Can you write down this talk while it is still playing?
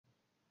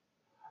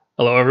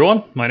Hello,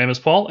 everyone. My name is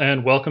Paul,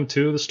 and welcome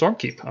to the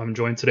Stormkeep. I'm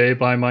joined today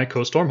by my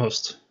co-storm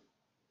hosts.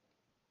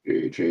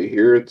 JJ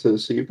here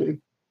this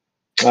evening.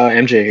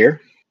 MJ here.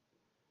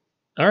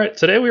 All right,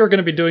 today we are going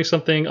to be doing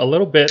something a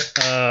little bit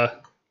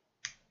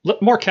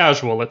more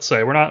casual. Let's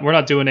say we're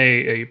not doing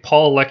a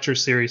Paul lecture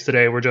series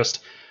today. We're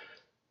just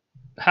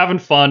having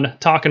fun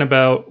talking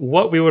about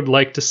what we would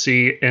like to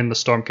see in the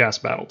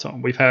Stormcast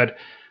Battletome. We've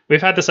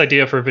had this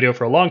idea for a video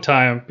for a long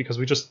time because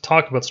we just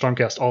talk about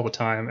Stormcast all the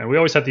time, and we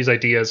always have these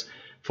ideas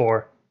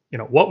for,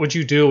 what would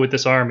you do with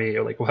this army?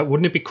 Or like,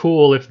 wouldn't it be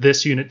cool if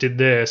this unit did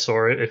this?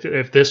 Or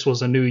if this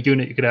was a new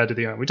unit you could add to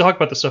the army? We talk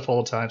about this stuff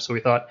all the time, so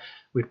we thought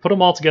we'd put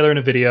them all together in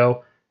a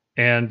video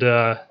and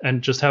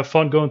just have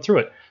fun going through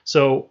it.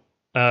 So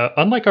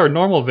unlike our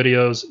normal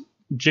videos,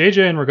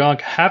 JJ and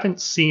Ragonk haven't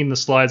seen the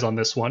slides on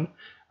this one.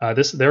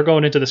 They're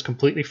going into this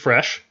completely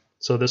fresh,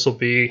 so this will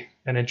be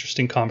an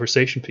interesting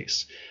conversation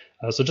piece.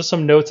 So just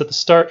some notes at the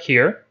start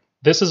here.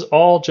 This is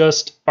all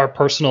just our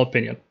personal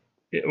opinion.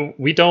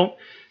 We don't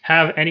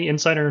have any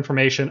insider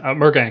information.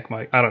 Mergank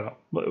might. I don't know.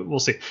 We'll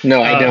see.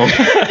 No, I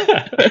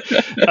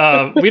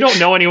don't. We don't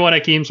know anyone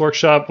at Games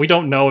Workshop. We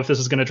don't know if this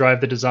is going to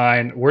drive the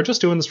design. We're just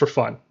doing this for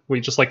fun.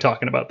 We just like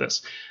talking about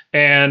this.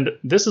 And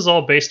this is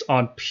all based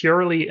on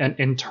purely an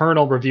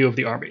internal review of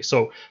the army.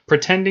 So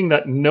pretending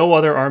that no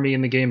other army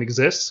in the game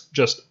exists,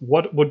 just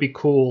what would be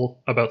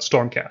cool about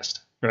Stormcast,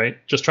 right?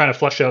 Just trying to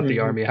flesh out the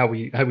army, how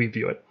we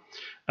view it.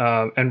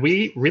 And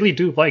we really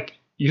do like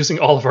using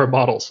all of our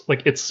models.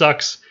 Like, it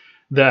sucks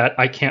that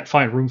I can't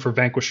find room for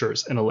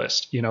Vanquishers in a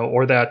list,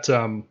 or that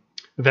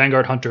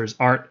Vanguard Hunters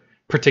aren't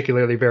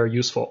particularly very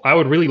useful. I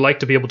would really like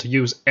to be able to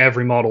use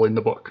every model in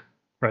the book,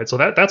 right? So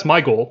that's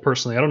my goal,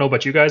 personally. I don't know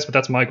about you guys, but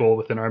that's my goal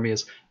within Army,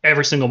 is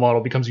every single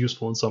model becomes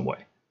useful in some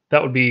way.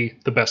 That would be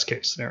the best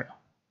case scenario.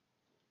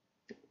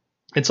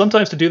 And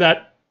sometimes to do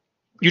that,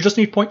 you just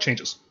need point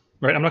changes,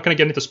 right? I'm not going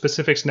to get into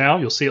specifics now.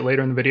 You'll see it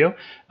later in the video.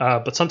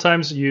 But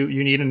sometimes you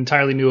need an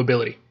entirely new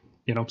ability.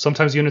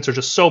 Sometimes units are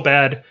just so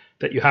bad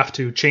that you have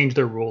to change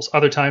their rules.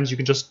 Other times you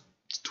can just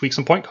tweak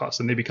some point costs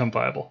and they become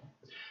viable.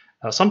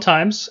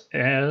 Sometimes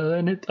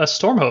a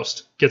storm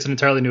host gets an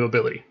entirely new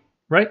ability,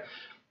 right?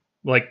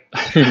 Like,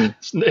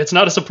 it's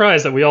not a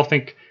surprise that we all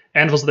think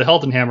Anvils of the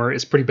Heldenhammer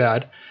is pretty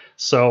bad.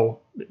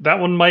 So that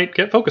one might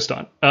get focused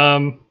on.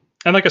 And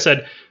like I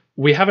said,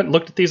 we haven't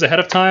looked at these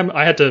ahead of time.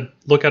 I had to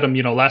look at them,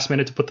 last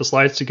minute to put the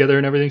slides together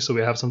and everything, so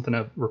we have something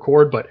to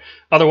record. But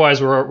otherwise,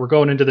 we're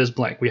going into this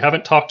blank. We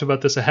haven't talked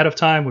about this ahead of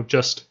time. We've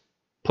just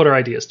put our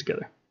ideas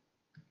together.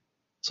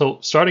 So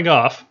starting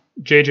off,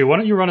 JJ, why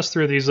don't you run us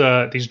through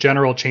these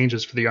general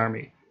changes for the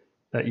army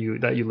that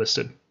you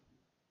listed?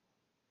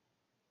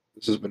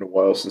 This has been a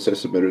while since I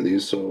submitted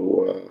these,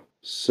 so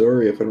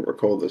sorry if I don't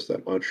recall this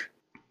that much.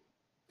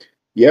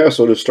 Yeah,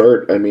 so to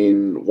start,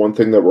 one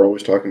thing that we're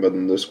always talking about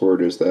in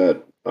Discord is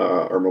that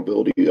our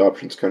mobility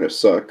options kind of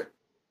suck.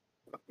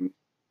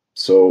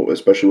 So,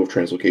 especially with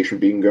translocation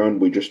being gone,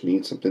 we just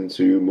need something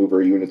to move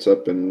our units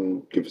up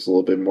and give us a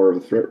little bit more of a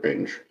threat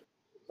range.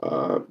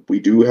 We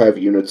do have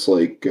units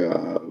like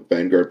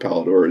Vanguard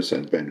Paladors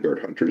and Vanguard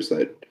Hunters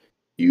that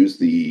use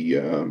the,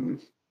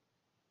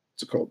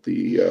 what's it called,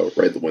 the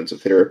Ride the Winds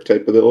of Therap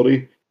type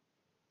ability.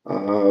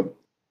 But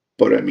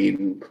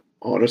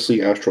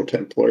honestly, Astral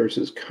Templars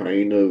is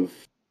kind of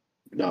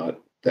not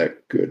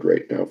that good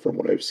right now from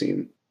what I've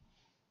seen.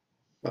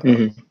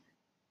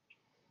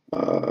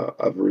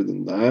 Other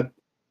than that,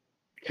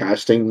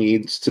 casting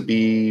needs to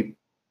be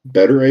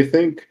better, I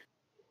think.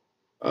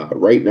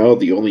 Right now,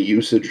 the only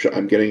usage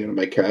I'm getting out of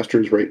my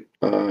casters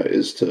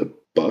is to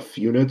buff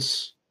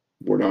units.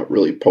 We're not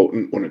really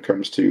potent when it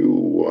comes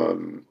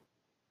to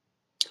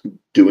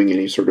doing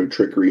any sort of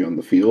trickery on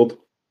the field.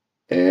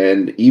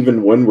 And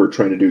even when we're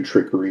trying to do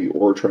trickery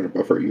or trying to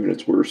buff our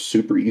units, we're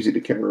super easy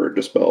to counter or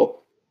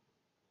dispel.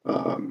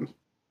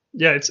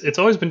 Yeah, it's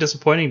always been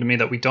disappointing to me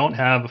that we don't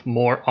have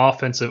more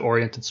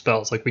offensive-oriented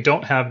spells. Like, we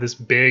don't have this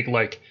big,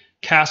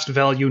 cast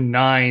value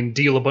 9,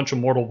 deal a bunch of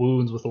mortal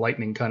wounds with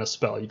lightning kind of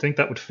spell. You'd think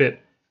that would fit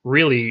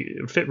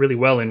really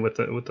well in with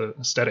the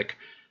aesthetic.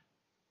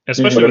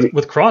 Especially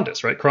with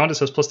Krondys, right? Krondys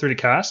has +3 to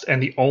cast,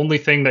 and the only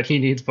thing that he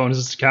needs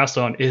bonuses to cast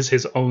on is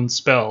his own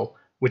spell,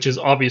 which is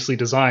obviously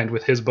designed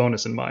with his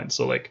bonus in mind.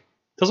 So, it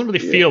doesn't really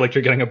feel like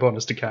you're getting a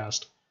bonus to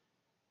cast.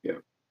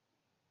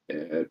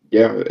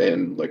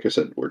 And like I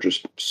said, we're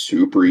just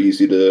super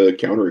easy to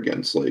counter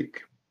against.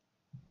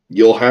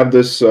 You'll have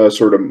this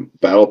sort of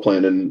battle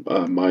plan in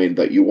mind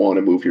that you want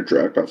to move your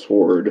Dracoffs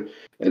forward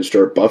and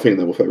start buffing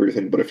them with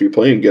everything. But if you're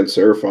playing against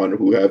Seraphon,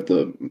 who have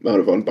the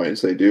amount of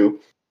unbinds they do,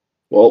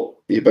 well,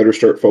 you better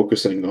start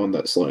focusing on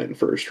that Slan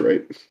first,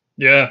 right?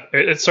 Yeah,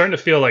 it's starting to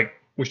feel like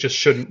we just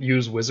shouldn't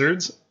use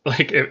wizards.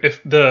 Like,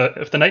 if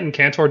the Knight and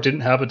Cantor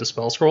didn't have a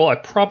Dispel Scroll, I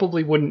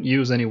probably wouldn't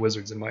use any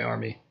wizards in my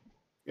army.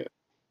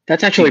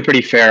 That's actually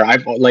pretty fair.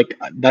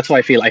 That's how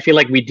I feel. I feel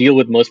like we deal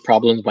with most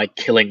problems by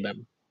killing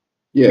them.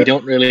 Yeah. We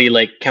don't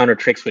really counter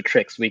tricks with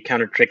tricks. We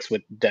counter tricks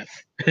with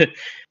death.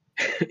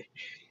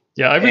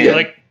 Yeah, I really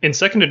like in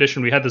second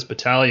edition we had this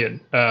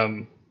battalion.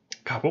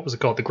 God, what was it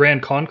called? The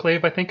Grand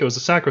Conclave, I think. It was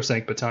a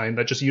Sacrosanct battalion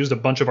that just used a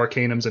bunch of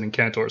Arcanums and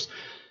Incantors.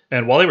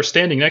 And while they were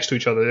standing next to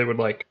each other, they would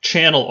like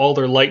channel all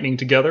their lightning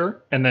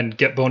together and then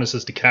get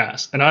bonuses to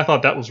cast. And I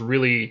thought that was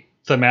really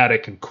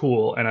thematic and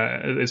cool.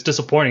 And it's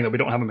disappointing that we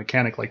don't have a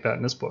mechanic like that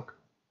in this book.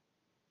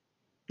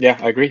 Yeah,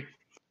 I agree.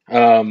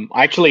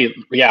 Actually,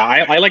 yeah,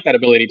 I like that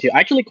ability too. I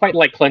actually quite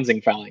like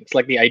cleansing phalanx,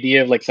 like the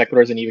idea of like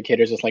sequitors and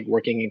evocators just like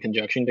working in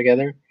conjunction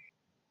together.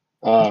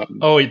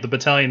 The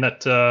battalion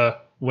that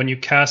when you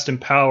cast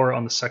Empower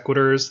on the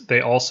sequitors,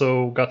 they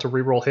also got to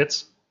reroll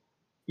hits.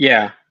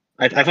 Yeah,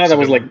 I thought that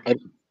was like,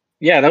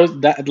 that was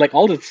that like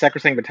all the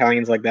Sacrosanct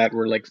battalions like that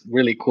were like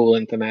really cool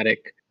and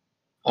thematic.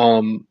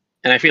 And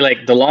I feel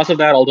like the loss of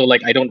that, although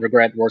like I don't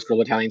regret War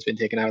Scroll battalion's been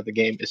taken out of the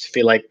game, is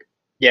feel like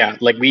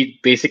like we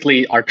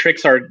basically our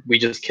tricks are we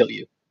just kill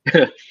you,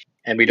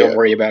 and we don't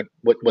worry about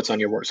what's on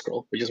your War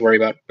Scroll. We just worry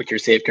about what your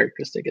save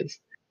characteristic is.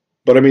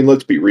 But I mean,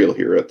 let's be real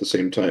here. At the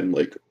same time,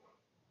 like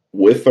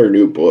with our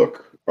new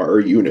book, our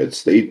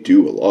units they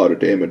do a lot of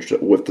damage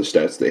with the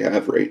stats they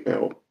have right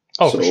now.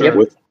 Oh, so for sure.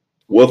 With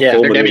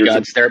they're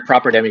demigods. They're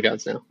proper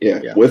demigods now.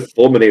 Yeah, with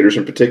fulminators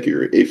in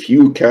particular, if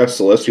you cast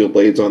Celestial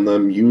Blades on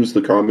them, use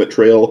the Comet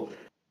Trail,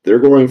 they're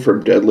going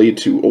from deadly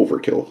to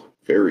overkill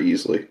very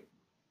easily.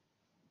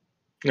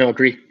 No,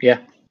 agree. Yeah.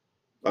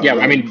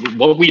 I mean,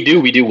 what we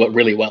do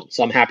really well,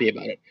 so I'm happy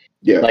about it.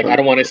 Yeah. Like, I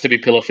don't want us to be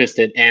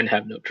pillow-fisted and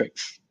have no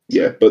tricks.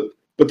 Yeah, but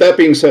that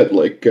being said,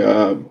 like,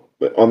 on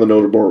the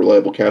note of more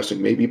reliable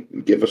casting, maybe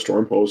give a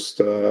Stormhost,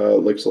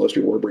 like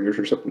Celestial Warbringers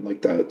or something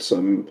like that,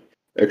 some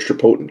extra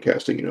potent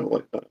casting,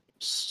 like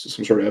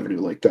some sort of avenue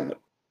like that.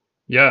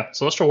 Yeah,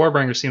 Celestial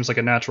Warbringer seems like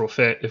a natural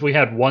fit. If we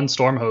had one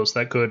Stormhost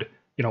that could,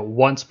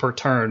 once per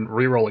turn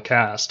reroll a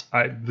cast,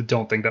 I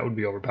don't think that would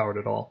be overpowered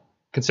at all.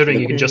 Considering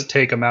you can just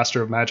take a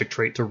Master of Magic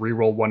trait to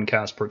reroll one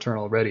cast per turn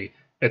already,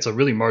 it's a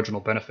really marginal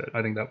benefit.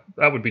 I think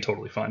that would be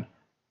totally fine.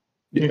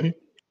 Yeah.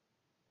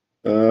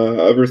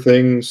 Other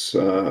things,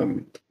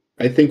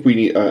 I think we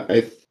need.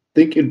 I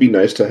think it'd be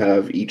nice to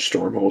have each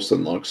Stormhost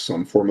unlock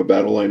some form of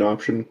battle line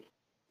option.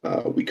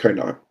 We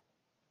kind of.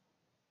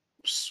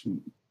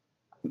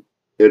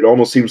 It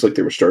almost seems like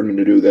they were starting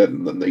to do that,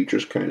 and then they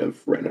just kind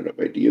of ran out of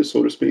ideas,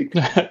 so to speak.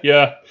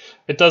 Yeah,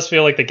 it does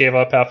feel like they gave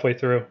up halfway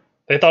through.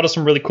 They thought of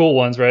some really cool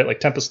ones, right? Like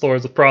Tempest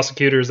Lords with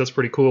Prosecutors, that's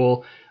pretty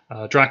cool.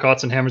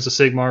 Dracots and Hammers of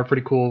Sigmar are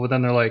pretty cool, but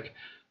then they're like,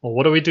 well,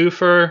 what do we do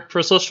for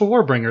Celestial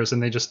Warbringers?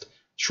 And they just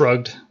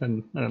shrugged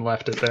and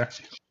left it there.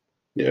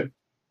 Yeah.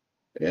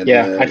 And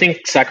I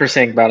think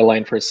Sacrosanct Battle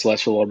Line for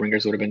Celestial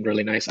Warbringers would have been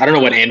really nice. I don't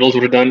know what Anvils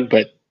would have done,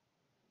 but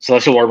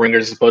Celestial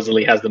Warbringers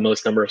supposedly has the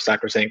most number of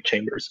Sacrosanct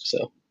chambers,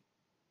 so.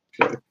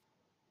 Sure.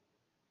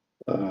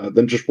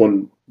 Then just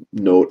one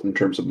note in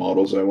terms of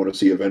models I want to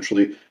see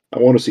eventually. I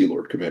want to see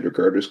Lord Commander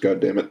Gardas,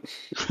 goddammit.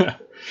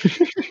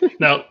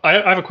 Now,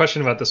 I have a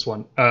question about this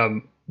one.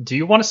 Do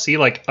you want to see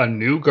like a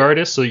new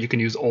Gardas so you can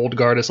use old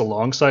Gardas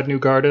alongside new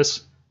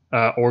Gardas?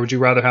 Or would you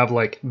rather have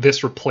like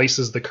this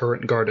replaces the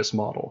current Gardas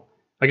model?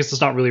 I guess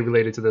it's not really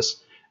related to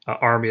this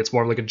army. It's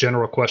more like a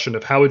general question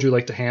of how would you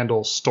like to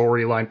handle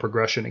storyline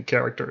progression and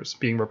characters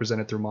being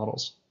represented through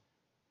models?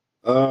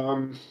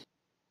 I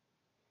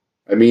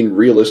mean,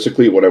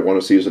 realistically, what I want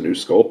to see is a new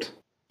sculpt,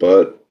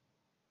 but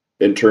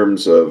in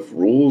terms of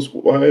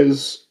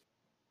rules-wise,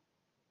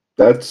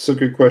 that's a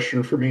good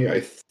question for me. I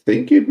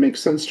think it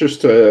makes sense just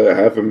to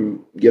have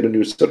him get a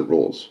new set of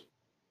rules.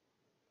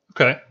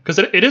 Okay, because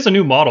it is a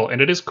new model,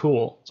 and it is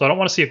cool, so I don't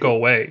want to see it go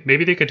away.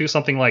 Maybe they could do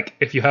something like,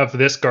 if you have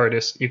this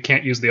Gardas, you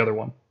can't use the other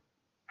one.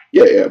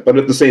 Yeah, but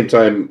at the same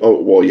time,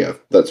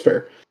 that's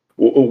fair.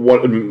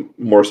 What I'm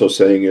more so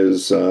saying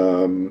is,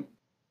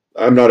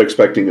 I'm not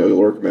expecting a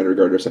Lord Commander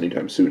Gardas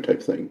anytime soon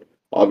type thing.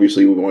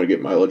 Obviously, we want to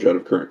get mileage out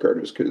of current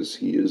Gardas because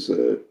he is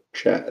a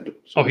Chad.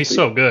 He's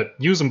so good.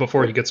 Use him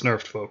before he gets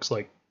nerfed, folks.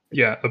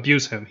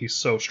 Abuse him. He's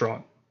so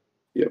strong.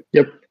 Yep.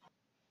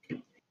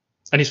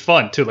 And he's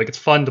fun, too. Like, it's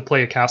fun to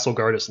play a Castle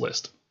Gardas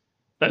list.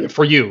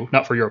 For you,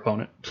 not for your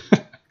opponent.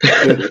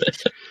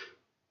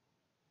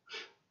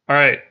 All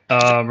right,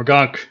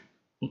 Ragonk,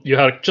 you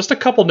had just a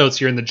couple notes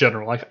here in the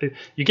general.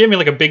 You gave me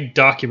like a big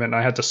document, and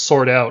I had to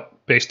sort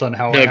out based on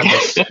how I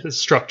have this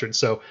structured.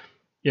 So,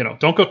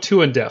 don't go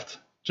too in depth.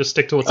 Just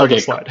stick to what's on the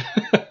slide.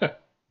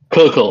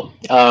 Cool.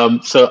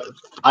 So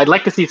I'd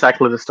like to see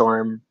Cycle of the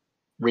Storm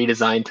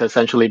redesigned to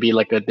essentially be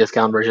like a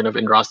discount version of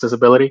Indrasta's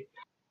ability.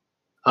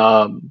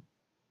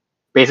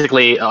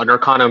 Basically, an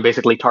Arcanum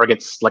basically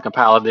targets like a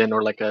Paladin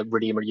or like a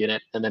Redeemer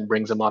unit and then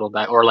brings a model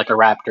back, or like a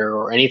Raptor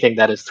or anything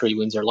that is 3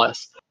 wounds or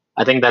less.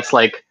 I think that's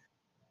like,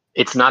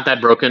 it's not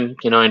that broken.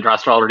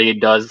 Indrasta already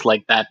does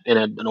like that in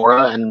an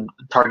aura, and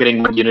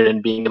targeting one unit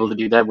and being able to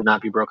do that would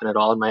not be broken at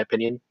all, in my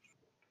opinion.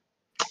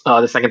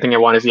 The second thing I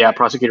want is,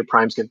 Prosecutor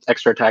Primes get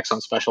extra attacks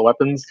on special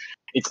weapons.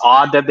 It's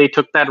odd that they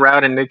took that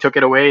route and they took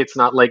it away. It's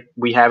not like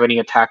we have any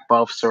attack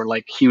buffs or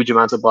like huge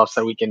amounts of buffs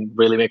that we can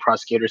really make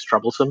Prosecutors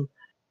troublesome.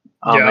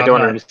 I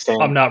don't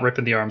understand. I'm not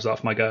ripping the arms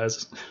off my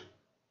guys.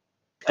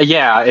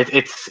 Yeah,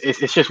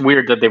 it's just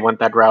weird that they went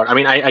that route. I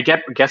mean, I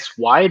guess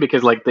why,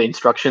 because like the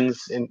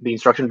instructions in the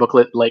instruction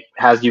booklet like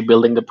has you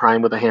building the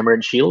prime with a hammer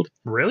and shield.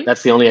 Really?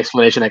 That's the only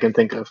explanation I can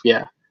think of.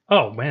 Yeah.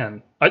 Oh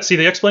man, I see.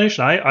 The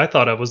explanation I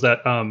thought of was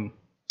that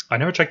I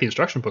never checked the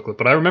instruction booklet,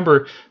 but I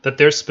remember that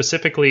there's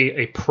specifically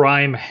a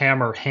prime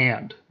hammer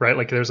hand, right?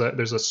 Like there's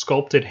a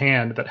sculpted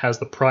hand that has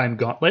the prime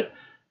gauntlet,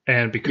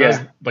 and because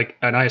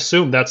and I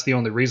assume that's the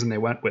only reason they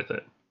went with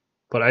it.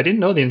 But I didn't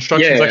know the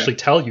instructions actually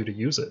tell you to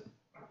use it.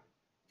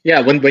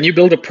 Yeah, when you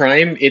build a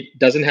prime, it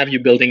doesn't have you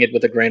building it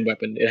with a grand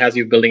weapon. It has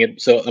you building it.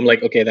 So I'm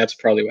like, okay, that's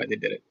probably why they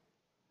did it.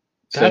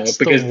 That's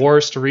the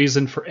worst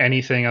reason for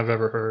anything I've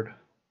ever heard.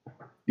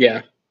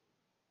 Yeah.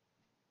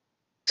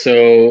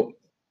 So,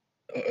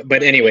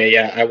 but anyway,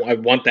 yeah, I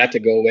want that to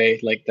go away.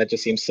 Like that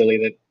just seems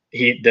silly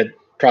that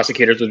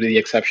prosecutors would be the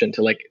exception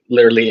to like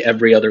literally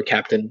every other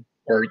captain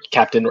or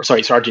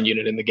sergeant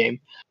unit in the game.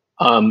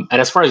 And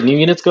as far as new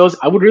units goes,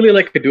 I would really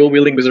like a dual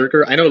wielding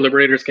berserker. I know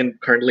liberators can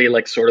currently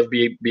like sort of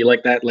be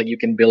like that. Like you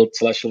can build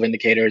celestial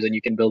vindicators and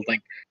you can build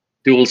like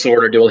dual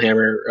sword or dual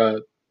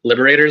hammer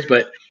liberators,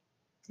 but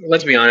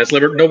let's be honest,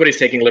 nobody's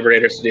taking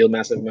liberators to deal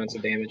massive amounts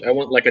of damage. I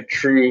want like a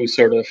true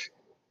sort of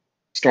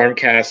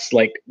Stormcast,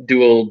 like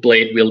dual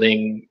blade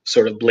wielding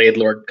sort of blade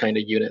lord kind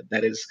of unit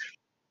that is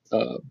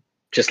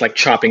just like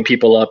chopping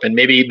people up, and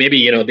maybe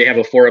they have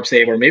a 4-up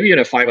save or maybe even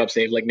a 5-up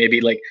save. Like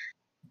maybe like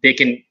they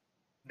can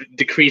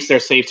decrease their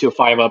save to a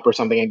 5-up or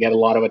something and get a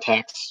lot of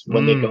attacks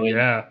when they go in.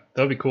 Yeah,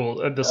 that would be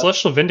cool. The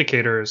Celestial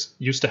Vindicators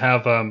used to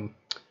have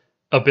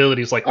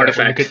abilities like that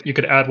where you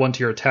could add one to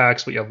your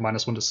attacks, but you have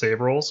 -1 to save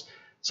rolls.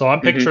 So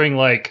I'm picturing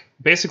like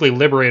basically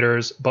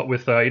Liberators, but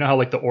with you know how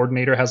like the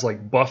Ordinator has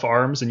like buff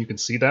arms and you can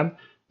see them.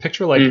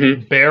 Picture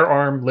like bare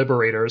arm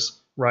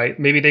Liberators, right?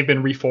 Maybe they've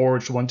been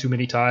reforged one too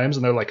many times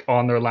and they're like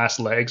on their last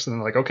legs and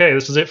they're like, okay,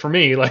 this is it for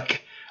me.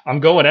 Like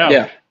I'm going out.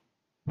 Yeah.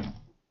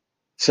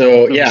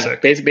 So yeah,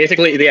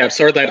 basically they have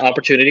sort of that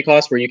opportunity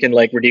cost where you can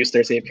like reduce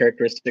their save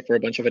characteristic for a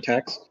bunch of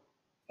attacks.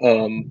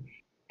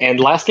 And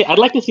lastly, I'd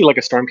like to see like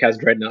a Stormcast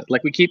Dreadnought.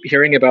 Like we keep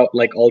hearing about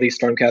like all these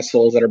Stormcast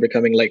souls that are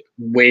becoming like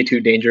way too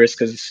dangerous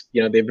because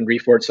they've been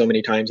reforged so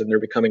many times and they're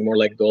becoming more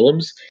like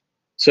golems.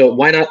 So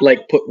why not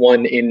like put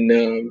one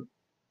in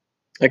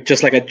like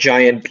just like a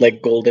giant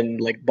like golden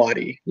like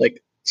body,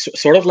 like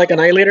sort of like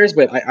Annihilators,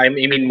 but I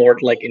mean more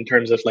like in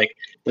terms of like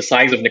the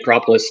size of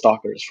Necropolis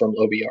Stalkers from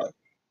OBR.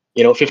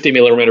 50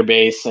 millimeter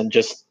base, and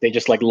they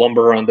just like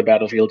lumber around the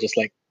battlefield, just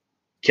like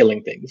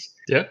killing things.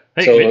 Yeah.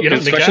 Hey, so,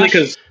 especially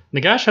because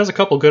Nagash has a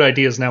couple good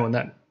ideas now and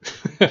then.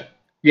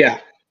 Yeah.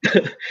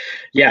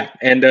 Yeah.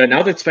 And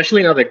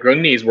especially now that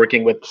Grungni is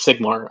working with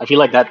Sigmar, I feel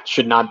like that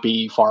should not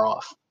be far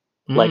off.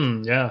 Like,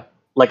 yeah.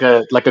 Like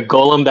a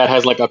golem that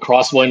has like a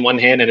crossbow in one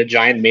hand and a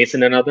giant mace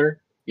in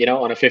another,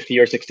 on a 50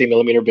 or 60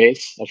 millimeter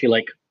base. I feel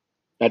like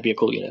that'd be a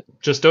cool unit.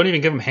 Just don't even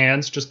give him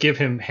hands, just give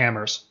him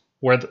hammers.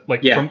 Where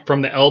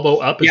from the elbow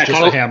up is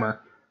just a hammer.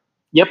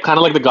 Yep, kind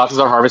of like the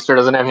Gothazar Harvester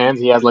doesn't have hands.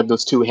 He has like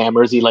those two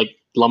hammers he like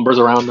lumbers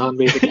around on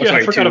basically. Yeah,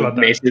 I forgot about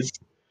that. Maces.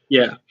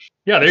 Yeah.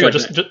 Yeah, there you go.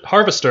 Just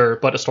Harvester,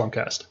 but a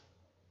Stormcast.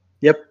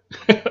 Yep.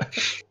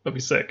 That'd be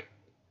sick.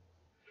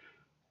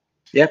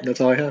 Yep, that's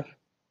all I have.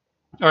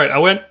 All right, I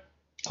went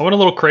a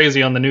little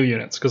crazy on the new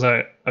units because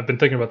I've been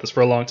thinking about this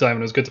for a long time and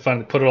it was good to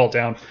finally put it all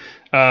down.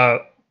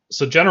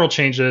 So general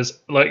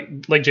changes, like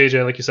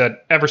JJ, like you said,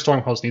 every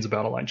Stormhost needs a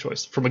battle line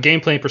choice. From a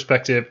gameplay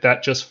perspective,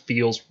 that just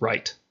feels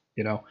right,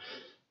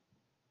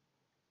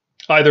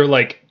 Either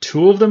like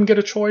 2 of them get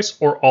a choice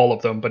or all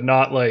of them, but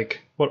not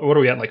like what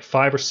are we at? Like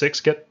 5 or 6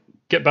 get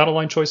battle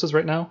line choices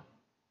right now.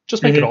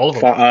 Just make it all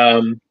of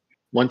them.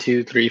 1,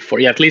 2, 3, 4.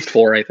 Yeah, at least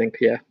 4, I think.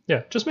 Yeah.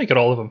 Yeah, just make it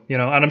all of them.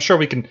 And I'm sure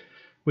we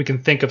can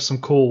think of some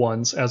cool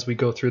ones as we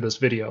go through this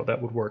video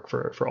that would work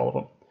for all of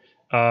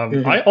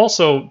them. I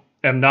also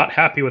am not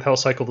happy with how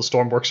Cycle the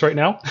Storm works right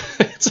now.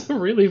 It's a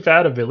really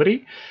bad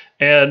ability,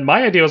 and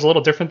my idea was a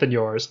little different than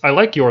yours. I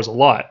like yours a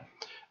lot.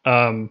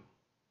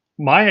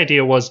 My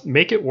idea was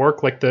make it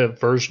work like the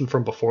version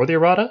from before the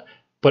errata,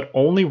 but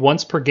only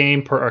once per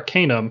game per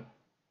Arcanum,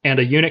 and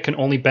a unit can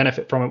only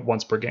benefit from it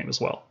once per game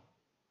as well.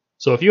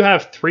 So if you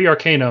have 3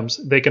 Arcanums,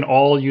 they can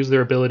all use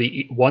their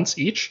ability once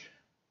each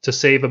to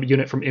save a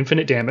unit from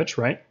infinite damage,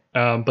 right?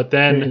 But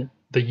then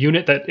the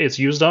unit that it's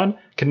used on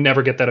can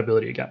never get that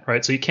ability again,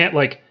 right? So you can't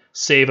like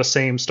save a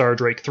same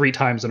Stardrake 3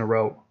 times in a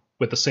row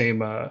with the same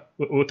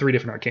with 3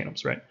 different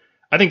Arcanums, right?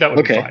 I think that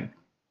would be fine.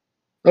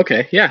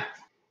 Okay, yeah,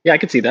 I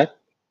could see that.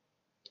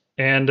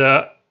 And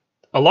a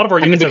lot of our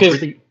units have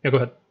really... Yeah, go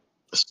ahead.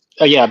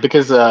 Yeah,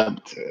 because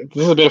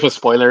this is a bit of a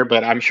spoiler,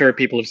 but I'm sure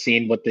people have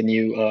seen what the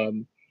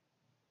new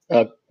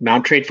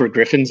mount trait for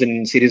Griffins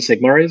in City of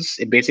Sigmar is.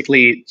 It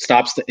basically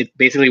stops.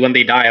 Basically when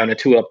they die on a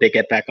 2-up, they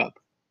get back up.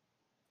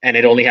 And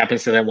it only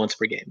happens to them once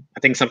per game. I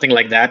think something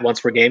like that, once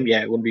per game,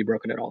 it wouldn't be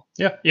broken at all.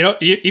 Yeah,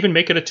 even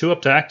make it a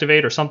 2-up to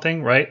activate or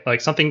something, right?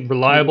 Like something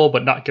reliable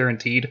but not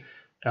guaranteed.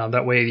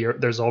 That way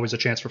there's always a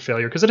chance for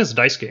failure because it is a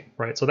dice game,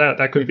 right? So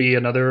that could be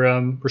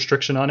another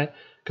restriction on it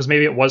because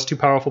maybe it was too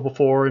powerful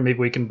before and maybe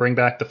we can bring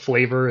back the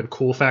flavor and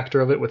cool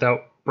factor of it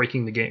without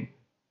breaking the game.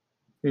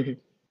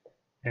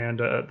 And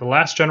the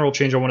last general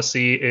change I want to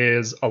see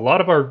is a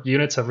lot of our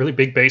units have really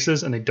big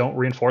bases and they don't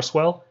reinforce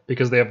well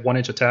because they have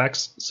 1-inch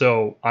attacks.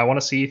 So I want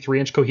to see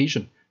 3-inch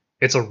cohesion.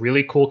 It's a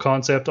really cool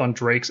concept on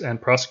Drakes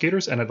and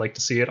Prosecutors, and I'd like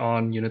to see it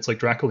on units like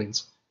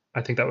Dracolines.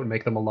 I think that would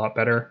make them a lot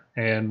better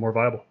and more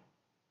viable.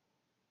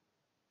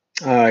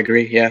 I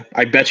agree, yeah.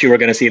 I bet you we're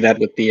going to see that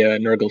with the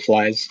Nurgle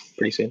Flies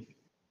pretty soon.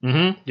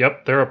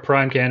 Yep, they're a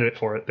prime candidate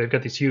for it. They've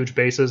got these huge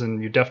bases,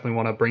 and you definitely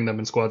want to bring them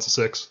in squads of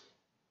 6.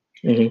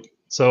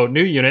 So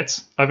new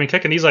units. I've been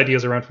kicking these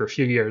ideas around for a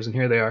few years, and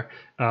here they are.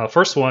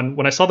 First one,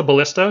 when I saw the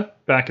Ballista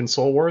back in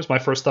Soul Wars, my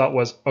first thought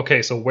was,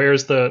 okay, so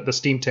where's the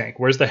steam tank?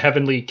 Where's the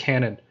heavenly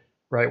cannon?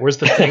 Right? Where's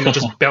the thing that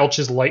just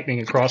belches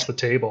lightning across the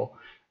table?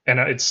 And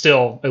it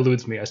still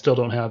eludes me. I still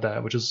don't have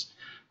that, which is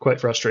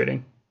quite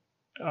frustrating.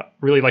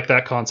 Really like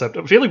that concept.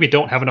 I feel like we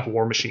don't have enough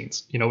war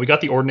machines. You know, we got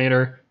the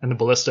Ordinator and the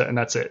Ballista, and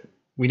that's it.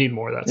 We need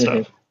more of that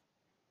stuff.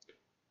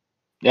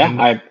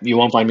 Yeah, you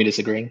won't find me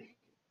disagreeing.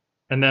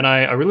 And then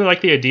I really like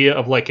the idea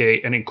of like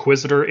an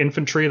Inquisitor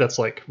infantry that's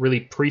like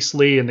really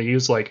priestly, and they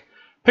use like,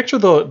 picture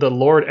the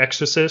Lord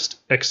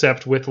Exorcist,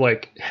 except with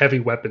like heavy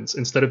weapons.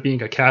 Instead of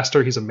being a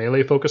caster, he's a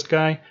melee focused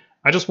guy.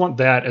 I just want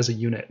that as a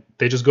unit.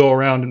 They just go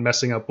around and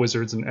messing up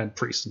wizards and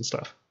priests and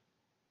stuff.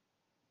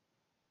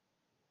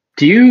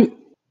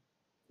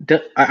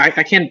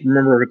 I can't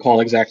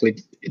recall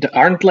exactly.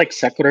 Aren't like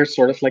Sequitors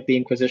sort of like the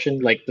Inquisition,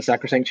 like the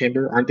Sacrosanct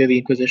Chamber? Aren't they the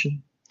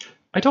Inquisition?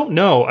 I don't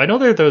know. I know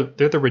they're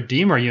the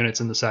Redeemer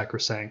units in the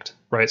Sacrosanct,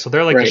 right? So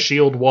they're like the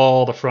shield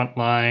wall, the front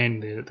line,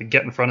 they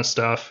get in front of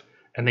stuff,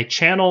 and they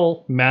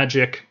channel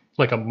magic,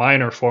 like a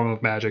minor form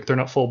of magic. They're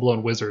not full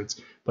blown wizards,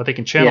 but they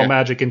can channel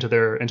magic into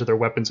their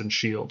weapons and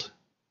shield.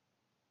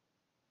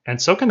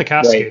 And so can the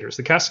Castigators.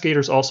 The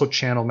Castigators also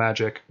channel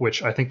magic,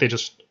 which I think they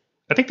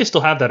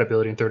still have that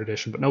ability in 3rd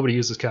edition, but nobody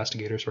uses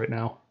Castigators right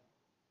now.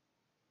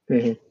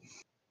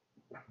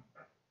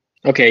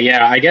 Okay,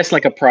 yeah, I guess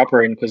like a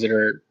proper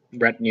Inquisitor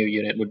retinue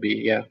unit would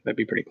be, that'd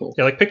be pretty cool.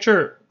 Yeah, like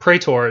picture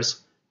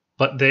Praetors,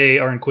 but they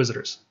are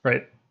Inquisitors,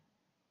 right?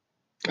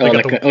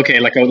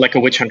 Like a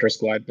Witch Hunter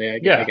squad. I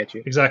get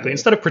you. Exactly. Yeah.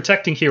 Instead of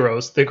protecting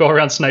heroes, they go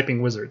around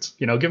sniping wizards.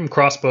 You know, give them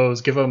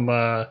crossbows, give them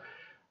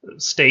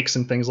stakes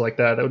and things like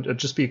that. That would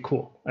just be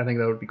cool. I think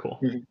that would be cool.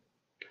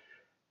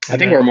 I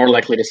think we're more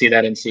likely to see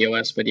that in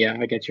COS, but yeah,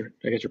 I get your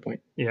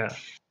point. Yeah.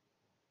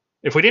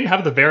 If we didn't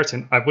have the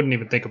Veritant, I wouldn't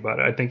even think about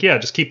it. I think,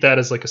 just keep that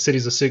as like a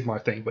Cities of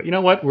Sigmar thing. But you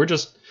know what?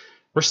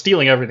 We're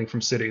stealing everything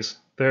from cities.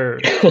 We're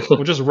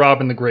just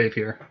robbing the grave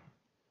here.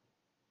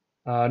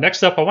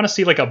 Next up, I want to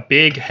see like a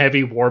big,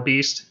 heavy war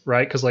beast,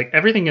 right? Because like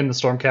everything in the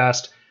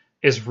Stormcast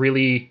is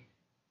really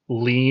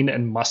lean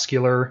and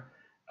muscular.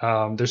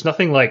 There's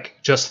nothing like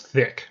just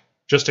thick,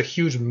 just a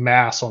huge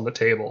mass on the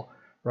table,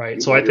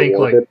 right? So I think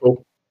like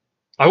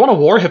I want a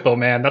war hippo,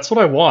 man. That's what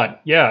I want.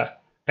 Yeah.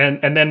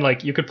 And then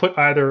like you could put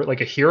either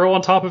like a hero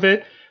on top of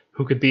it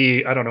who could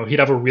be, I don't know, he'd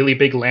have a really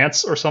big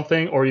lance or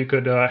something, or you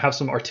could have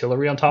some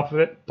artillery on top of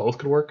it. Both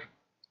could work.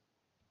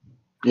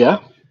 Yeah.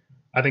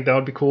 I think that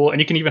would be cool. And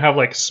you can even have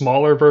like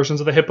smaller versions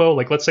of the hippo.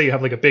 Like let's say you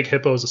have like a big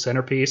hippo as a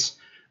centerpiece,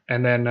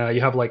 and then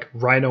you have like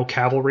rhino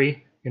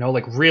cavalry, you know,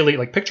 like really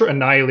like picture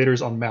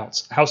annihilators on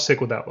mounts. How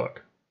sick would that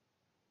look?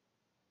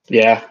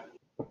 Yeah.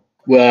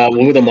 Well,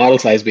 what would the model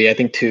size be? I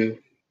think 2,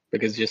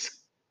 because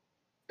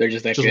they're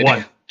just that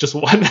good. Just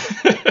one.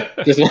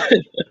 Just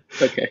one.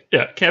 Okay.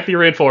 Yeah, can't be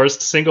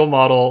reinforced. Single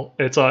model.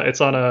 It's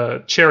on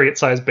a chariot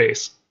size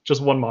base.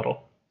 Just one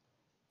model.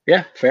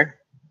 Yeah, fair.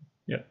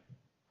 Yeah.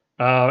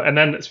 And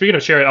then speaking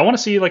of chariot, I want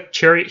to see like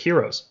chariot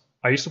heroes.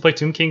 I used to play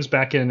Tomb Kings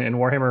back in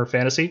Warhammer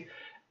Fantasy,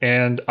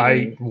 and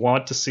I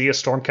want to see a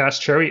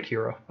Stormcast chariot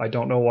hero. I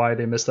don't know why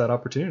they missed that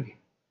opportunity.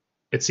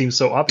 It seems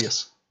so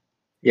obvious.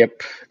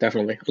 Yep,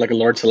 definitely. Like a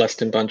Lord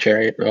Celestin on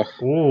chariot.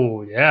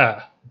 Oh,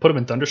 yeah. Put him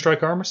in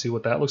Thunderstrike armor, see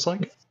what that looks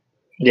like.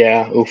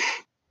 Yeah, oof.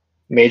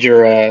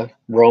 Major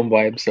Rome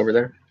vibes over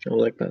there. I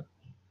like that.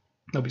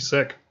 That'd be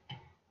sick.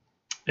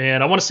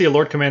 And I want to see a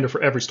Lord Commander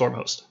for every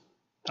Stormhost.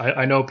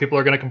 I know people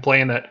are going to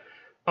complain that,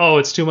 oh,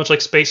 it's too much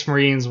like Space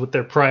Marines with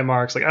their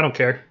Primarchs. Like, I don't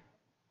care.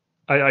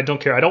 I don't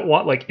care. I don't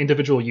want like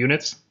individual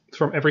units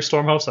from every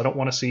Stormhost. I don't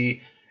want to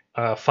see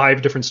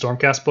 5 different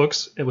Stormcast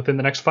books within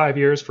the next 5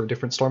 years for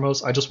different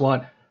Stormhosts. I just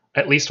want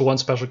at least one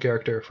special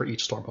character for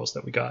each Stormhost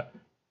that we got.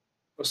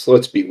 So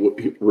let's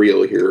be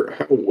real here.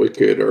 How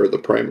wicked are the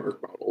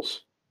Primarch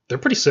models? They're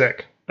pretty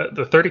sick.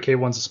 The 30k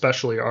ones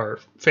especially are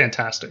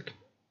fantastic.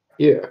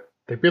 Yeah.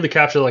 They really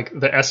capture like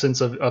the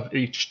essence of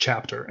each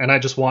chapter, and I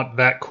just want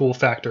that cool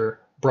factor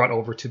brought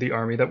over to the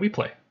army that we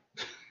play.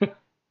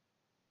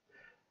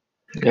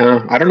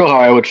 Yeah, I don't know how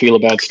I would feel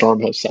about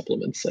Stormhost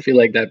supplements. I feel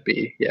like that'd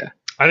be,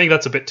 I think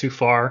that's a bit too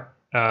far.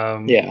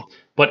 Yeah.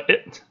 But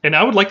and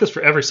I would like this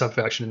for every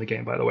subfaction in the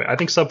game, by the way. I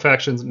think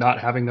subfactions not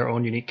having their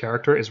own unique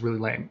character is really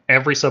lame.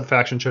 Every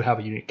subfaction should have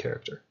a unique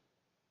character.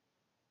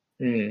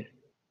 And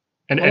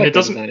it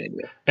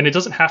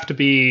doesn't have to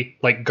be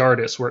like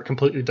Gardas where it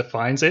completely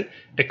defines it.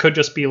 It could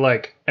just be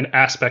like an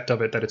aspect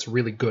of it that it's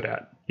really good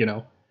at, you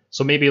know?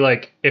 So maybe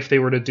like if they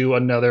were to do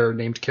another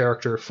named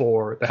character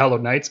for the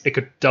Hallowed Knights, it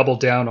could double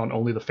down on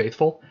only the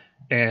faithful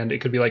and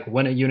it could be like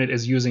when a unit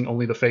is using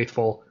only the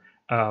faithful,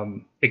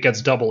 it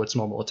gets double its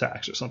normal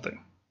attacks or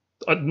something.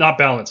 Not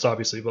balanced,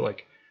 obviously, but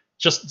like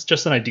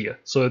just an idea.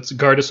 So it's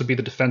Gardas would be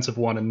the defensive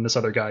one, and this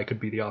other guy could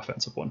be the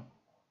offensive one.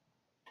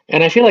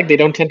 And I feel like they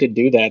don't tend to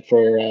do that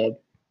for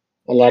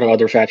a lot of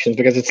other factions,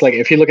 because it's like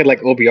if you look at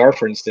like OBR,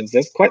 for instance,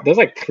 there's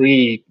like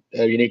 3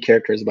 unique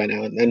characters by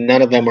now, and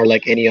none of them are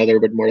like any other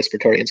but Mortis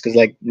Praetorians, because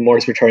like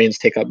Mortis Praetorians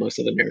take up most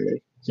of the narrative.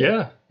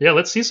 So. Yeah.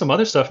 Let's see some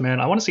other stuff, man.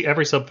 I want to see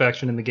every sub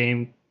faction in the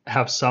game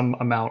have some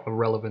amount of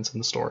relevance in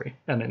the story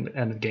and in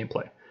the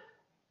gameplay.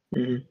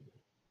 Mm-hmm.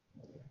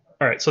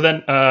 All right, so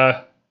then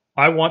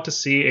I want to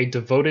see a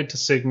devoted to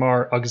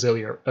Sigmar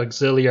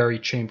auxiliary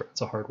chamber.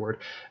 It's a hard word.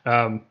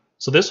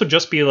 So this would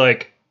just be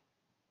like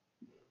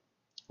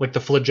the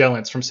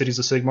flagellants from Cities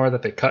of Sigmar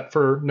that they cut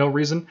for no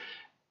reason.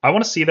 I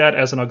want to see that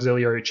as an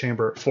auxiliary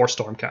chamber for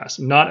Stormcast,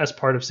 not as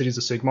part of Cities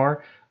of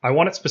Sigmar. I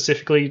want it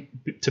specifically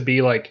to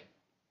be like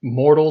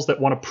mortals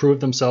that want to prove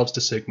themselves to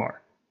Sigmar,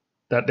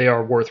 that they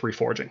are worth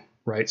reforging,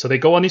 right? So they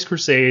go on these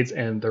crusades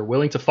and they're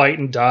willing to fight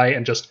and die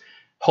and just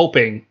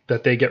hoping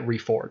that they get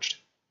reforged.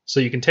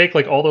 So you can take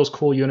like all those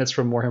cool units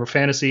from Warhammer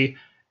Fantasy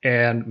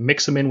and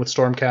mix them in with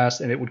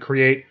Stormcast, and it would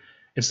create,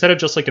 instead of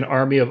just like an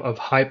army of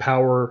high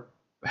power,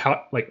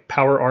 like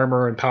power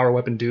armor and power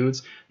weapon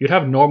dudes, you'd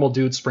have normal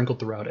dudes sprinkled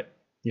throughout it,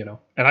 you know?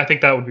 And I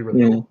think that would be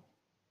really cool.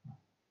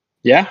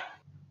 Yeah,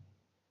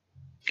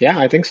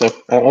 I think so.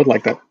 I would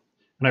like that.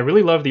 And I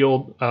really love the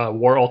old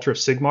War Altar of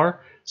Sigmar,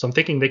 so I'm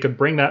thinking they could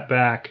bring that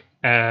back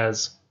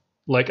as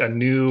like a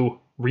new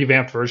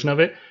revamped version of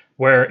it,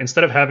 where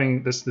instead of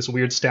having this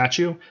weird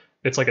statue,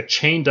 it's like a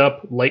chained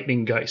up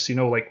lightning geist. You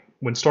know, like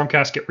when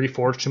Stormcast get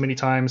reforged too many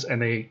times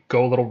and they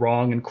go a little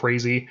wrong and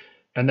crazy,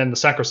 and then the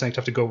Sacrosanct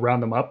have to go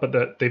round them up.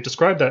 But they've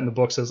described that in the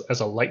books as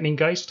a lightning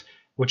geist,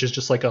 which is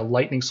just like a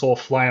lightning soul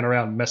flying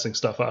around messing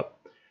stuff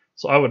up.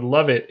 So I would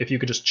love it if you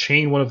could just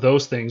chain one of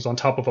those things on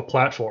top of a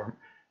platform,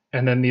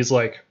 and then these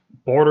like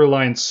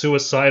borderline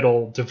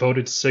suicidal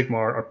devoted to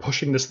Sigmar are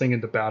pushing this thing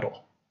into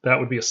battle. That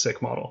would be a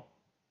sick model.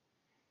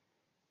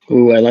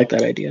 Ooh, I like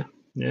that idea.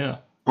 Yeah.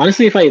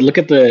 Honestly, if I look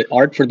at the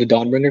art for the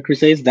Dawnbringer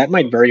Crusades, that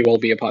might very well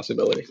be a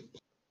possibility.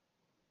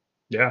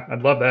 Yeah,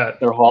 I'd love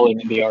that. They're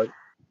hauling in the art.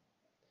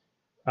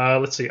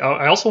 Let's see.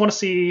 I also want to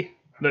see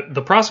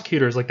the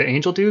prosecutors, like the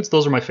angel dudes.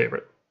 Those are my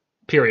favorite.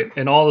 Period.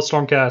 In all the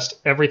Stormcast,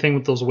 everything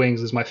with those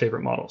wings is my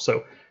favorite model.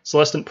 So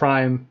Celestant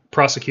Prime,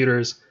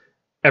 prosecutors,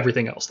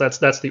 everything else.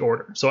 That's the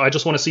order. So I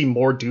just want to see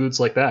more dudes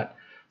like that.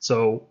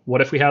 So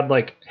what if we had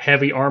like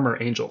heavy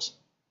armor angels?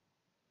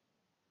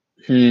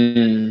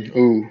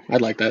 Ooh,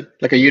 I'd like that.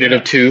 Like a unit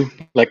of 2,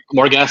 like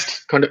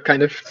Morghast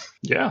kind of.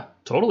 Yeah,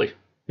 totally.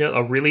 Yeah,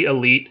 a really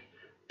elite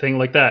thing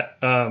like that.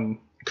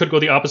 Could go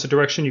the opposite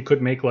direction. You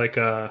could make like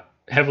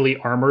heavily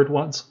armored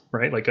ones,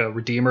 right? Like a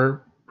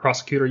Redeemer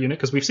prosecutor unit,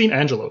 because we've seen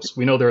Angelos.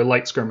 We know they're a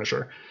light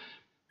skirmisher.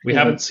 We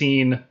haven't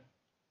seen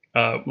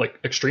like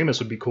Extremis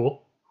would be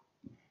cool.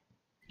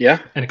 Yeah,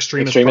 an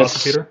Extremis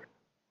prosecutor.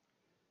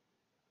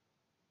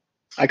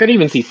 I could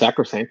even see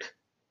Sacrosanct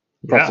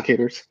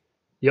prosecutors.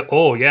 Yep.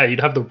 Oh, yeah.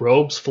 You'd have the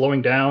robes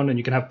flowing down, and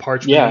you can have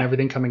parchment and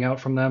everything coming out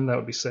from them. That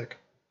would be sick.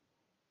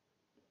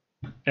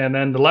 And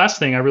then the last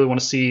thing I really want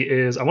to see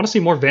is I want to see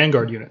more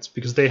Vanguard units,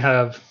 because they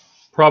have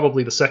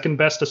probably the second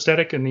best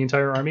aesthetic in the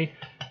entire army,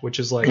 which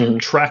is like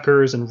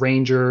trackers and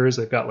rangers.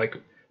 They've got like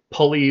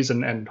pulleys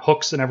and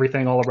hooks and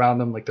everything all around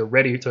them. Like they're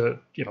ready to,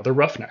 they're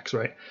roughnecks,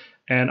 right?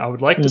 And I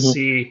would like to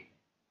see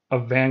a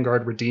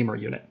Vanguard Redeemer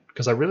unit,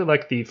 because I really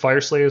like the Fire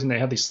Slayers, and they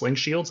have these sling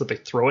shields that they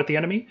throw at the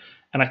enemy.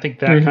 And I think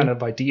that kind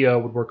of idea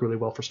would work really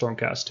well for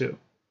Stormcast too.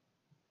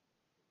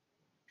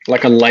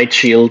 Like a light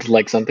shield,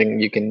 like something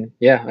you can...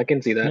 Yeah, I can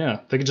see that. Yeah,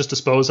 they can just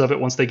dispose of it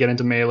once they get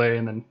into melee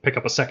and then pick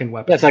up a second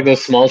weapon. That's like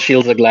those small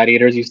shields that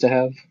gladiators used to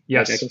have.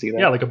 Yes. Like, I can see that.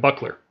 Yeah, like a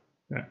buckler.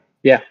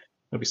 Yeah.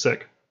 That'd be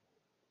sick.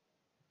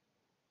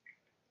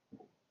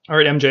 All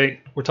right, MJ,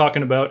 we're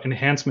talking about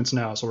enhancements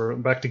now, so we're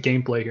back to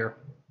gameplay here.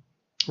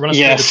 Run us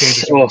through the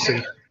changes you want to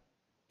see.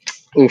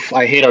 Oof,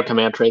 I hate our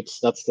command traits.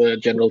 That's the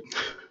general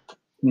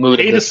mood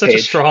of this page. Hate is such a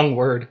strong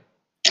word.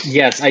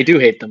 Yes, I do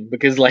hate them,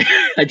 because like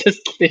they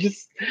just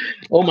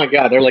oh my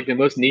god, they're like the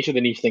most niche of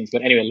the niche things.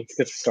 But anyway, let's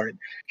get started.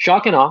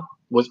 Shock and Awe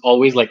was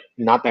always like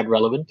not that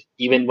relevant,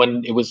 even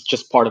when it was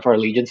just part of our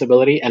allegiance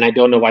ability, and I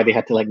don't know why they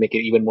had to like make it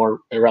even more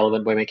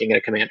irrelevant by making it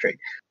a command trait.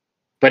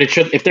 But it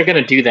should, if they're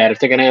gonna do that, if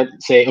they're gonna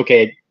say,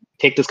 okay,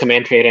 take this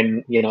command trait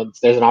and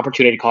there's an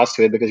opportunity cost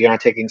to it because you're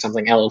not taking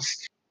something else,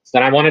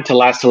 then I want it to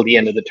last till the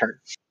end of the turn.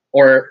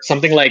 Or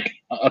something like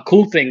a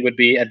cool thing would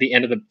be at the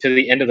end of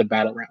the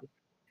battle round.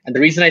 And the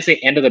reason I say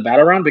end of the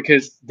battle round,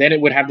 because then it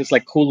would have this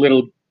like cool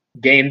little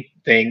game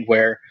thing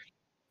where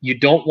you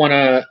don't want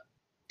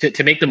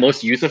to make the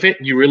most use of it.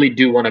 You really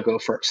do want to go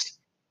first,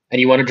 and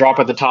you want to drop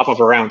at the top of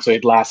a round so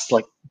it lasts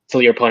like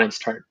till your opponent's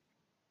turn.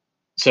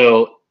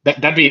 So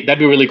that'd be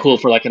really cool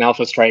for like an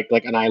Alpha Strike,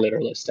 like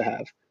Annihilator list to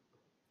have.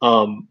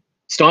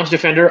 Staunch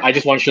Defender, I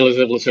just want Shield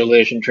of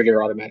Civilization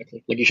trigger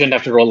automatically. Like you shouldn't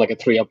have to roll like a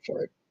 3-up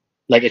for it.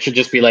 Like it should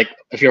just be like,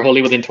 if you're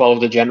wholly within 12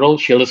 of the general,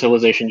 Shield of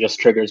Civilization just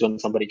triggers when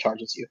somebody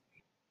charges you.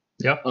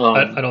 Yep.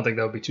 I don't think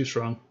that would be too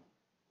strong.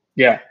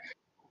 Yeah.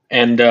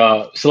 And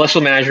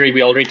Celestial Menagerie,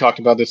 we already talked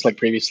about this like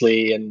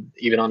previously, and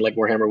even on like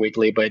Warhammer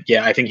Weekly. But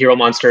yeah, I think Hero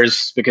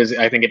Monsters, because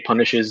I think it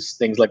punishes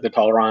things like the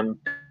Toleron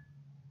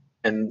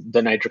and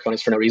the Night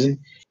Draconis for no reason.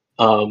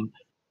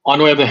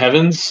 Onway of the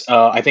Heavens,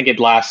 I think it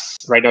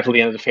lasts right up till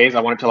the end of the phase.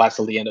 I want it to last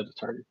till the end of the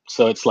turn.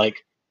 So it's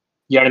like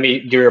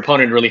your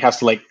opponent really has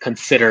to like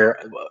consider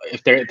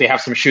if they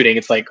have some shooting.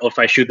 It's like, oh, if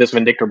I shoot this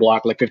Vindictor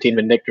block, like 15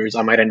 Vindictors,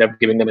 I might end up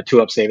giving them a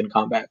 2-up save in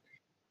combat.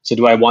 So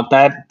do I want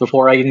that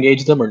before I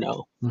engage them or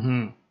no?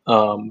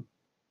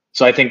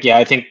 So I think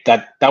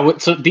that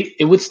would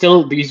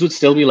these would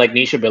still be like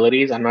niche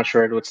abilities. I'm not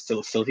sure it would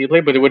still see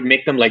play, but it would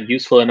make them like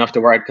useful enough to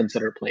where I'd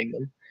consider playing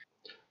them.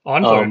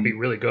 Envoy would be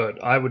really good.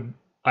 I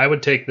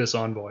would take this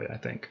Envoy, I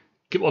think.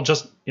 Well,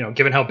 just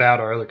given how bad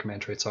our other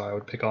command traits are, I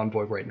would pick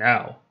Envoy right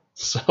now.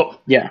 So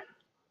yeah.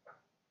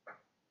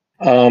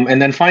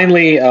 And then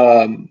finally,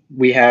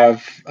 we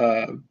have.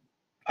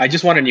 I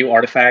just want a new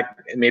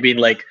artifact. Maybe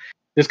like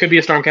this could be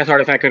a Stormcast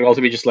artifact. It could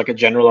also be just like a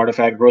general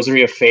artifact.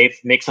 Rosary of Faith.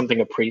 Make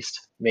something a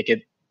priest. Make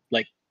it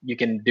like you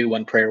can do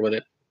one prayer with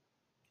it.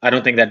 I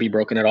don't think that'd be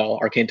broken at all.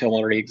 Arcane Tome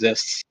already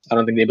exists. I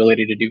don't think the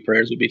ability to do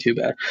prayers would be too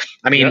bad.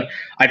 I mean,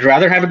 I'd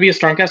rather have it be a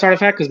Stormcast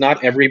artifact because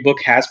not every book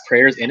has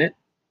prayers in it.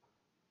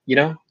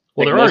 Well,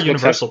 like there are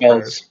universal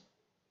prayers.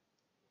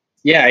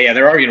 Yeah,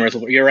 there are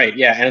universal. You're right.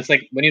 Yeah, and it's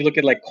like when you look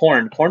at like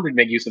Khorne would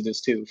make use of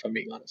this too, if I'm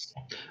being honest.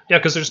 Yeah,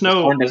 because there's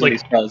no Khorne doesn't do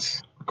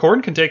spells.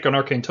 Khorne can take an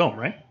Arcane Tome,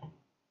 right?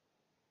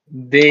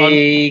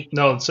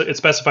 No, it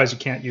specifies you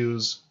can't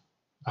use.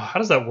 Oh, how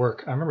does that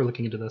work? I remember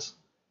looking into this.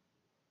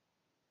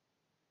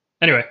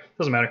 Anyway,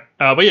 doesn't matter.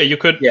 But yeah, you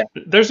could. Yeah.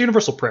 There's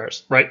universal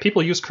prayers, right?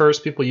 People use curse,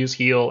 people use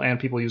heal, and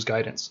people use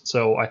guidance.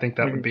 So I think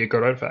that would be a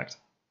good artifact.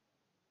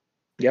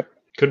 Yep.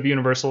 Could be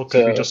universal.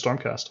 Could be just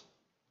Stormcast.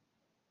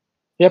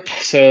 Yep.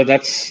 So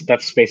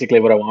that's basically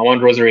what I want. I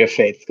want Rosary of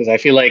Faith because I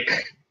feel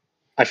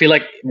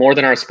like more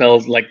than our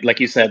spells, like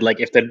you said, like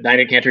if the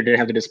Knight Incanter didn't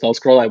have the Dispel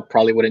Scroll, I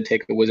probably wouldn't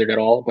take a Wizard at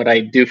all. But I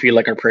do feel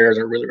like our prayers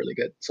are really, really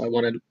good. So I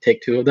want to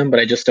take 2 of them,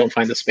 but I just don't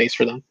find the space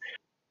for them.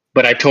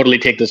 But I totally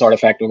take this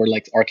artifact over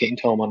like Arcane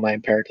Tome on my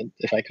Imperator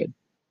if I could.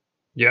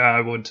 Yeah, I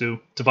would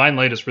too. Divine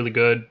Light is really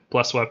good.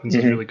 Blessed Weapons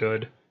is really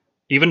good.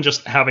 Even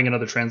just having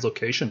another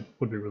translocation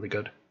would be really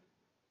good.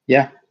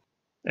 Yeah.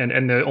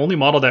 And the only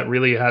model that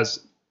really has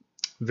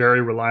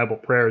very reliable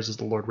prayers is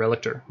the Lord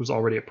Relictor, who's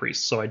already a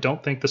priest. So I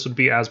don't think this would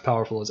be as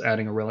powerful as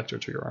adding a Relictor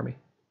to your army.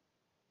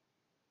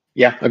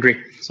 Yeah, agree.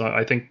 So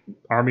I think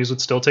armies would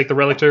still take the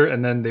Relictor,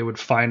 and then they would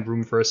find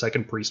room for a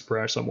second priest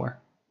prayer somewhere.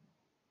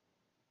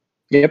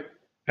 Yep.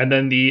 And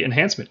then the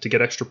enhancement to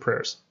get extra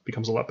prayers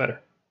becomes a lot better.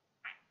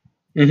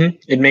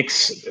 It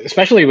makes,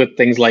 especially with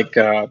things like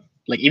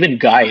even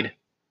guide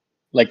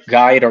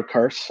or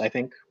curse. I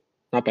think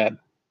not bad.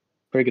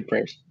 Very good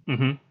prayers.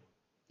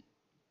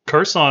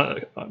 Curse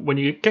on when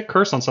you get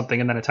curse on something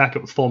and then attack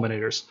it with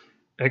fulminators,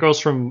 it goes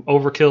from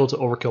overkill to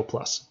overkill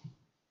plus.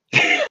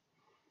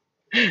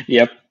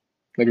 Yep,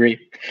 agree.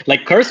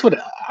 Like curse would.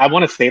 I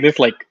want to say this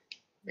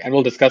and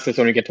we'll discuss this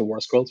when we get to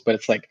War Scrolls. But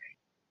it's like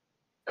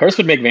curse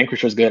would make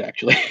Vanquishers good,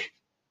 actually.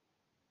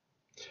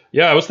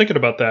 Yeah, I was thinking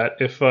about that.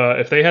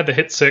 If they had the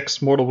hit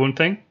 6 mortal wound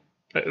thing,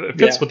 it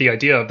fits with the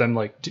idea of them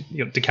like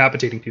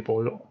decapitating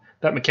people.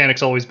 That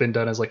mechanic's always been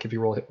done as like if you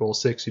roll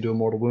 6, you do a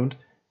mortal wound,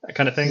 that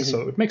kind of thing.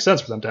 So it makes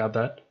sense for them to have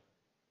that.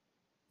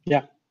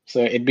 Yeah. So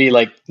it'd be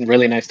like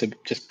really nice to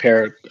just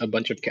pair a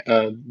bunch of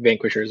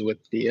Vanquishers with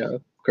the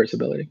curse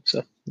ability.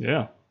 So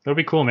yeah, that'd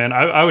be cool, man.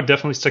 I would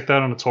definitely stick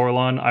that on a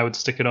Toralon. I would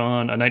stick it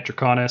on a Night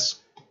Draconis.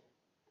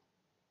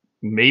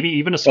 Maybe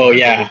even a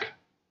Stormdrake.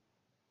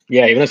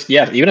 Yeah, even a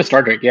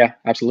Stormdrake. Yeah,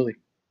 absolutely.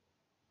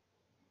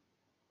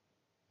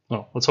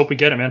 Well, let's hope we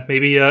get it, man.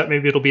 Maybe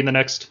it'll be in the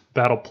next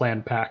battle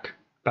pack,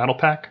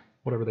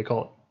 whatever they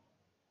call it.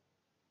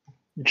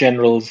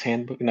 General's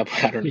Handbook. No,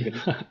 I don't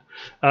even.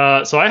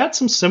 So I had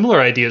some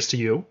similar ideas to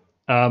you.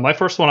 My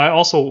first one, I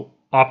also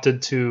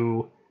opted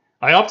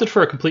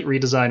for a complete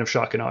redesign of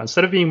Shock and Awe.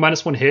 Instead of being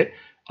 -1 hit,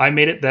 I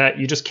made it that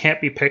you just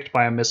can't be picked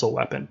by a missile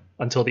weapon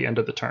until the end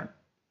of the turn.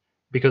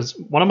 Because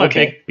one of my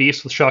big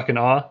beefs with Shock and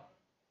Awe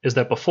is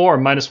that before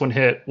 -1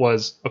 hit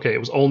was it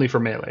was only for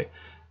melee,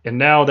 and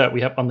now that we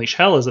have Unleash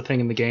Hell as a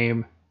thing in the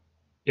game,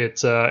 it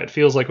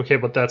feels like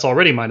but that's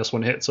already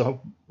 -1 hit.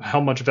 So how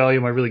much value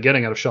am I really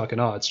getting out of Shock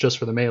and Awe? It's just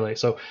for the melee.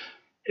 So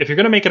if you're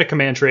going to make it a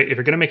command trait, if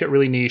you're going to make it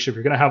really niche, if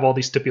you're going to have all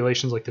these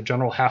stipulations like the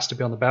general has to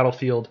be on the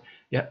battlefield,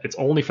 it's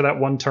only for that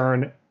one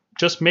turn.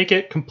 Just make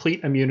it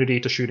complete immunity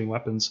to shooting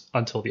weapons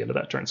until the end of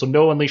that turn. So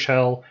no Unleash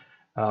Hell.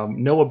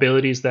 No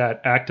abilities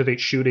that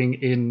activate shooting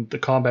in the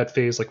combat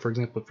phase, like for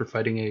example if you're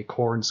fighting a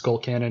Khorne Skull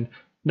Cannon.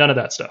 None of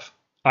that stuff.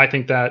 I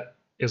think that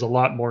is a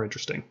lot more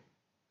interesting.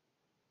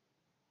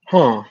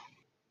 I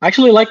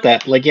actually like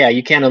that.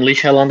 You can't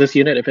Unleash Hell on this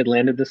unit if it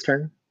landed this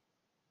turn.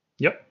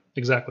 Yep,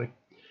 exactly.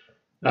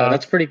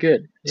 That's pretty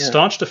good. Yeah.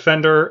 Staunch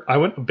Defender, I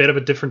went a bit of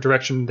a different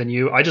direction than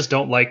you. I just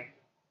don't like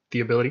the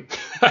ability.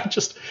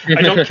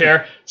 I don't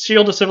care.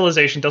 Shield of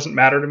Civilization doesn't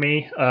matter to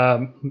me.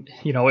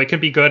 It can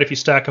be good if you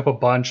stack up a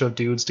bunch of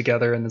dudes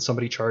together and then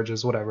somebody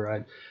charges,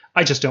 whatever.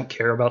 I just don't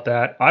care about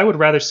that. I would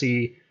rather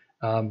see,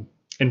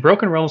 in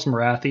Broken Realms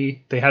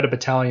Marathi, they had a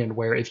battalion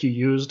where if you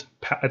used,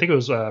 I think it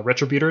was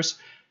Retributors,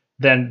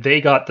 then they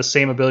got the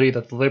same ability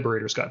that the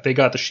Liberators got. They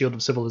got the Shield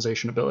of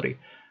Civilization ability.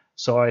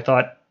 So I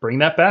thought, bring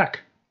that back.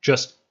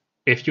 Just,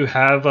 if you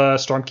have a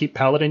Stormkeep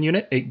Paladin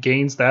unit, it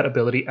gains that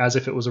ability as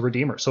if it was a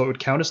Redeemer. So it would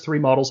count as 3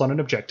 models on an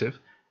objective,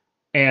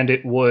 and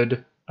it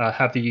would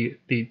have the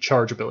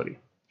charge ability,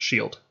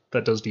 Shield,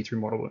 that does D3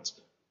 mortal wounds.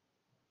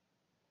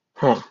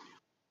 Huh.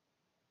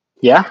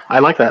 Yeah, I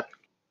like that.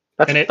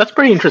 That's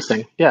pretty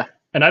interesting, yeah.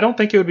 And I don't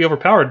think it would be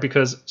overpowered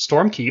because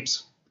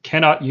Stormkeeps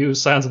cannot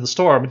use Scions of the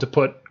Storm to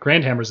put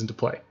Grandhammers into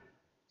play.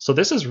 So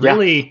this is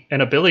really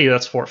an ability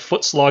that's for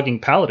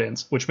foot-slogging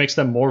Paladins, which makes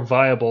them more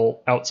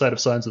viable outside of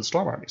Scions of the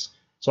Storm armies.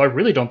 So I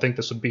really don't think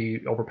this would be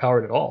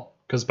overpowered at all,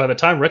 because by the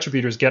time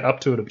Retributors get up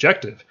to an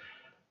objective,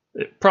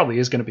 it probably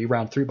is going to be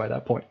round 3 by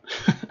that point.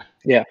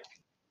 Yeah.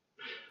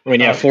 I mean,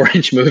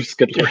 4-inch moves,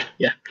 good lord.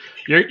 Yeah.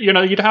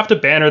 You'd have to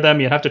banner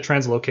them, you'd have to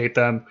translocate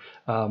them,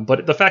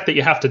 but the fact that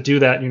you have to do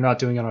that and you're not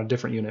doing it on a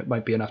different unit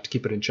might be enough to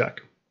keep it in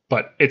check.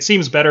 But it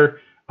seems better.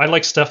 I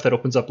like stuff that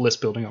opens up list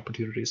building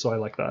opportunities, so I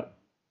like that.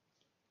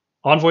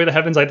 Envoy of the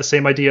Heavens, I had the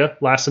same idea,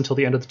 lasts until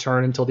the end of the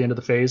turn, until the end of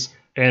the phase.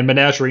 And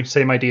Menagerie,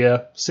 same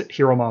idea,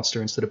 hero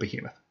monster instead of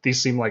Behemoth. These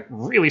seem like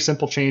really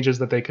simple changes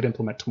that they could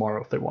implement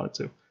tomorrow if they wanted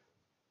to.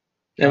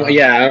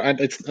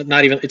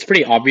 It's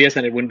pretty obvious,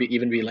 and it wouldn't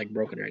even be like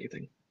broken or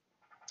anything.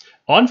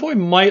 Envoy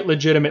might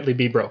legitimately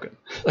be broken.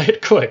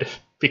 It could,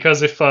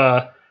 because if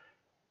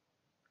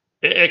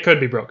it could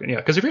be broken, yeah.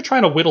 Because if you're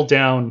trying to whittle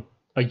down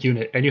a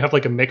unit and you have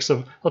like a mix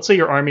of, let's say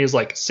your army is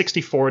like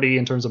 60-40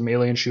 in terms of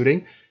melee and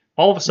shooting,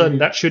 all of a sudden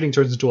that shooting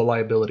turns into a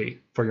liability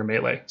for your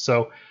melee.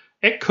 So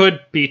it could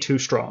be too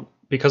strong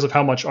because of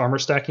how much armor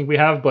stacking we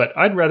have, but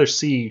I'd rather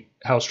see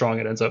how strong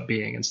it ends up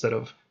being instead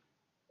of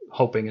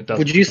hoping it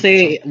doesn't. Would you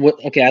say,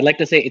 okay, I'd like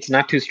to say it's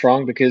not too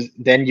strong, because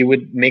then you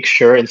would make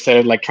sure, instead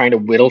of like trying to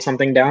whittle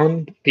something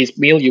down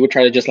piecemeal, you would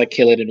try to just like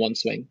kill it in one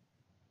swing.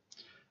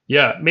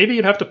 Yeah, maybe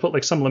you'd have to put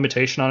like some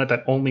limitation on it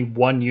that only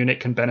one unit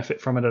can benefit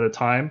from it at a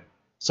time.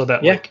 So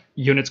that like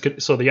units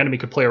could, so the enemy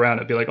could play around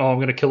it, be like, oh, I'm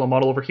going to kill a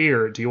model over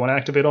here. Do you want to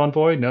activate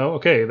Envoy? No?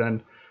 Okay,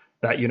 then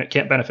that unit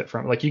can't benefit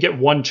from it. Like, you get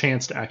one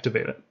chance to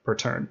activate it per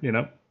turn, you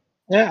know?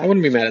 Yeah, I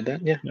wouldn't be mad at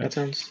that. Yeah. That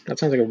sounds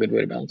like a good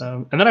way to balance.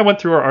 And then I went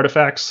through our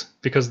artifacts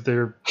because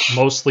they're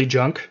mostly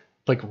junk,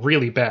 like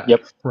really bad,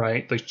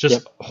 right? Like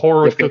just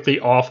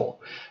horrifically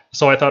awful.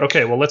 So I thought,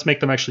 okay, well, let's make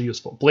them actually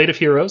useful. Blade of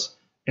Heroes,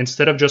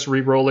 instead of just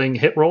re-rolling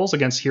hit rolls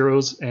against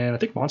heroes and I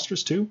think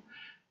monsters too,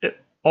 it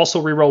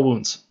also re-roll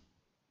wounds.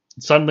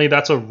 Suddenly,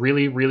 that's a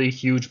really, really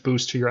huge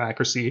boost to your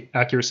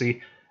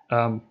accuracy.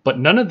 But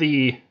none of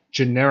the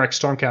generic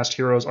Stormcast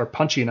heroes are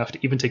punchy enough to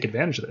even take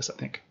advantage of this, I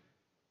think.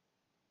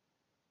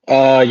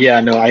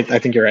 I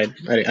think you're right.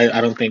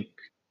 I don't think.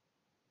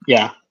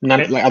 Yeah,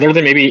 other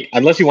than maybe,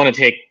 unless you want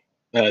to take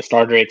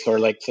Stardrakes or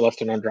like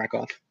Celestin on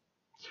Dracoth.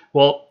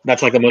 Well,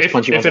 that's like the most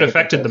punchy. If it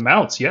affected the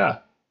mounts, yeah,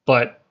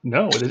 but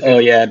no.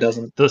 It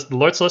doesn't. The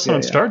Lord Celestin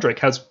on Stardrake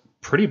has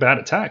pretty bad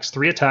attacks.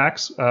 3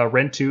 attacks,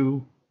 rend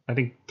 2. I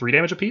think 3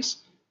 damage apiece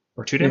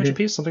or 2 damage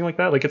apiece, something like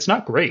that. Like, it's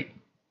not great.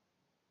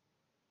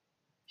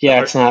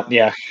 Yeah, it's not.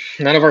 Yeah,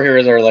 none of our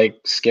heroes are like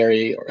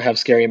scary or have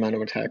scary amount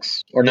of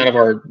attacks, or none of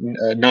our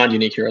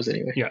non-unique heroes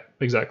anyway. Yeah,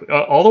 exactly.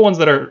 All the ones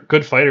that are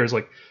good fighters,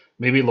 like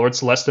maybe Lord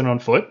Celestin on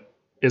foot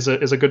is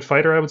a good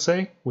fighter, I would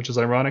say, which is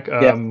ironic.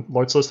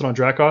 Lord Celestin on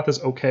Dracoth is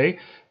okay,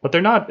 but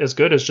they're not as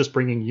good as just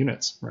bringing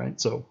units,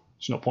 right? So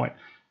there's no point.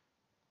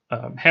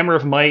 Hammer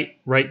of Might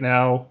right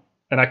now,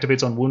 it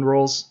activates on wound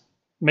rolls.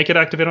 Make it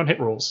activate on hit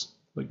rolls.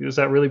 Like, is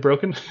that really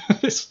broken?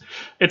 it's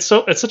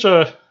such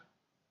a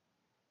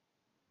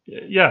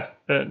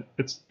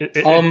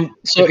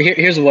So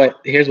here's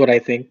what I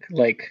think.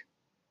 Like,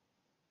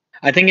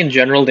 I think in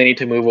general they need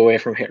to move away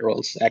from hit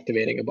rolls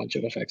activating a bunch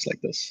of effects like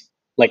this.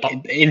 Like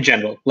in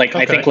general, like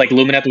I think like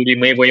Lumineth would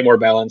be way more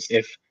balanced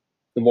if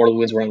the mortal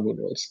wounds were on wound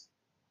rolls.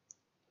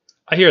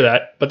 I hear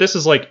that, but this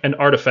is like an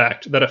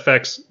artifact that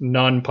affects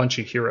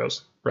non-punchy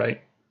heroes,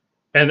 right?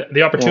 And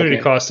the opportunity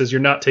cost is you're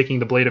not taking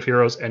the Blade of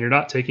Heroes and you're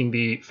not taking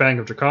the Fang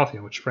of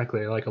Dracothian, which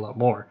frankly I like a lot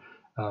more.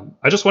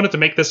 I just wanted to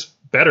make this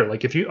better.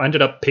 Like, if you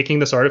ended up picking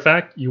this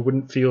artifact, you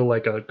wouldn't feel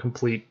like a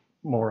complete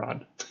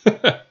moron.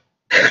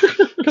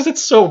 Because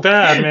it's so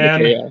bad,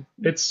 man.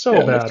 It's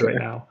so bad right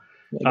now.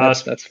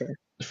 That's fair.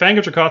 Fang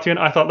of Dracothian,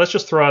 I thought, let's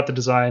just throw out the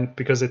design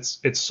because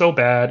it's so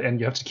bad and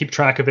you have to keep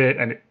track of it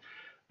and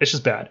it's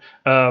just bad.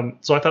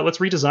 So I thought, let's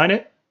redesign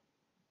it.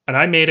 And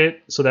I made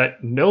it so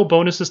that no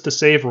bonuses to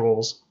save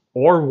rolls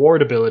or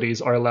ward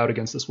abilities are allowed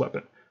against this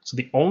weapon. So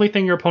the only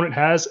thing your opponent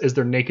has is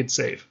their naked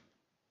save.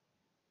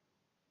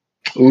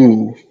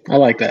 Ooh, I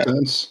like that.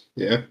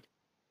 Yeah.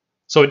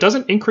 So it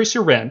doesn't increase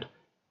your rend,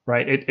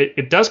 right?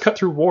 It does cut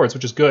through wards,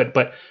 which is good,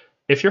 but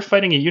if you're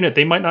fighting a unit,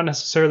 they might not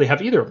necessarily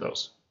have either of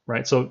those,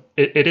 right? So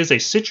it is a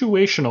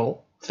situational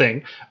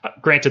thing.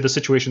 Granted, the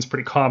situation's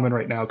pretty common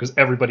right now because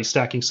everybody's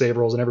stacking save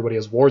rolls and everybody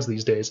has wards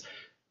these days.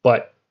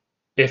 But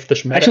if the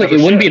meta Actually,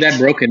 it wouldn't be that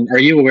broken. Are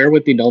you aware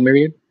with the Null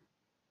Myriad?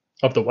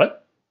 Of the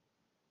what?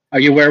 Are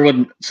you aware with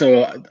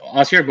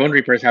Ossier Bone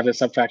Reapers have this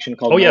subfaction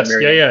called? Oh yes,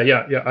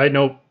 yeah. I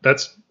know.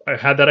 I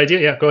had that idea.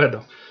 Yeah, go ahead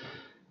though.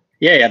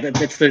 Yeah.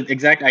 That's the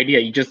exact idea.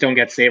 You just don't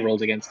get save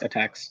rolls against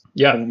attacks.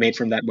 Yeah. Made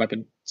from that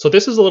weapon. So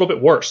this is a little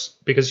bit worse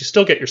because you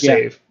still get your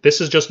save.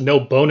 This is just no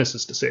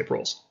bonuses to save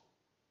rolls.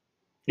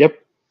 Yep.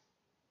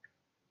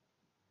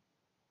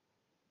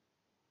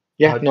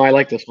 Yeah. No, I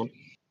like this one.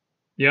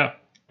 Yeah.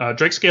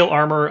 Drake Scale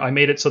Armor, I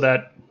made it so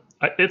that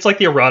it's like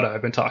the errata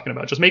I've been talking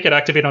about. Just make it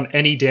activate on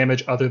any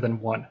damage other than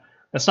 1.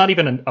 That's not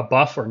even a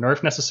buff or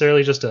nerf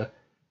necessarily, just a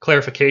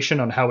clarification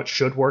on how it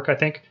should work, I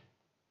think.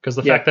 Because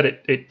the fact that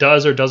it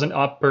does or doesn't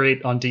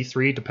operate on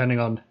D3, depending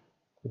on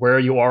where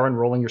you are in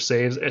rolling your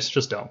saves, it's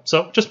just dumb.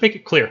 So just make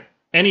it clear.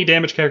 Any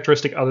damage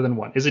characteristic other than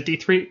 1. Is it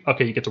D3?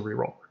 Okay, you get to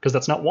reroll, because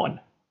that's not 1.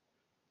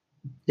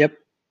 Yep.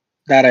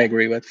 That I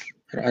agree with.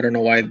 I don't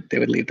know why they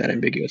would leave that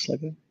ambiguous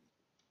like that.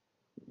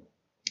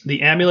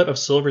 The Amulet of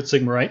Silvered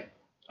Sigmarite,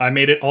 I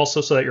made it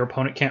also so that your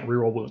opponent can't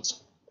reroll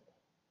wounds.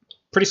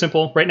 Pretty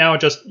simple. Right now,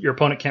 your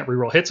opponent can't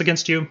reroll hits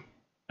against you.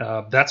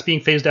 That's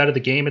being phased out of the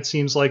game, it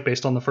seems like,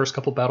 based on the first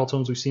couple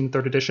Battletomes we've seen in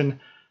 3rd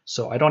edition.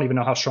 So I don't even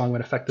know how strong of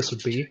an effect this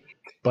would be.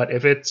 But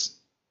if it's...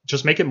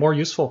 just make it more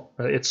useful.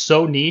 It's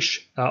so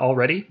niche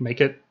already. Make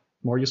it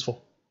more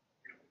useful.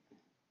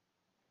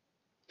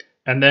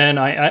 And then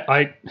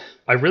I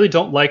really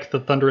don't like the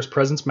Thunderous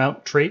Presence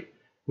mount trait,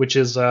 which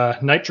is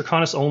Knight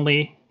Draconis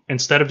only.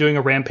 Instead of doing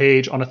a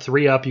rampage on a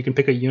 3-up, you can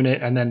pick a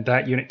unit, and then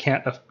that unit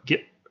can't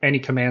get any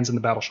commands in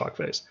the Battle Shock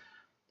phase.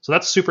 So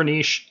that's super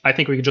niche. I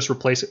think we could just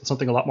replace it with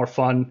something a lot more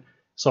fun.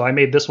 So I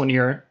made this one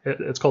here.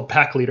 It's called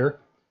Pack Leader.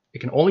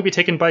 It can only be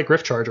taken by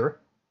Griff Charger.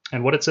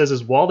 And what it says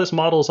is, while this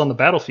model is on the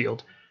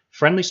battlefield,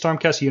 friendly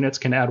Stormcast units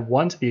can add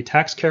 1 to the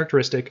attack's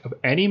characteristic of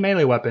any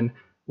melee weapon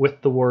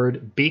with the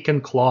word Beacon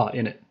Claw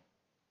in it.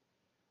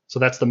 So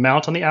that's the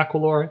mount on the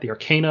Aquilor, the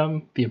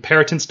Arcanum, the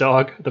Imperitance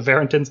Dog, the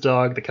Varenton's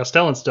Dog, the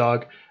Castellan's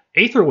Dog,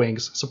 Aether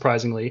Wings,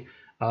 surprisingly,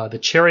 the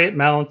Chariot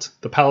mount,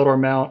 the Palador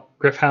mount,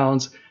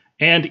 Griffhounds,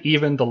 and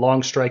even the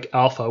Long Strike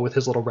Alpha with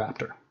his little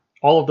Raptor.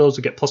 All of those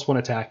would get +1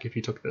 attack if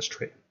you took this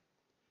trait.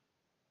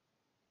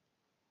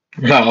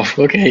 Wow,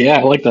 okay, yeah,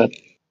 I like that.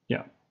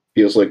 Yeah.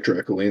 Feels like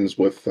Dracolines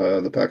with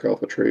the Pack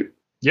Alpha trait.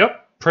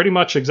 Yep, pretty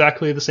much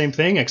exactly the same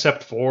thing,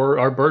 except for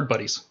our bird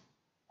buddies.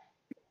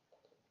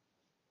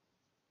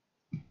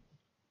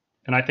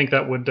 And I think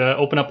that would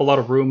open up a lot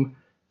of room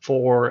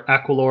for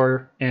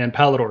Aquilor and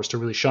Paladors to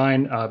really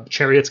shine.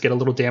 Chariots get a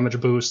little damage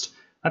boost.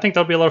 I think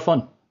that would be a lot of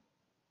fun.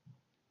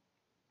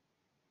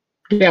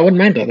 Yeah, I wouldn't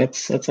mind that.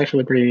 That's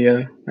actually pretty...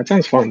 that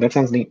sounds fun. That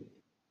sounds neat.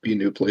 Be a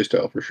new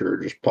playstyle for sure,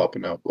 just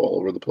popping out all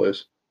over the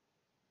place.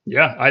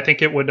 Yeah, I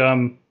think it would...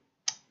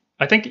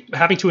 I think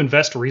having to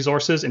invest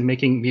resources in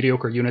making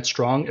mediocre units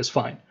strong is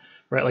fine.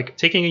 Right? Like,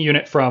 taking a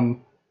unit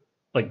from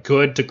like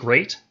good to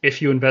great,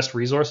 if you invest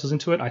resources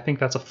into it, I think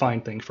that's a fine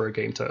thing for a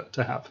game to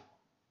have.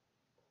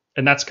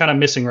 And that's kind of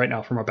missing right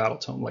now from our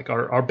Battletome. Like,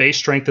 our base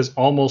strength is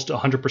almost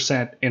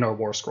 100% in our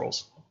War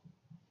Scrolls.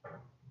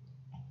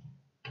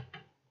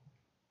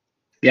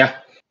 Yeah.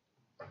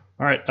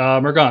 All right,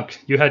 Mergonk,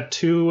 you had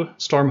 2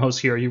 Stormhosts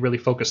here you really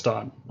focused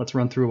on. Let's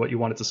run through what you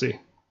wanted to see.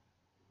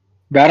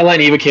 Battleline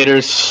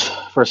Evocators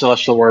for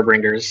Celestial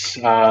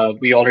Warbringers.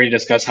 We already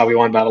discussed how we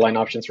want Battleline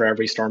options for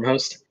every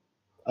Stormhost.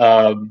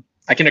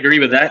 I can agree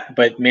with that,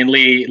 but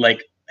mainly,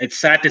 like, it's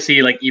sad to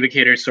see, like,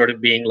 Evocators sort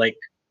of being, like,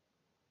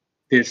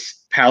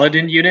 this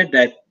Paladin unit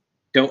that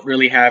don't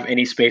really have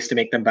any space to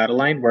make them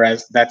Battleline,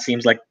 whereas that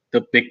seems like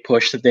the big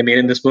push that they made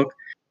in this book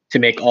to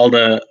make all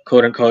the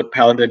quote-unquote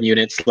Paladin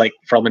units, like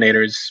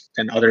Fulminators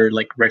and other,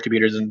 like,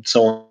 Retributors and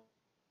so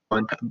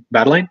on,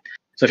 Battleline.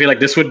 So I feel like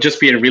this would just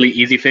be a really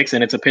easy fix,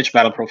 and it's a pitch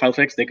battle profile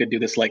fix. They could do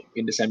this, like,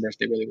 in December if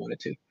they really wanted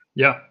to.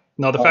 Yeah.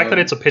 No, the fact that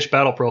it's a pitch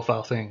battle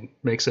profile thing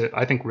makes it,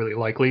 I think, really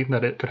likely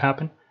that it could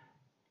happen.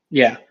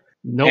 Yeah.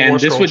 No War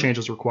Scroll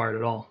changes required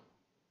at all.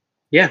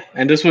 Yeah,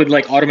 and this would,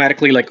 like,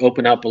 automatically, like,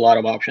 open up a lot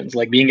of options.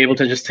 Like, being able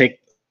to just take...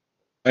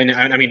 I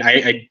mean,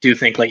 I do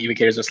think, like,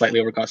 Evocators are slightly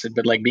overcosted,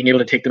 but, like, being able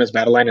to take them as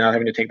Battleline and not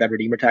having to take that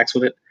Redeemer tax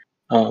with it,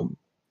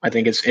 I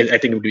think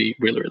it would be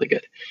really, really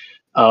good.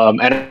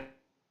 And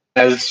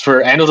as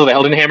for Annals of the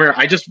Elden Hammer,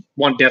 I just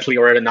want Deathly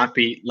Aura to not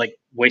be, like,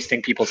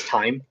 wasting people's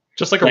time.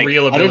 Just like a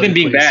real ability, other than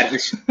being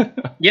please. Bad.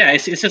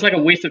 It's just like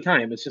a waste of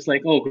time. It's just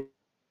like, oh,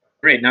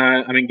 great,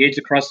 now I'm engaged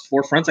across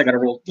 4 fronts. I got to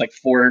roll like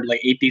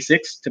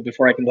 8d6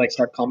 before I can, like,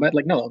 start combat.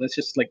 Like, no, that's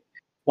just, like,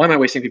 why am I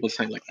wasting people's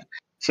time like that?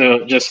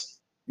 So just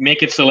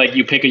make it so, like,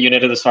 you pick a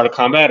unit at the start of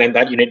combat, and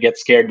that unit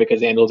gets scared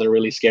because Andals are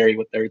really scary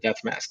with their death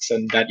masks,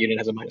 and that unit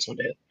has a -1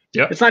 to hit.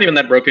 Yeah, it's not even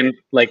that broken.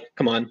 Like,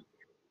 come on,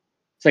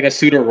 it's like a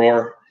pseudo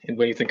roar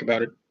when you think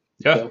about it.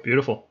 Yeah, so.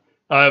 Beautiful.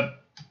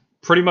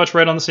 Pretty much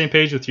right on the same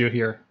page with you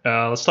here.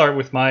 Let's start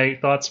with my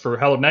thoughts for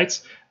Hallowed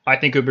Knights. I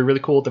think it would be really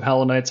cool if the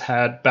Hallowed Knights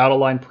had battle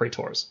line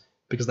Praetors,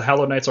 because the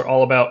Hallowed Knights are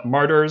all about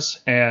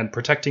martyrs and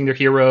protecting their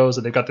heroes,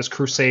 and they've got this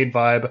crusade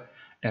vibe.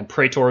 and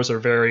Praetors are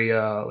very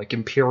like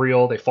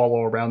imperial. They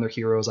follow around their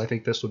heroes. I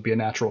think this would be a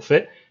natural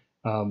fit.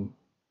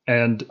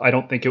 And I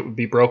don't think it would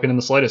be broken in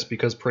the slightest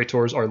because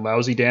Praetors are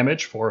lousy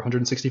damage for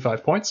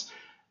 165 points.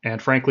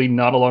 And frankly,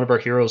 not a lot of our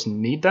heroes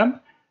need them.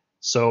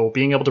 So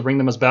being able to bring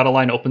them as battle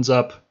line opens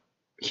up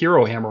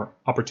hero hammer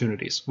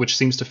opportunities, which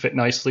seems to fit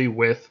nicely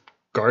with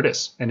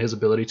Gardas and his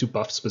ability to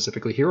buff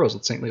specifically heroes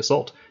with Saintly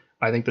Assault.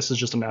 I think this is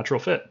just a natural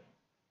fit.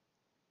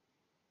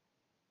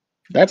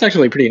 That's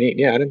actually pretty neat.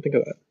 Yeah, I didn't think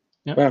of that.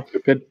 Yep. Wow,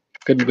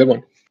 good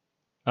one.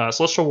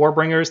 Celestial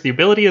Warbringers, the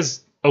ability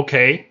is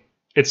okay.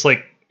 It's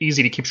like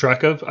easy to keep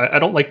track of. I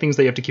don't like things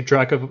that you have to keep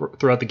track of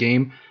throughout the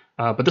game,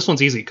 but this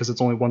one's easy because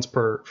it's only once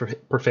per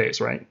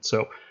phase, right?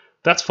 So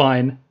that's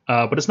fine,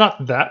 but it's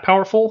not that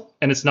powerful,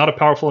 and it's not a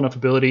powerful enough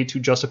ability to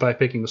justify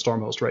picking the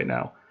Stormhost right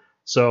now.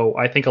 So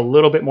I think a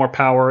little bit more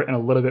power and a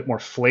little bit more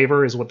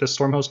flavor is what this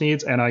Stormhost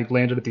needs, and I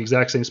landed at the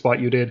exact same spot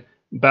you did,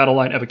 Battle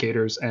Line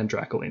Evocators and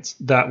Dracolines.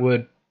 That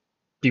would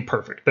be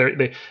perfect.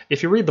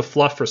 If you read the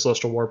fluff for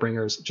Celestial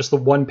Warbringers, just the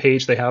one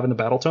page they have in the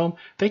Battletome,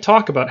 they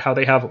talk about how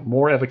they have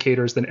more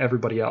Evocators than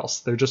everybody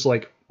else. They're just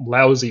like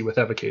lousy with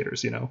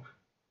Evocators, you know?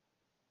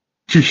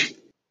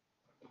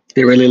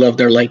 They really love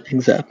their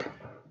lightning zap.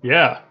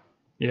 Yeah.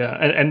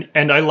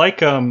 And I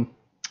like a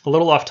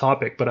little off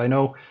topic, but I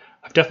know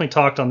I've definitely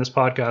talked on this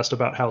podcast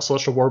about how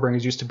Celestial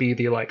Warbringers used to be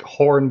the like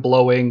horn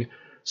blowing,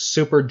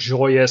 super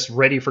joyous,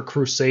 ready for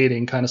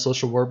crusading kind of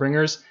Celestial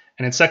Warbringers,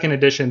 and in second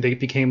edition they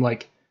became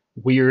like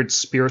weird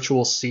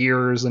spiritual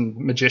seers and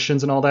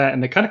magicians and all that,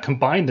 and they kind of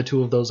combined the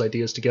two of those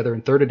ideas together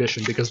in third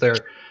edition because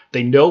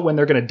they know when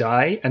they're going to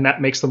die, and that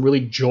makes them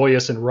really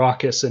joyous and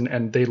raucous,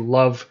 and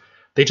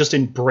they just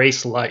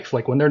embrace life.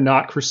 Like when they're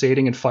not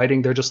crusading and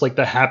fighting, they're just like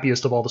the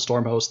happiest of all the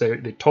Stormhosts.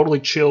 They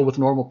totally chill with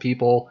normal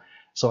people.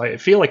 So I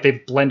feel like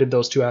they've blended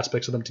those two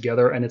aspects of them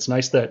together, and it's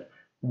nice that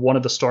one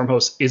of the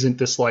Stormhosts isn't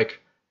this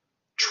like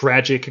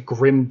tragic,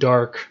 grim,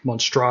 dark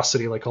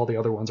monstrosity like all the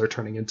other ones are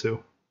turning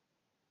into.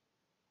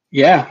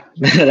 Yeah,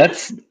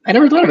 I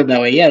never thought of it that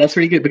way. Yeah, that's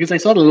pretty good because I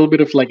saw a little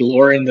bit of like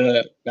lore in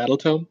the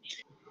Battletome.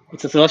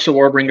 It's a Celestial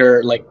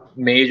Warbringer like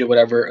mage or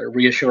whatever,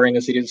 reassuring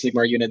a City of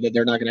Sigmar unit that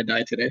they're not going to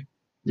die today.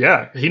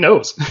 Yeah, he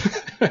knows.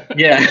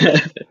 Yeah.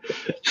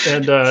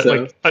 And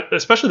like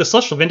especially the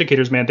Celestial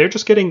Vindicators, man, they're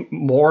just getting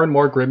more and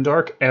more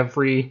grimdark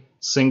every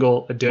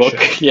single edition.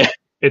 Yeah.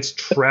 It's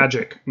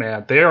tragic,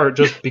 man. They are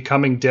just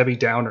becoming Debbie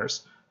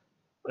Downers.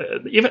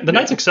 Even the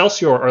Knights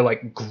Excelsior are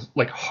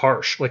like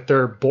harsh, like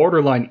they're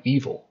borderline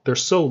evil. They're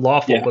so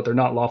lawful, but they're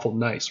not lawful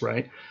nice,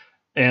 right?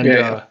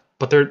 And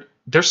but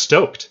they're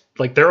stoked,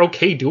 like they're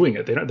okay doing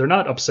it. They're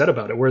not upset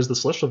about it. Whereas the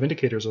Celestial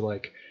Vindicators are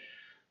like,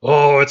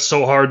 oh, it's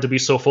so hard to be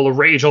so full of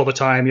rage all the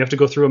time. You have to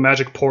go through a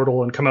magic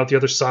portal and come out the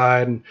other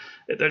side, and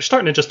they're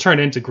starting to just turn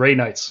into Grey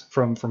Knights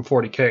from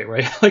 40k,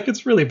 right? Like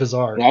it's really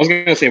bizarre. I was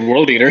gonna say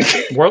World Eaters.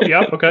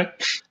 Yep, okay,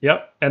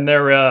 yep, and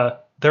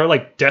they're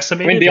like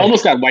decimated. I mean, they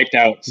almost got wiped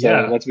out.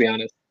 So let's be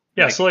honest.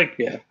 Yeah, so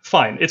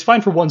fine. It's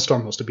fine for one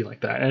Stormhost to be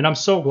like that, and I'm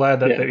so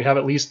glad that we have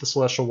at least the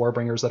Celestial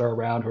Warbringers that are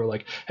around who are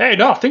like, hey,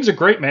 no, things are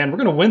great, man. We're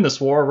gonna win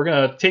this war. We're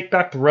gonna take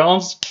back the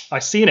realms.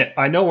 I've seen it.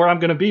 I know where I'm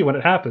gonna be when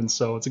it happens.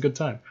 So it's a good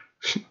time.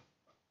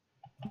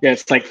 Yeah,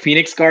 it's like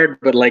Phoenix Guard,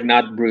 but like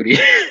not broody.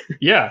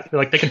 Yeah,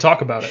 like they can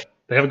talk about it.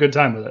 They have a good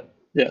time with it.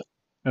 Yeah.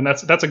 And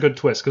that's a good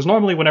twist, because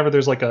normally whenever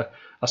there's like a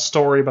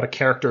story about a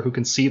character who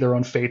can see their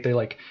own fate, they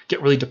like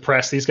get really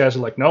depressed. These guys are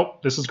like,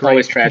 nope, this is great.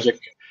 Always tragic.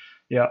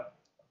 Yeah.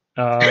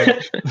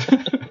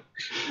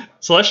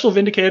 Celestial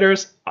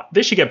Vindicators,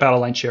 they should get Battle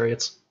Line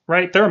Chariots,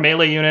 right? They're a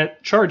melee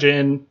unit. Charge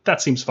in.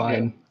 That seems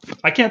fine. Yeah.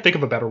 I can't think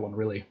of a better one,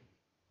 really.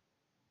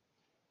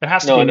 It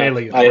has to be a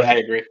melee unit. I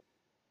agree.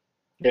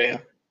 Yeah.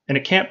 And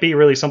it can't be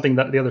really something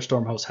that the other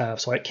Stormhosts have,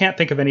 so I can't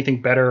think of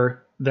anything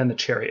better than the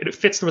Chariot. It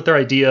fits with their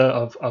idea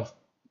of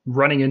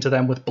running into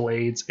them with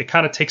blades. It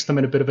kind of takes them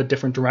in a bit of a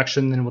different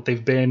direction than what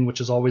they've been, which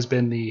has always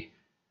been they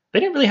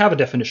didn't really have a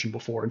definition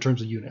before in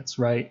terms of units,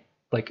 right?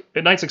 Like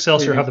at Knights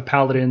Excelsior have the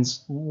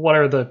Paladins. What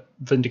are the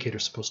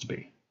Vindicators supposed to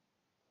be?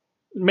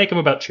 Make them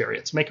about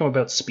chariots. Make them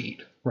about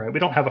speed, right? We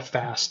don't have a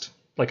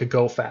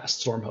go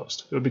fast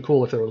Stormhost. It would be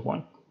cool if there was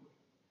one.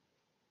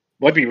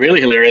 What'd be really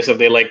hilarious if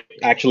they like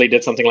actually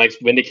did something like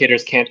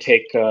Vindicators can't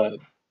take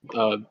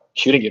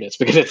shooting units,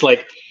 because it's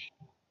like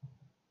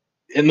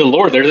in the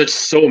lore they're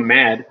just so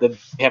mad that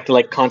they have to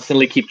like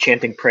constantly keep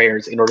chanting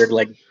prayers in order to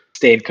like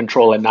stay in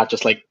control and not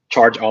just like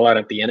charge all out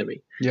at the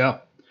enemy. Yeah.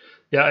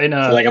 And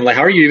so, like I'm like,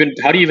 how do you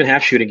even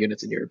have shooting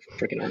units in your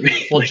freaking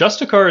army? Well,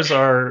 Justicars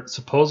are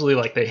supposedly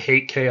like they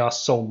hate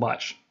chaos so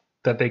much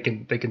that they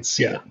can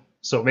see it.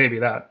 So maybe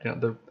that,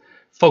 the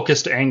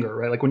focused anger,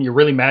 right? Like when you're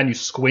really mad, you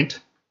squint.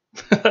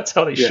 That's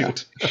how they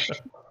shoot.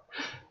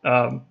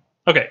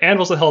 Okay,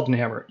 Anvil's the Helden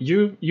Hammer.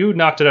 You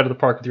knocked it out of the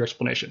park with your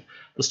explanation.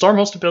 The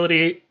Stormhost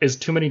ability is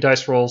too many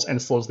dice rolls and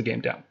it slows the game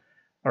down.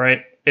 All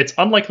right, it's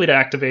unlikely to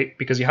activate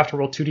because you have to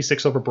roll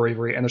 2d6 over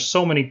bravery, and there's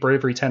so many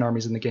bravery 10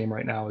 armies in the game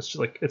right now. It's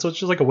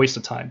just like a waste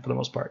of time for the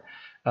most part.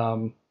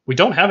 We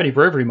don't have any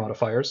bravery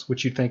modifiers,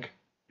 which you'd think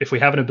if we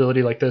have an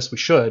ability like this we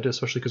should,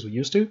 especially because we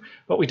used to,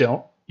 but we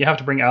don't. You have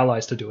to bring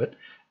allies to do it.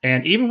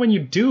 And even when you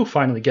do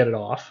finally get it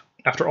off,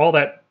 after all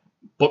that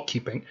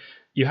bookkeeping,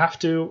 you have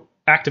to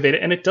activate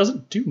it, and it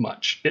doesn't do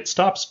much. It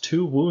stops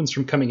 2 wounds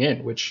from coming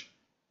in, which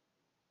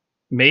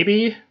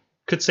maybe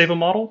could save a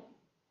model,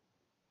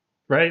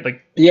 right?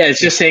 Like, yeah, it's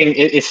just saying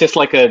it's just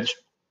like a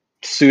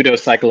pseudo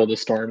cycle of the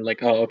storm.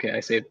 Like, oh, okay, I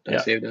saved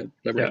the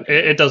Liberator. Yeah,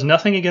 it does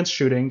nothing against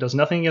shooting, does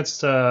nothing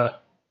against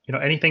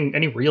anything,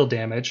 any real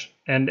damage,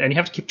 and you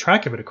have to keep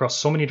track of it across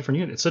so many different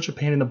units. It's such a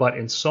pain in the butt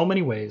in so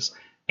many ways,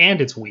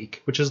 and it's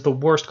weak, which is the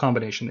worst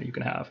combination that you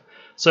can have.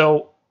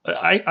 So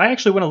I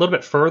actually went a little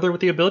bit further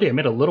with the ability. I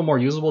made it a little more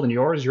usable than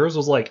yours. Yours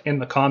was like in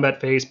the combat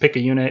phase, pick a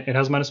unit, it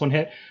has -1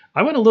 hit.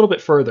 I went a little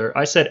bit further.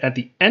 I said at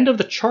the end of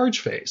the charge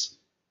phase,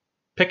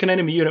 pick an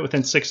enemy unit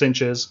within 6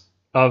 inches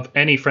of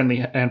any friendly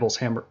Anvil's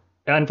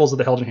of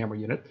the Helgen Hammer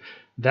unit.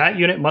 That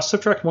unit must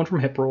subtract 1 from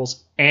hit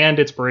rolls and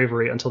its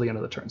bravery until the end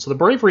of the turn. So the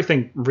bravery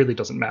thing really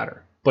doesn't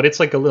matter, but it's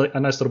like a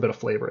nice little bit of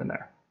flavor in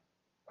there.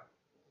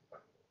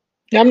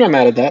 Yeah, I'm not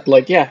mad at that.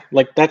 Like, yeah,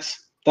 like that's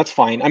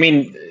fine. I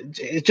mean,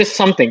 it's just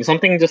something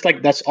just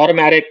like that's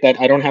automatic that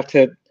I don't have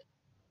to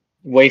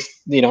waste,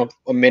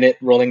 a minute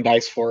rolling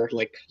dice for.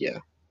 Like, yeah.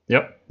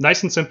 Yep,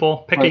 nice and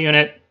simple. Pick a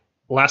unit,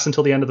 lasts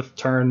until the end of the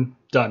turn,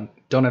 done.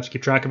 Don't have to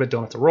keep track of it,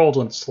 don't have to roll,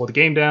 don't have to slow the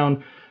game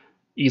down.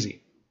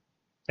 Easy.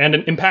 And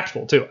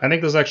impactful, too. I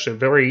think this is actually a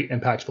very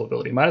impactful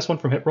ability. -1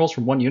 from hit rolls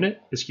from 1 unit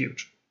is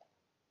huge.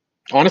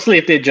 Honestly,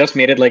 if they just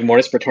made it like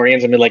Mortis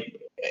Praetorians, I mean, like,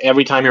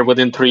 every time you're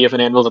within 3 of an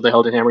Anvil of the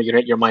Helden Hammer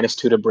unit, you're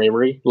 -2 to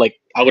bravery. Like,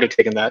 I would have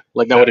taken that.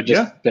 Like, that would have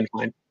just been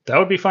fine. That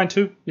would be fine,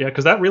 too. Yeah,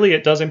 because that really,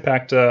 it does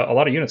impact a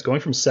lot of units. Going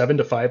from 7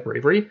 to 5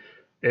 bravery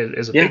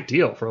is a big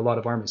deal for a lot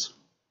of armies.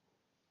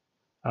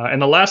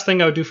 And the last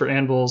thing I would do for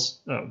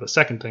Anvils, the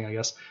second thing, I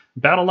guess,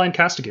 Battle Line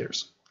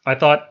Castigators. I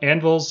thought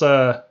Anvils,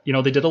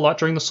 they did a lot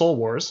during the Soul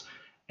Wars,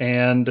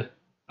 and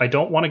I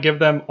don't want to give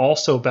them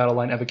also Battle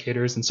Line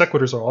Evocators, and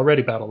Sequitors are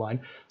already Battle Line,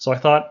 so I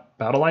thought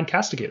Battle Line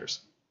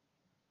Castigators.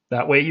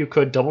 That way you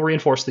could double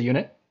reinforce the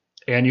unit,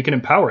 and you can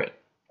empower it,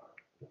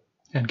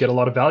 and get a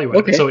lot of value out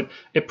of it. So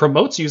it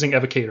promotes using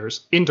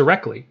Evocators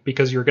indirectly,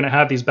 because you're going to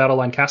have these Battle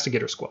Line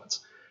Castigator squads.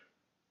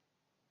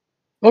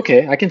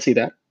 Okay, I can see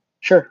that.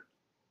 Sure.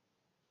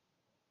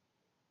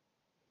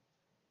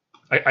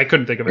 I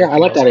couldn't think of it. Yeah, I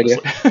like that idea.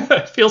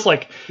 It feels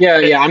like...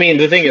 Yeah. I mean,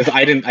 the thing is,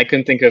 I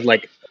couldn't think of,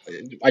 like...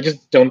 I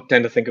just don't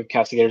tend to think of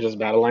Castigators as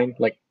battle line.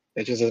 Like,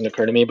 it just doesn't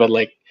occur to me. But,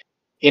 like,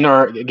 given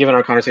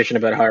our conversation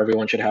about how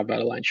everyone should have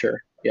battle line,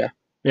 sure. Yeah.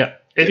 Yeah.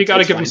 If you got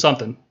to give them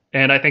something.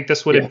 And I think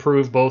this would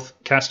improve both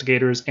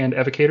Castigators and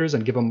Evocators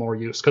and give them more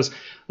use. Because,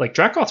 like,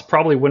 Dracoths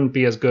probably wouldn't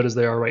be as good as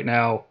they are right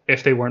now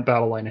if they weren't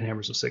battle line and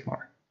Hammers of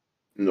Sigmar.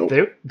 No.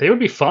 They would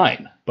be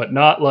fine, but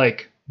not,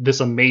 like, this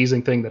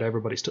amazing thing that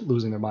everybody's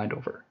losing their mind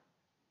over.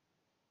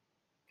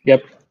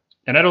 Yep.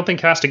 And I don't think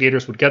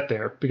Castigators would get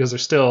there because they're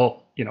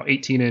still,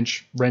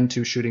 18-inch Ren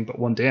 2 shooting but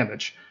 1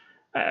 damage.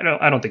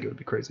 I don't think it would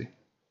be crazy.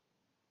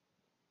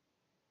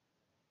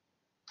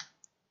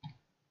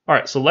 All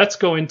right, so let's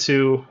go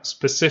into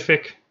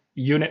specific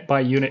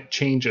unit-by-unit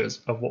changes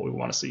of what we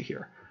want to see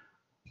here.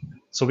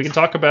 So we can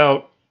talk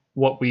about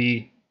what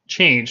we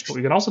changed, but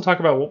we can also talk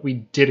about what we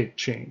didn't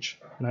change.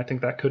 And I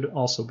think that could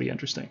also be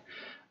interesting.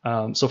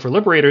 So for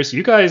Liberators,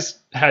 you guys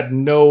had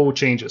no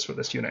changes for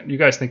this unit. You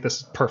guys think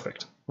this is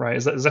perfect,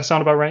 right? Does that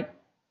sound about right?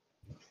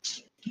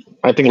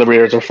 I think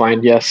Liberators are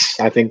fine. Yes,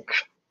 I think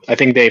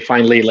they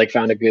finally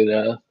found a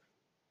good,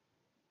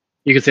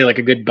 you could say a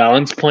good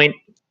balance point,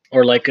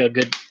 or a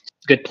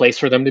good place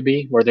for them to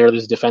be, where they're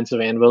this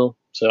defensive anvil.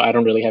 So I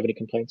don't really have any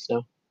complaints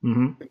now.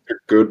 Mm-hmm.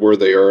 They're good where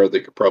they are.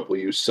 They could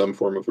probably use some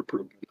form of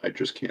improvement. I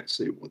just can't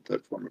say what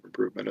that form of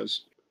improvement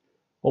is.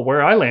 Well,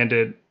 where I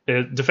landed,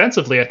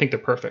 defensively, I think they're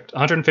perfect.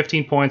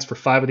 115 points for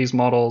 5 of these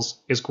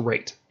models is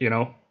great,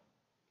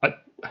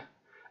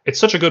 It's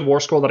such a good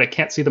war scroll that I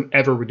can't see them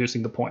ever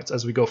reducing the points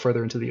as we go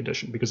further into the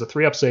edition, because a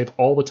 3-up save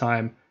all the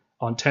time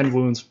on 10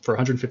 wounds for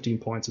 115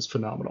 points is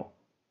phenomenal.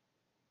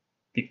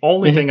 The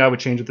only thing I would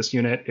change with this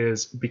unit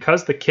is,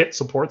 because the kit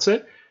supports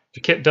it, the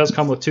kit does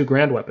come with 2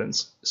 grand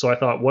weapons. So I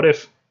thought, what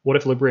if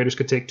Liberators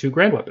could take 2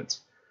 grand weapons?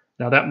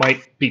 Now, that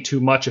might be too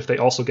much if they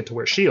also get to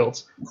wear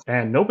shields,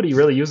 and nobody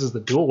really uses the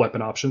dual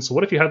weapon option. So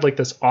what if you had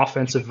this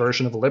offensive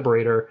version of a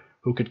Liberator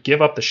who could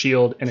give up the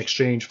shield in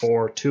exchange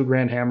for 2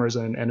 grand hammers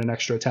and an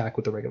extra attack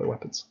with the regular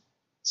weapons?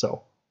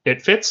 So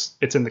it fits.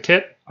 It's in the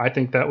kit. I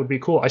think that would be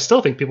cool. I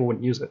still think people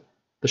wouldn't use it.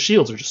 The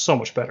shields are just so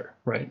much better,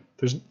 right?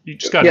 You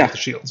just got to use the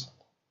shields.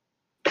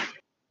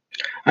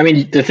 I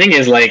mean, the thing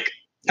is,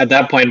 at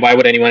that point, why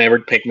would anyone ever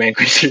pick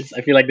Vanquishers?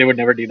 I feel like they would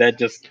never do that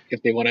just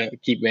if they want to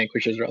keep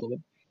Vanquishers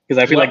relevant.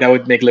 Because I feel like that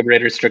would make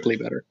Liberators strictly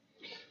better.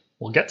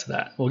 We'll get to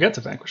that. We'll get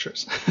to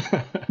Vanquishers.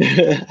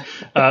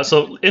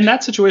 So in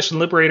that situation,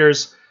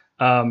 Liberators,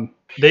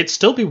 they'd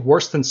still be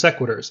worse than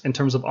Sequitors in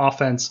terms of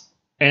offense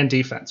and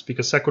defense,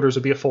 because Sequitors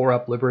would be a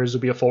 4-up, Liberators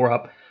would be a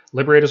 4-up.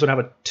 Liberators would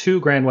have 2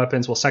 grand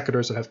weapons, while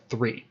Sequitors would have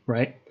 3,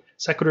 right?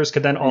 Sequitors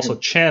could then also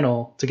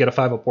channel to get a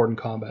 5-up board in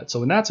combat.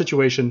 So in that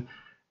situation,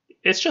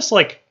 it's just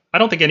I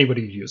don't think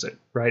anybody would use it,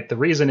 right? The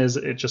reason is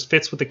it just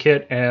fits with the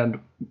kit, and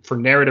for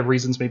narrative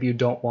reasons, maybe you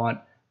don't want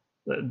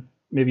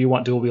maybe you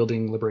want dual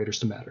wielding liberators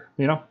to matter,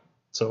 you know?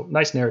 So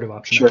nice narrative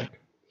option, Sure. I think.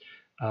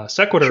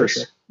 Sequiturs,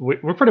 Sure.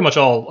 we're pretty much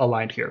all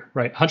aligned here,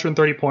 right?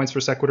 130 points for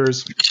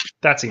Sequiturs,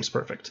 that seems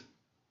perfect.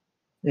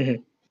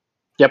 Mm-hmm.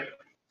 Yep.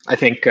 I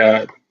think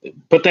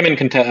put them in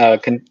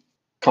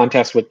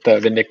contest with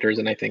Vindictors,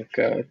 and I think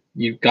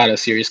you've got a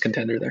serious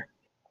contender there.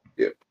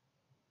 Yep.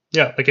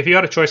 Yeah, like if you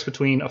had a choice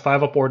between a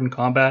 5-up ward in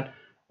combat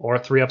or a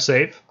 3-up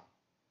save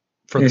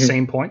for the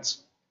same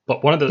points,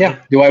 but one of the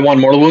do I want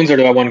Mortal Wounds or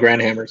do I want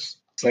Grand Hammers?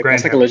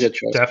 That's like a legit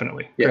choice.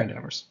 Definitely, Grand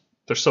Hammers.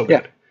 They're so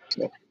Yeah.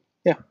 good.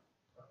 Yeah.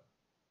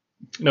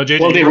 No, JJ.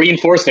 Well, they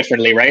reinforce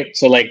differently, right?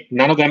 So like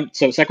none of them.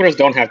 So Sequiturs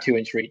don't have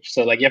 2-inch reach.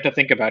 So like you have to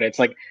think about it. It's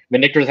like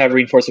Vindictors have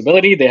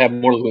reinforceability. They have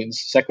Mortal Wounds.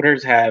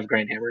 Sequiturs have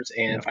Grand Hammers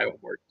and 5-up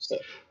ward. So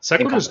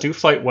Sequiturs do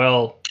fight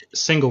well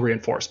single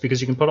reinforce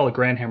because you can put all the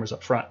Grand Hammers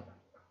up front.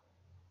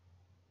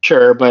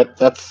 Sure,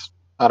 but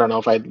I don't know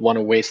if I'd want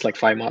to waste like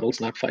 5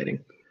 models not fighting.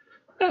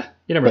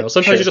 You never know.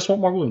 Sometimes you just want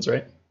more wounds,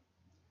 right?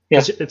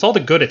 Yeah. It's all the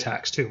good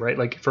attacks too, right?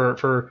 Like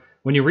for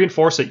when you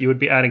reinforce it, you would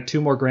be adding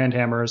 2 more Grand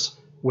Hammers,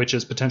 which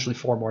is potentially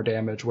 4 more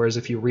damage. Whereas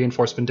if you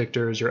reinforce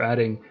Vindictors, you're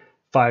adding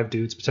 5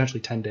 dudes, potentially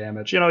 10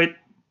 damage. You know,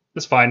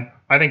 it's fine.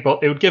 I think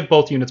it would give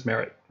both units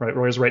merit, right?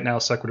 Whereas right now,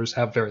 Sequiturs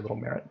have very little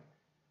merit.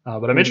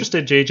 But I'm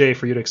interested, JJ,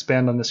 for you to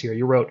expand on this here.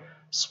 You wrote,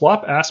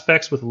 swap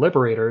aspects with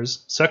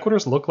Liberators.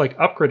 Sequiturs look like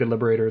upgraded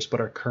Liberators, but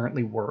are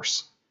currently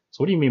worse.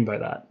 So what do you mean by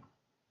that?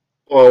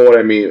 Well, what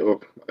I mean,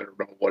 I don't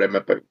know what I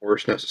meant by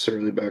worse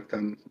necessarily back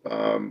then,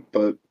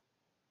 but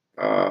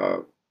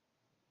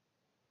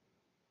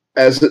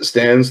as it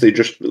stands, they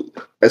just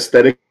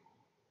aesthetically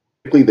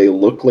they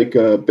look like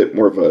a bit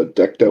more of a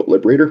decked out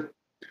Liberator.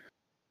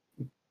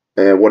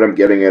 And what I'm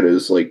getting at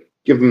is like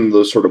give them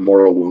the sort of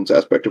Mortal Wounds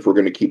aspect if we're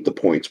going to keep the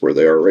points where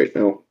they are right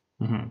now.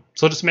 Mm-hmm.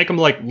 So just make them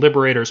like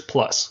Liberators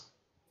plus.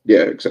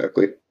 Yeah,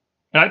 exactly.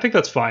 And I think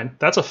that's fine.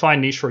 That's a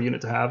fine niche for a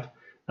unit to have.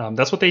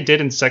 That's what they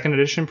did in 2nd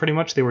edition, pretty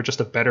much. They were just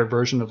a better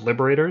version of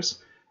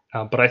Liberators.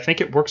 But I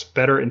think it works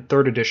better in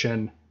 3rd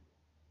edition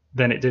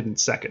than it did in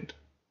 2nd.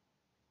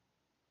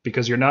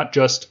 Because you're not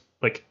just,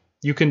 like,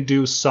 you can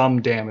do some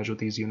damage with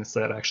these units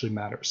that actually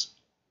matters.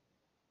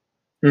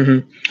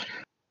 Mm-hmm.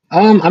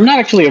 I'm not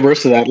actually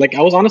averse to that. Like,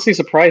 I was honestly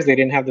surprised they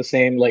didn't have the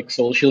same, like,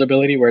 Soul Shield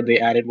ability where they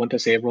added 1 to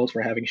save rolls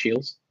for having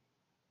shields.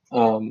 I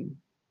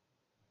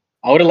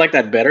would have liked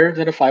that better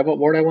than a 5-up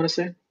ward, I want to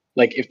say.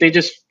 Like, if they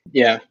just,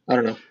 I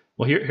don't know.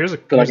 Well, here's the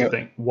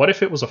thing. What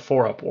if it was a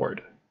 4-up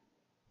ward?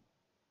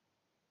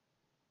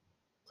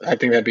 I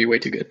think that'd be way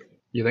too good.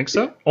 You think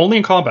so? Only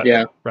in combat,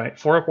 yeah. Though, right?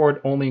 4-up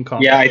ward only in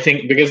combat. Yeah, I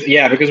think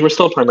because we're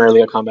still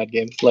primarily a combat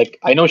game. Like,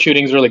 I know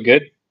shooting's really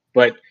good,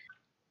 but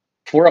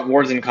 4-up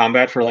wards in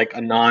combat for like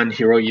a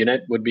non-hero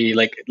unit would be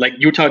like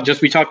we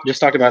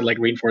talked about like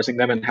reinforcing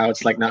them and how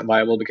it's like not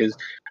viable because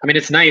I mean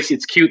it's nice,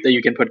 it's cute that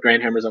you can put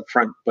Grand Hammers up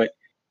front, but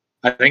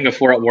I think a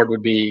 4-up ward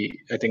would be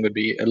a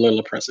little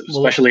oppressive,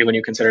 especially when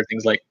you consider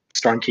things like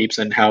Stormkeeps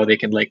and how they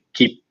can like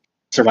keep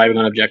surviving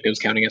on objectives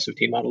counting as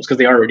 15 models because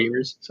they are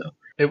Redeemers. So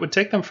it would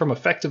take them from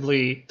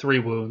effectively 3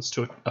 wounds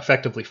to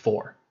effectively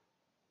 4.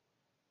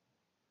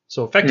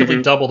 So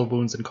effectively double the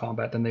wounds in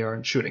combat than they are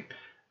in shooting.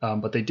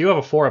 But they do have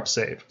a 4-up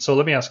save. So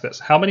let me ask this.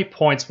 How many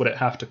points would it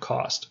have to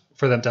cost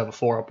for them to have a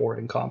 4-up ward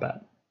in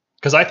combat?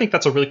 Because I think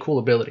that's a really cool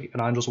ability,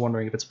 and I'm just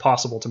wondering if it's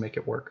possible to make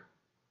it work.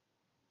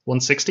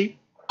 160?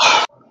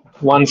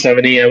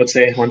 170, I would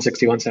say.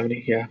 160,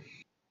 170, yeah.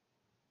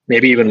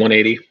 Maybe even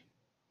 180.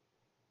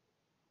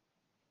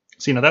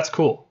 So, that's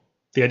cool.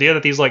 The idea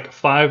that these, like,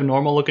 5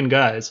 normal-looking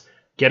guys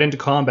get into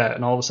combat,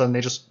 and all of a sudden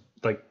they just,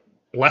 like,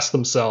 bless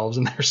themselves,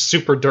 and they're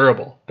super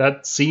durable.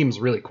 That seems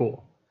really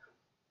cool.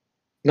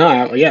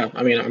 No, yeah.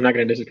 I mean, I'm not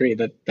going to disagree.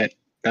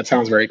 That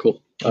sounds very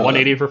cool.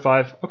 180 for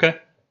 5? Okay.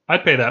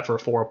 I'd pay that for a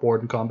 4-up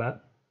ward in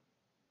combat.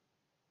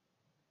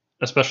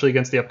 Especially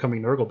against the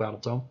upcoming Nurgle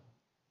Battletome.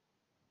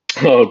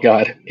 Oh,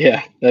 God.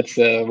 Yeah, that's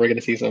we're going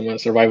to see some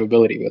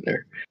survivability with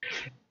there.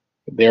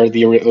 They're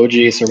the OG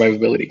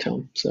survivability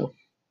tome, so.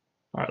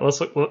 All right, let's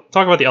talk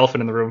about the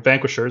elephant in the room,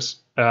 Vanquishers.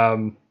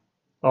 I'll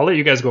let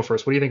you guys go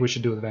first. What do you think we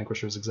should do with the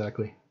Vanquishers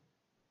exactly?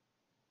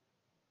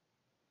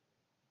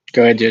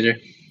 Go ahead,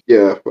 JJ.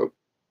 Yeah,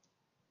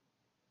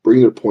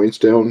 bring their points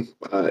down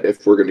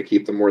if we're going to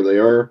keep them where they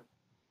are,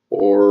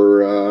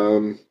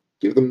 or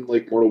give them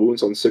like Mortal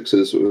Wounds on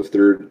 6s if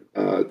they're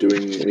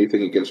doing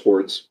anything against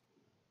hordes.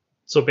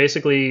 So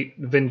basically,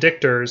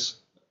 Vindictors,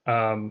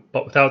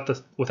 but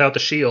without the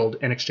shield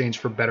in exchange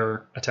for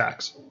better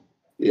attacks.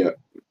 Yeah.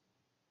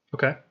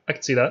 Okay, I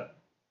can see that.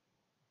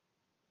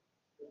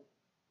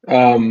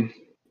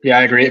 Yeah,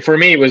 I agree. For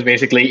me, it was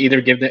basically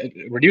either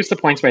reduce the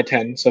points by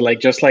 10. So like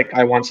just like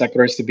I want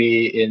Sequiturs to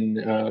be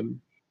in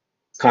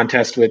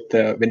contest with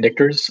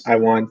Vindictors, I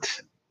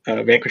want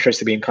Vanquishers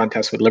to be in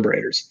contest with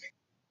Liberators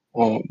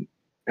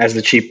as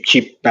the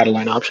cheap battle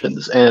line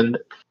options, and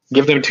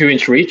give them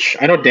 2-inch reach.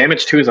 I know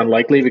damage 2 is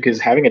unlikely because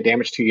having a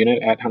damage 2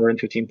 unit at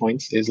 115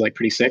 points is like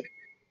pretty sick.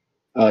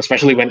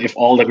 Especially if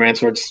all the great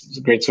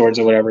swords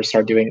or whatever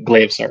start doing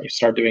glaives,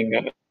 start doing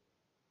I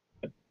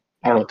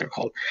don't know what they're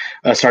called,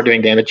 start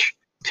doing damage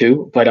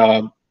too. But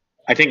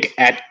I think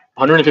at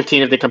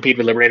 115, if they compete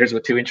with Liberators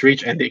with 2-inch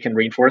reach and they can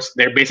reinforce,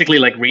 they're basically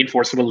like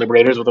reinforceable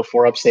Liberators with a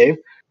 4-up save.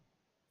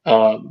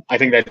 I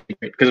think that's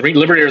great because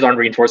Liberators aren't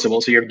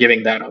reinforceable, so you're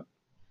giving that up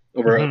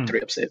over a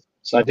 3-up save.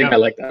 So I think I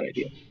like that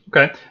idea.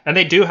 Okay, and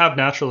they do have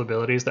natural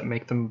abilities that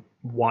make them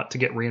want to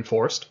get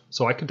reinforced,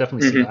 so I could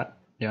definitely see that.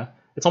 Yeah,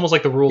 it's almost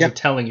like the rules are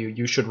telling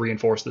you should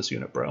reinforce this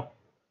unit, bro.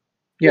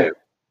 Yeah.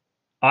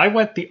 I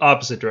went the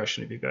opposite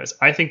direction of you guys.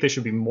 I think they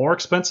should be more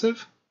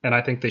expensive, and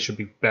I think they should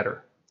be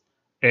better.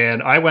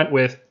 And I went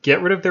with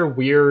get rid of their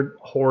weird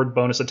horde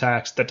bonus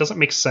attacks. That doesn't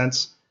make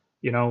sense.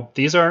 You know,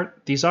 these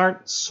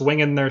aren't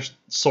swinging their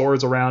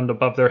swords around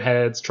above their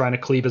heads, trying to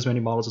cleave as many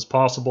models as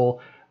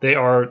possible. They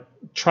are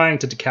trying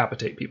to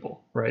decapitate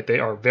people, right? They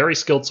are very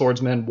skilled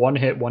swordsmen, 1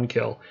 hit, 1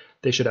 kill.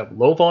 They should have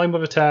low volume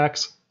of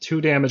attacks,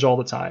 2 damage all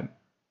the time.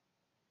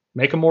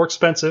 Make them more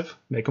expensive,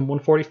 make them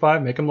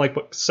 145, make them like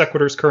what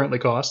Sequitors currently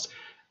cost.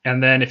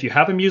 And then if you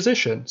have a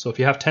musician, so if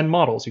you have 10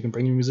 models, you can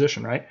bring your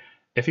musician, right?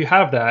 If you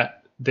have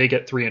that, they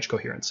get 3-inch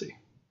coherency.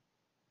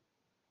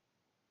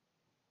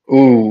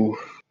 Ooh.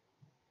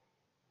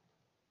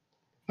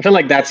 I feel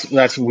like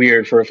that's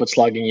weird for a foot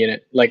slogging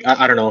unit. Like,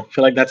 I don't know. I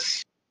feel like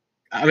that's...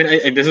 I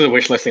mean, this is a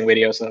wish listing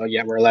video, so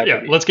yeah, we're allowed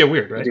to. Let's get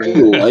weird, right?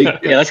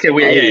 Yeah, let's get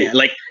weird. Yeah.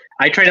 Like,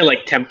 I try to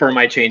like temper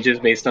my changes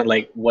based on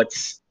like what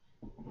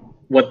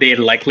they're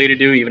likely to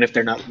do, even if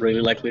they're not really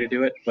likely to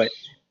do it. But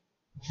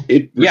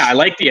yeah, I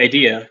like the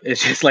idea.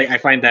 It's just like I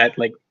find that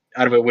like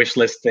out of a wish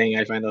list thing,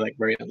 I find that like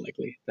very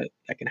unlikely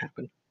that can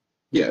happen.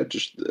 Yeah,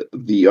 just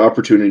the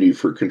opportunity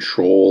for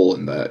control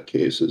in that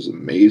case is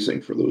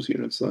amazing for those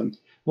units then.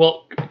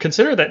 Well,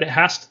 consider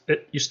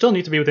that you still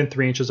need to be within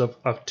 3 inches of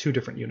 2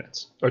 different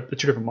units or the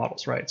 2 different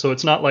models, right? So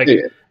it's not like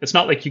it's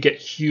not like you get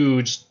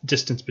huge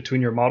distance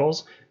between your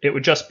models. It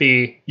would just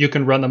be you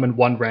can run them in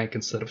 1 rank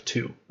instead of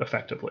 2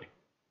 effectively.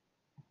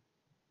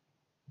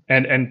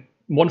 And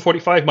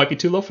 145 might be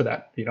too low for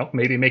that. You know,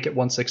 maybe make it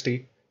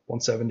 160,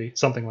 170,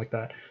 something like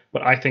that.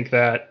 But I think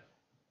that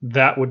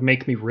would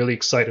make me really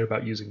excited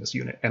about using this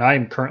unit, and I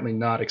am currently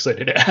not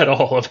excited at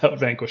all about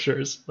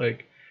Vanquishers.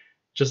 Like.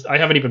 I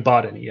haven't even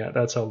bought any yet.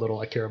 That's how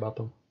little I care about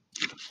them.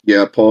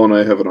 Yeah, Paul and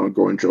I have an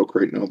ongoing joke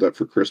right now that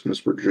for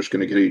Christmas we're just going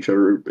to get each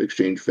other,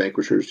 exchange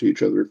Vanquishers to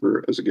each other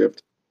as a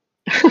gift.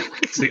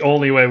 It's the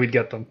only way we'd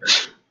get them.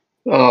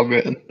 Oh,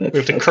 man. We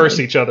have to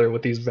curse each other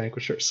with these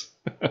Vanquishers.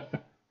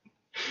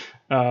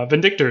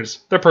 Vindictors,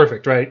 they're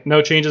perfect, right?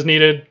 No changes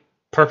needed.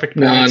 Perfect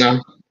points.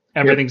 No.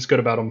 Everything's good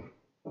about them.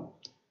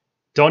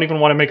 Don't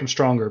even want to make them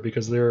stronger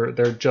because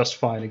they're just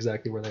fine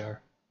exactly where they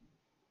are.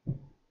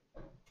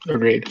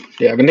 Agreed.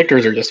 Yeah,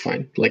 Vindictors are just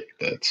fine. Like,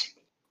 that's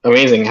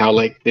amazing how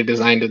like they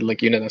designed it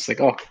like unit that's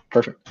like, oh,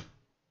 perfect.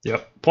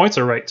 Yep. Points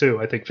are right too.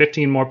 I think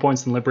 15 more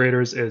points than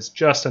Liberators is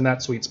just in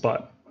that sweet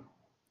spot.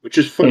 Which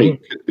is funny,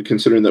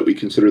 considering that we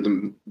consider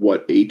them,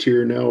 A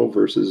tier now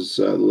versus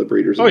the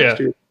Liberators S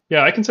tier?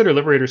 Yeah, I consider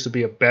Liberators to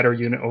be a better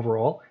unit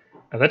overall.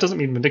 That doesn't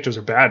mean Vindictors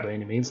are bad by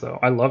any means, though.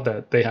 I love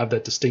that they have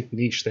that distinct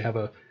niche. They have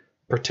a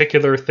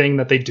particular thing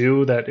that they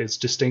do that is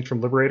distinct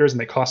from Liberators, and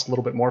they cost a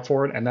little bit more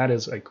for it, and that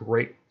is a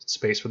great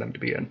space for them to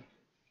be in.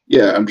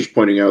 Yeah, I'm just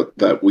pointing out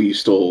that we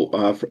still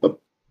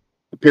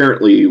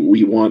apparently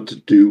we want to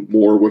do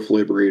more with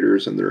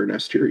Liberators, and they're an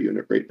S tier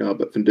unit right now,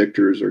 but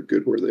Vindictors are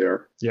good where they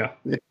are. Yeah.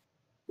 I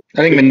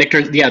think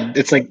Vindictors,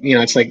 it's like,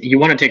 it's like you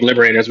want to take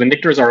Liberators.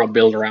 Vindictors are a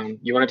build around.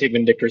 You want to take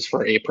Vindictors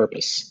for a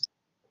purpose.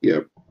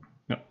 Yep.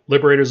 Yeah.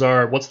 Liberators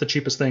are, what's the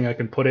cheapest thing I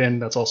can put in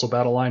that's also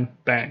battle line?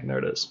 Bang, there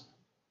it is.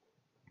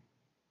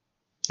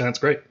 And that's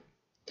great.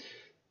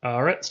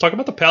 All right, let's talk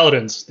about the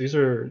Paladins. These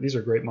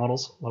are great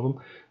models. Love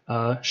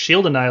them.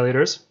 Shield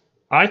Annihilators.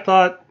 I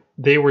thought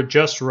they were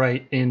just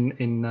right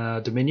in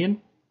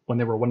Dominion when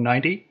they were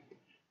 190.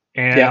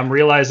 And I'm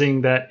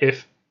realizing that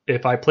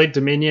if I played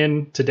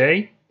Dominion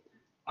today,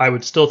 I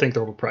would still think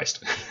they're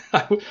overpriced.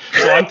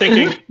 So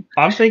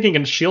I'm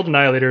thinking Shield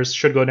Annihilators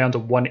should go down to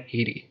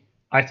 180.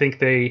 I think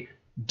they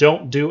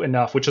don't do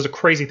enough, which is a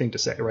crazy thing to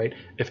say, right?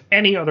 If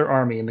any other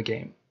army in the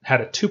game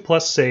had a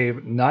 2+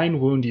 save, 9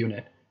 wound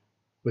unit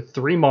with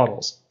 3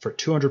 models for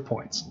 200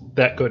 points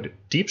that could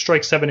deep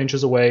strike 7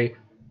 inches away,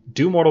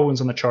 do mortal wounds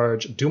on the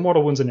charge, do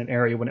mortal wounds in an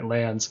area when it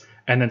lands,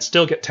 and then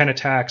still get 10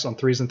 attacks on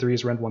 3s and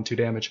 3s, rend 1/2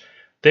 damage,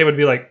 they would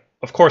be like,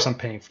 of course I'm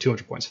paying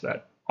 200 points for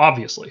that.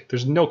 Obviously,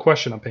 there's no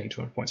question I'm paying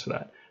 200 points for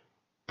that.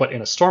 But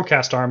in a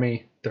Stormcast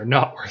army, they're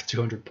not worth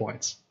 200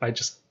 points.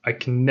 I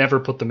can never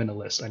put them in a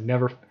list.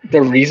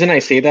 The reason I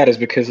say that is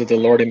because of the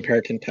Lord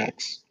Imperator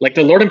tax. Like,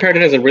 the Lord Imperator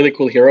is a really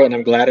cool hero, and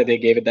I'm glad that they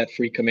gave it that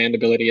free command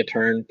ability a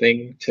turn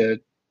thing to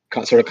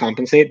sort of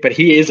compensate. But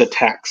he is a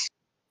tax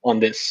on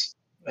this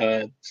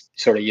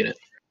sort of unit.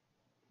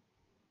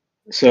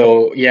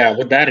 So yeah,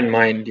 with that in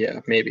mind, yeah,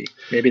 maybe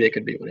they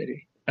could be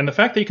 180. And the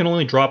fact that you can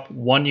only drop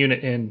 1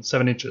 unit in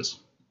 7 inches,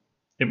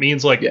 it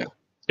means if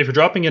you're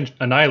dropping in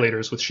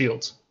Annihilators with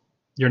shields,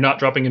 you're not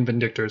dropping in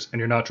Vindictors, and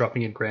you're not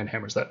dropping in Grand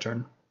Hammers that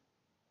turn.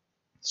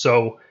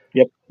 So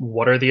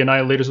what are the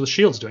Annihilators with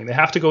shields doing? They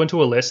have to go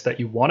into a list that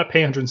you want to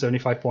pay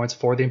 175 points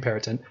for the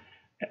Imperator,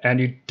 and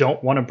you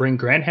don't want to bring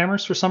Grand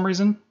Hammers for some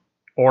reason.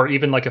 or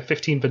even like a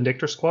 15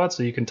 Vindictor squad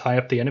so you can tie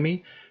up the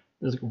enemy.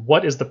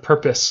 What is the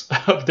purpose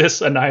of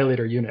this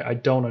Annihilator unit? I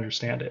don't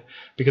understand it.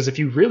 Because if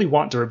you really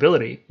want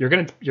durability, you're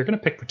gonna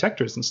pick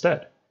Protectors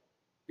instead.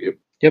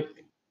 Yep.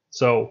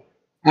 So,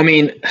 I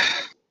mean,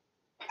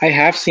 I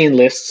have seen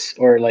lists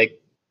or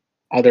like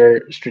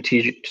other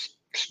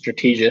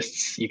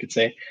strategists, you could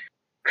say,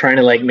 trying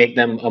to like make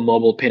them a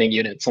mobile pinning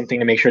unit, something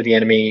to make sure the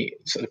enemy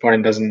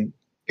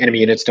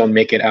units don't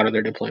make it out of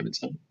their deployment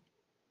zone.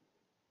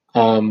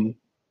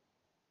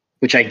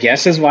 Which I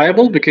guess is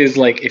viable because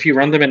like if you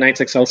run them at Knights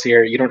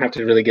Excelsior, you don't have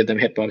to really give them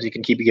hit buffs. You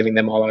can keep giving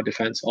them all out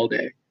defense all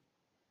day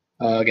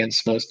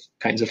against most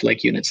kinds of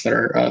like units that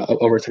are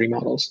over 3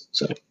 models.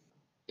 So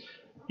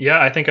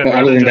yeah, I think I'd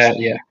rather just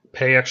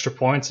pay extra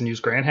points and use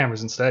Grand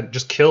Hammers instead.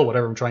 Just kill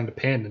whatever I'm trying to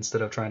pin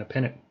instead of trying to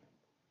pin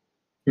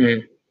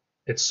it.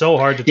 It's so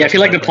hard to. Yeah, I feel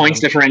like the points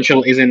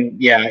differential isn't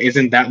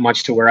that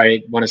much to where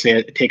I want to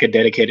say take a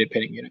dedicated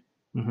pinning unit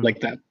like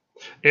that.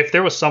 If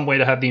there was some way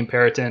to have the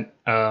Imperatant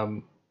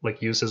like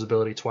use his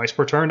ability twice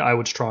per turn, I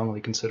would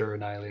strongly consider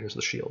Annihilators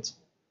with shields.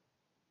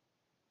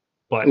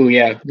 But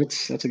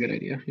that's a good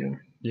idea.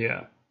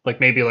 Yeah, like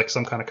maybe like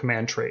some kind of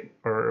command trait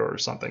or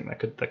something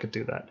that could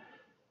do that.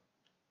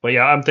 But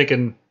yeah, I'm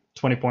thinking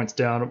 20 points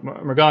down.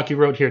 Mergonki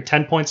wrote here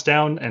 10 points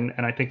down, and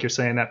I think you're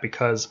saying that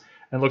because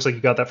it looks like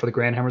you got that for the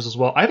Grand Hammers as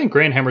well. I think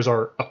Grand Hammers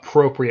are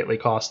appropriately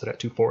costed at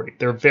 240.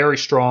 They're very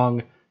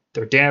strong.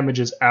 Their damage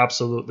is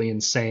absolutely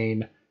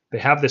insane. They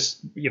have this,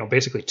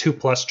 basically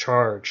 2+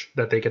 charge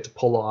that they get to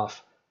pull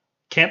off.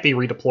 Can't be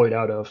redeployed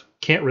out of.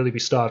 Can't really be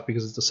stopped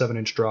because it's a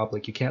 7-inch drop.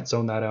 Like you can't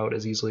zone that out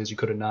as easily as you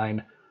could a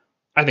 9.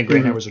 I think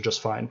Grand Hammers are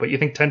just fine. But you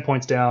think 10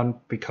 points down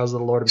because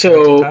of the Lord of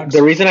attacks?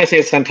 The reason I say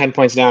it's 10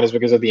 points down is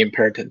because of the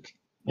Imperatant.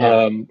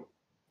 Yeah.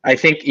 I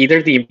think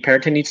either the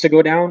Imperatant needs to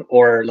go down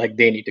or like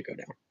they need to go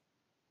down.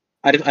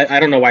 I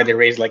don't know why they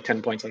raised like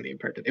 10 points on the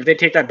Imperatant. If they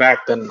take that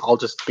back, then I'll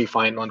just be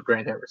fine on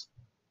Grand Hammers.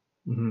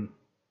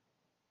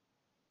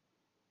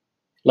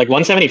 Like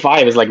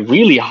 175 is like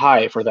really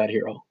high for that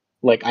hero.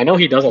 Like I know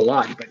he does a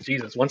lot, but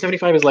Jesus,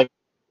 175 is like,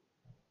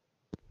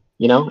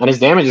 and his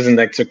damage isn't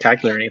that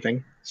spectacular or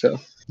anything. So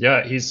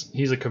yeah,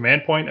 he's a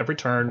command point every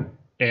turn,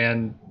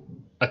 and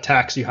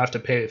attacks you have to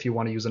pay if you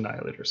want to use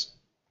Annihilators.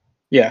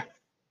 Yeah,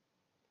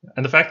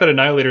 and the fact that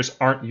Annihilators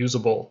aren't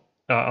usable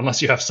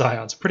unless you have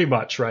Scions, pretty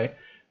much, right?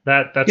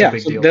 That's a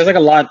big deal. There's like a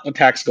lot of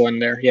attacks going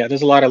there. Yeah,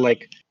 there's a lot of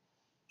like,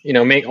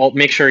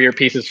 make sure your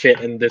pieces fit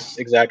in this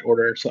exact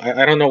order. So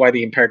I don't know why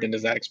the Imperatant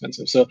is that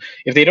expensive. So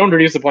if they don't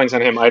reduce the points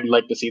on him, I'd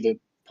like to see the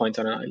points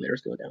on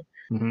Annihilators go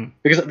down.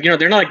 Because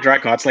they're not like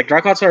Dracots. Like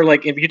Dracots are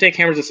like, if you take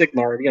Hammers of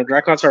Sigmar,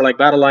 Dracots are like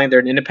battle line. They're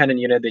an independent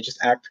unit. They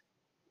just act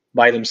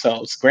by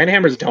themselves. Grand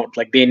Hammers don't.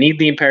 Like they need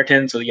the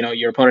Imperatant, so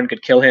your opponent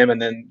could kill him,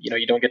 and then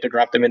you don't get to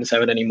drop them into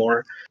 7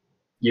 anymore.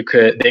 You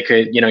could,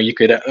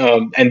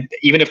 and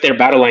even if they're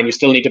battle line, you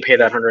still need to pay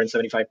that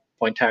 175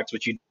 point tax,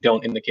 which you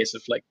don't in the case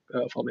of like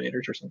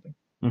Fulminators or something.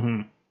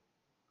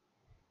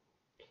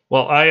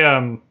 Well,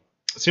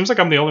 it seems like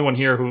I'm the only one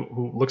here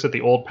who looks at the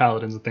old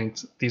Paladins and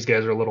thinks these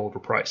guys are a little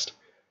overpriced.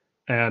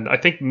 And I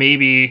think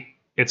maybe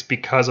it's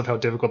because of how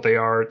difficult they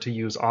are to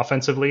use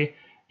offensively.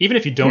 Even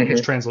if you don't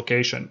use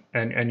Translocation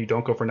and you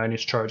don't go for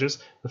 9-inch charges,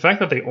 the fact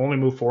that they only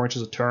move 4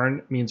 inches a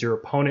turn means your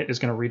opponent is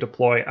going to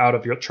redeploy out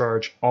of your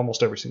charge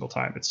almost every single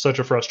time. It's such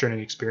a frustrating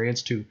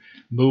experience to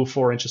move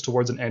 4 inches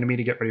towards an enemy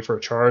to get ready for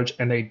a charge,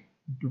 and they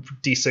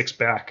D6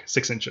 back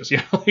 6 inches.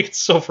 It's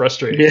so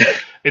frustrating.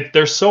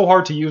 They're so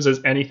hard to use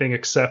as anything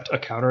except a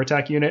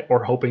counterattack unit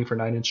or hoping for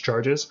 9-inch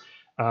charges.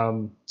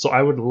 So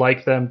I would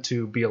like them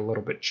to be a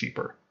little bit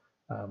cheaper.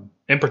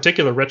 In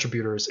particular,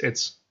 Retributors,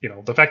 it's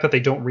the fact that they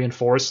don't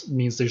reinforce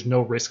means there's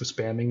no risk of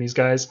spamming these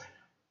guys.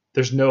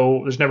 There's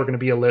never going to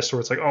be a list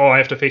where it's like, oh, I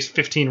have to face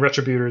 15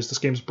 Retributors. This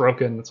game's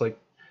broken. It's like,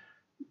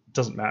 it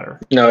doesn't matter.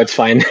 No, it's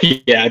fine.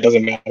 Yeah, it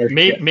doesn't matter.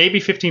 Maybe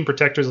 15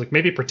 Protectors. Like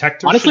maybe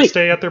Protectors should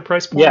stay at their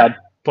price point. Yeah,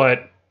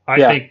 but I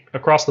think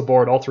across the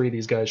board, all 3 of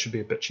these guys should be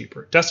a bit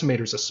cheaper.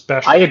 Decimators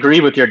especially. I agree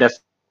with your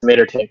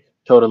Decimator take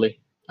totally.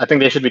 I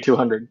think they should be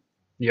 200.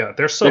 Yeah,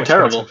 they're so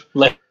terrible.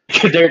 Like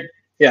they're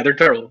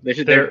terrible. They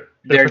should. Their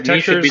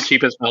Protectors should be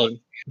cheap as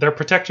Paladin. They're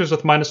Protectors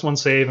with -1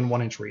 save and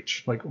 1-inch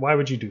reach. Like, why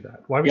would you do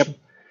that? Why would you?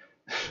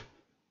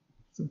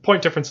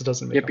 Point difference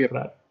doesn't make up for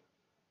that.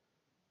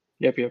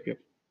 Yep.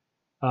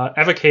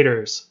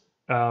 Evocators.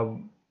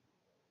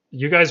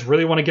 You guys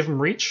really want to give them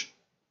reach?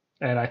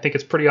 And I think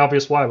it's pretty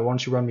obvious why, but why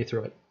don't you run me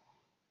through it?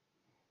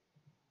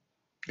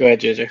 Go ahead,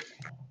 JJ.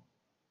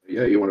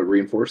 Yeah, you want to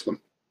reinforce them.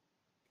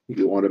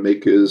 You want to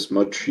make as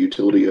much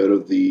utility out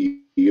of the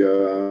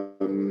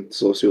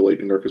Celestial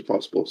Lightning Arc as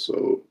possible.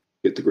 So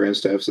get the Grand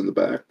Staffs in the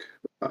back,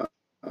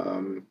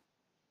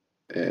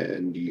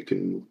 and you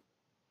can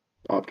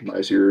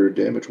optimize your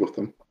damage with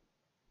them.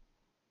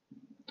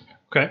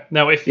 Okay.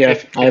 Now, if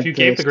you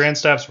gave the Grand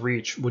Staffs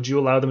reach, would you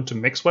allow them to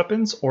mix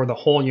weapons, or the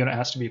whole unit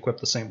has to be equipped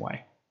the same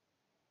way?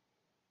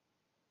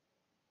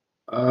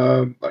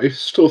 I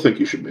still think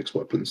you should mix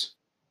weapons.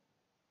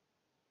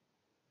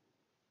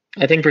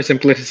 I think for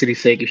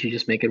simplicity's sake, you should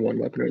just make it one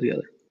weapon or the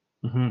other.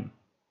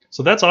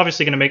 So that's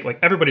obviously going to make, like,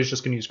 everybody's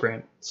just going to use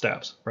grand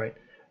stabs, right?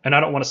 And I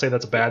don't want to say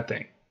that's a bad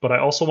thing, but I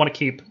also want to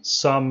keep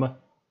some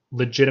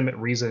legitimate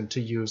reason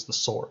to use the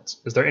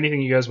swords. Is there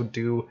anything you guys would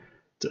do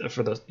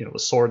for the the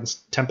sword and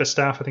tempest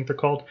staff, I think they're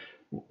called?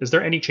 Is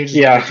there any changes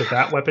you make to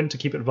that weapon to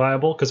keep it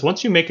viable? Because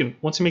once you make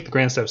the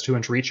grand stabs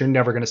 2-inch reach, you're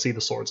never going to see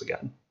the swords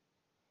again.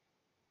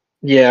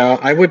 Yeah,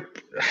 I would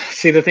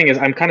see. The thing is,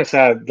 I'm kind of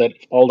sad that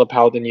all the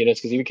paladin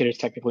units, because evocators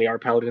technically are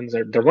paladins,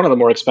 they're one of the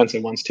more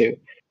expensive ones too.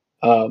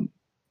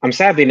 I'm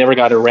sad they never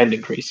got a rend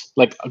increase.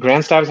 Like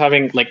grand stabs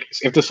having, like,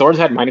 if the swords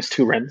had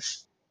 -2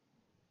 rends,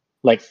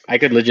 like I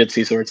could legit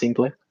see sword scene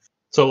play.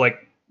 So like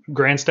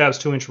grand stabs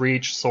 2-inch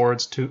reach,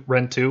 swords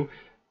rend 2.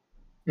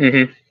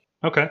 Mm-hmm.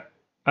 Okay,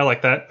 I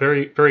like that.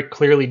 Very, very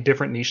clearly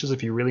different niches.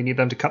 If you really need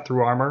them to cut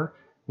through armor,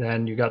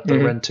 then you got the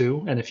rend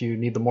 2, and if you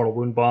need the mortal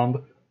wound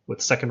bomb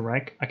with second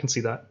rank, I can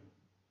see that.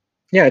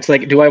 Yeah, it's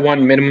like, do I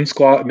want minimum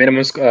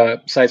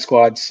size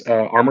squads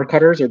armor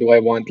cutters, or do I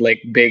want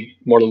like big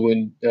mortal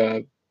wound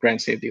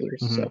grand save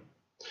dealers? Mm-hmm. So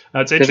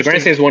because the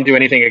grand saves won't do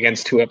anything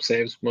against 2-up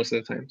saves most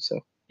of the time.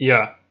 So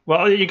yeah,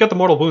 well, you got the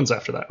mortal wounds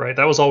after that, right?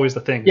 That was always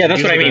the thing. Yeah,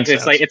 that's what I mean.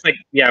 It's like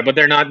yeah, but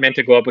they're not meant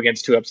to go up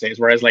against 2-up saves.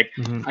 Whereas like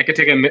I could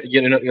take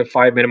a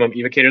 5 minimum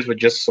evocators with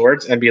just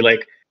swords and be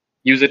like,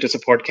 use it to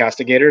support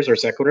castigators or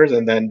sequitors,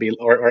 and then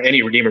or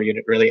any redeemer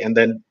unit really, and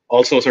then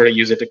also sort of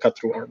use it to cut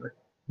through armor.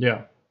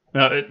 Yeah.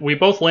 We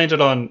both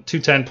landed on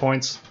 210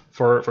 points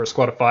for a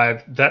squad of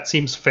 5. That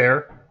seems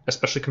fair,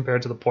 especially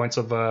compared to the points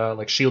of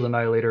like shield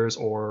annihilators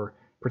or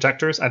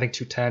protectors. I think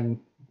 210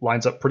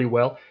 lines up pretty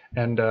well,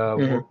 and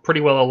we're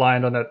pretty well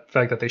aligned on that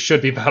fact that they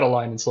should be battle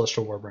line in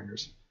Celestial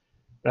Warbringers.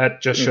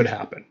 That just should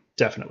happen,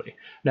 definitely.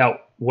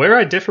 Now, where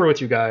I differ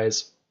with you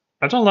guys,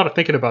 I've done a lot of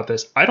thinking about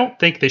this. I don't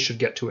think they should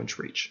get 2-inch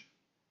reach.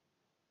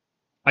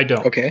 I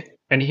don't. Okay.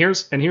 And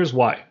here's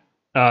why.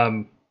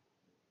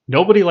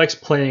 Nobody likes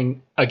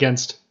playing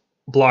against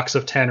blocks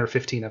of 10 or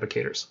 15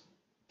 evocators.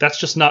 That's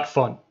just not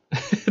fun.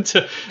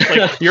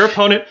 Your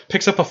opponent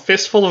picks up a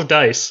fistful of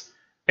dice,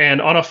 and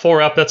on a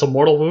 4-up, that's a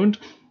mortal wound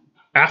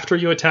after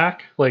you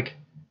attack. Like,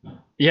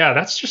 yeah,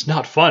 that's just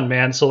not fun,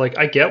 man. So like,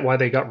 I get why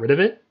they got rid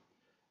of it,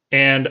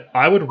 and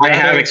I would rather... I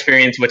have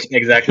experience with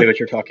exactly what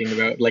you're talking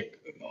about, like,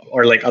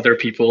 or like other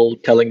people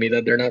telling me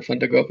that they're not fun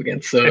to go up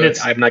against. So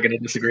I'm not going to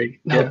disagree.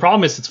 No, the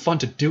problem is it's fun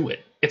to do it.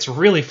 It's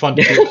really fun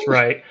to do it,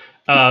 right?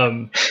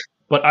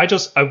 But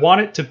I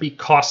want it to be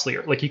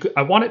costlier. Like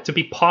I want it to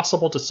be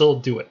possible to still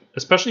do it,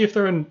 especially if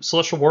they're in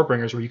Celestial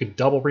Warbringers where you can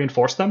double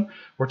reinforce them.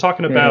 We're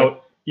talking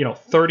about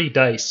 30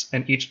 dice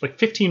and each like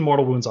 15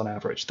 mortal wounds on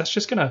average. That's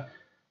just gonna,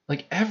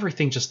 like,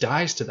 everything just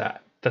dies to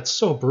that. That's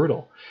so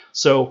brutal.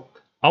 So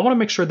I want to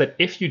make sure that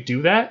if you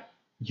do that,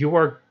 you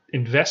are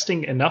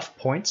investing enough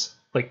points.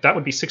 Like that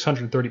would be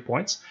 630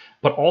 points,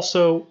 but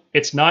also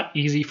it's not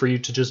easy for you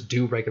to just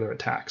do regular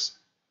attacks.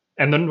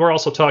 And then we're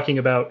also talking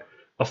about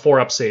a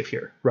 4-up save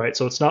here, right?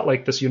 So it's not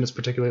like this unit's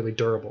particularly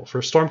durable. For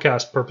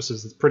Stormcast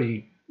purposes, it's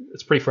pretty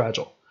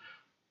fragile.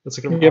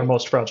 It's like our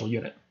most fragile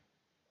unit.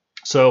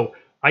 So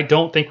I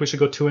don't think we should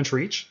go 2-inch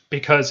reach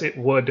because it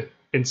would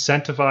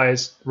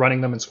incentivize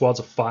running them in squads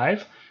of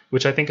 5,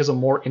 which I think is a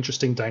more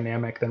interesting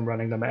dynamic than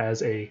running them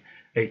as a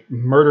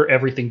murder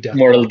everything death.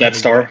 Mortal Death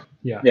Star.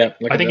 Yeah.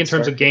 Like I think in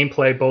terms of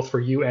gameplay, both for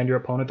you and your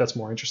opponent, that's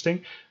more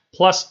interesting.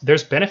 Plus,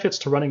 there's benefits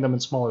to running them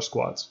in smaller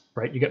squads,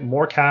 right? You get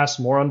more casts,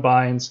 more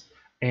unbinds,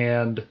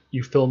 and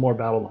you fill more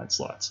battle line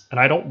slots. And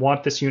I don't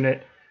want this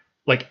unit,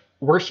 like,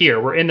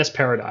 we're in this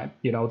paradigm.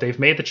 They've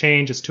made the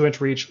change, it's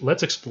 2-inch reach.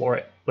 Let's explore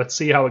it. Let's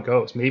see how it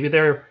goes. Maybe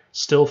they're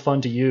still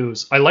fun to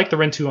use. I like the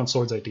Rend 2 on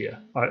swords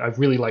idea. I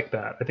really like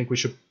that. I think we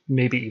should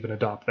maybe even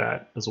adopt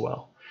that as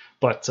well.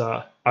 But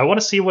I want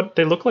to see what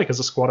they look like as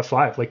a squad of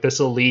 5, like this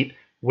elite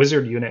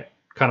wizard unit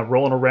kind of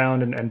rolling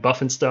around and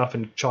buffing stuff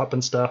and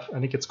chopping stuff. I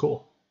think it's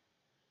cool.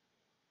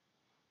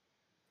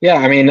 Yeah,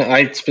 I mean,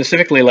 I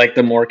specifically like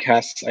the more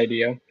casts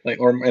idea,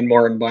 and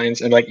more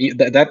unbinds, and like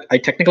that. I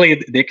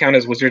technically they count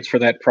as wizards for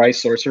that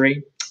prize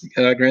sorcery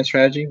grand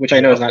strategy, which I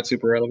know is not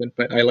super relevant,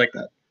 but I like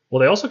that. Well,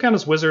 they also count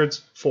as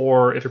wizards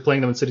for if you're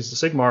playing them in Cities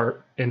of Sigmar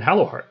in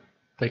Hallowheart.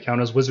 They count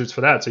as wizards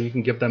for that, so you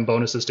can give them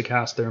bonuses to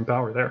cast their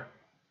Empower there.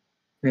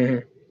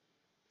 Mm-hmm.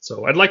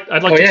 So I'd like to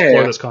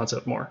explore this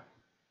concept more.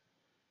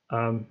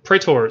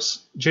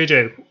 Praetors,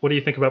 JJ, what do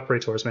you think about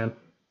Praetors, man?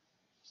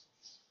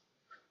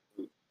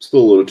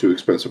 Still a little too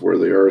expensive where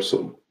they are,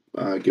 so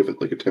give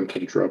it like a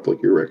 10-penny drop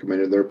like you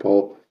recommended there,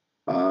 Paul.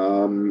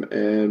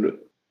 And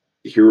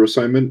hero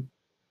assignment,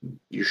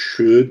 you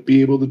should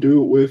be able to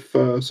do it with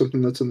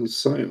something that's in the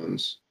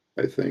Scions,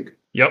 I think.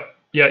 Yep.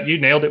 Yeah, you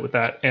nailed it with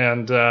that.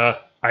 And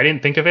I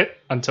didn't think of it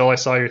until I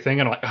saw your thing,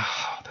 and I'm like,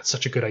 that's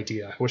such a good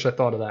idea. I wish I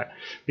thought of that.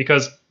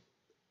 Because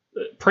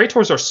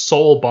Praetors are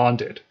soul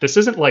bonded. This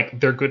isn't like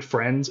they're good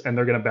friends and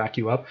they're going to back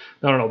you up.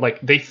 No.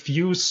 Like, they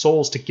fuse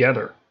souls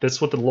together.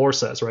 That's what the lore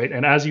says, right?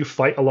 And as you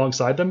fight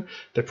alongside them,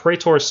 the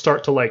Praetors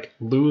start to like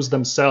lose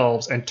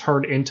themselves and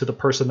turn into the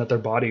person that they're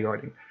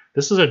bodyguarding.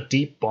 This is a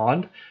deep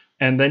bond.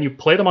 And then you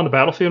play them on the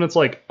battlefield and it's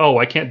like, oh,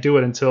 I can't do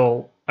it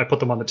until I put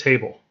them on the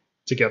table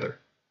together.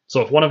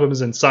 So if one of them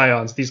is in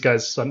Scions, these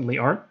guys suddenly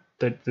aren't.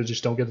 They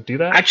just don't get to do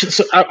that. Actually,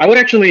 so I would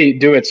actually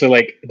do it. So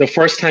like the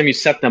first time you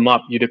set them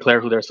up, you declare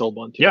who they're sold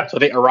on to. Yeah. So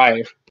they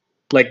arrive.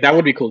 Like that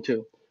would be cool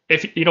too.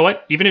 If you know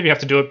what, even if you have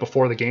to do it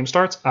before the game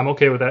starts, I'm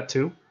okay with that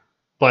too.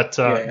 But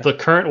the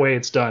current way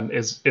it's done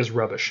is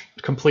rubbish,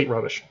 complete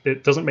rubbish.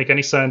 It doesn't make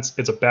any sense.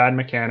 It's a bad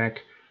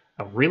mechanic.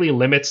 It really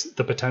limits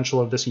the potential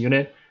of this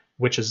unit,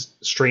 which is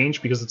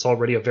strange because it's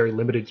already a very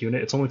limited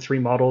unit. It's only 3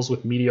 models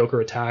with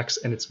mediocre attacks,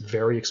 and it's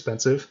very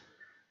expensive.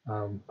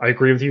 I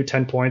agree with you.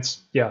 10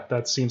 points, yeah,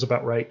 that seems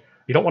about right.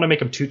 You don't want to make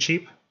them too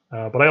cheap,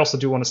 but I also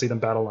do want to see them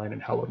battle line in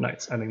Hallowed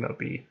Knights. I think that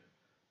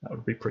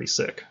would be pretty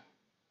sick.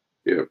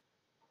 Yeah.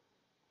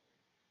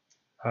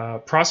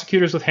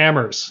 Prosecutors with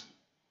hammers.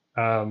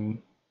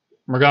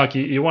 Morgana,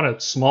 you want a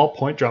small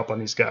point drop on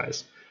these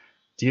guys.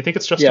 Do you think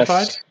it's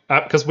justified?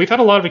 Because we've had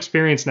a lot of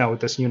experience now with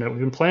this unit. We've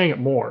been playing it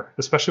more,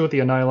 especially with the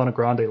Annihilauna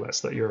Grande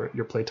list that you're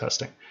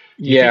playtesting.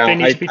 Do you think they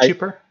need to be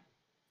cheaper?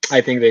 I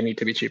think they need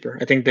to be cheaper.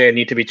 I think they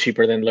need to be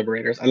cheaper than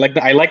Liberators. I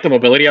like the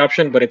mobility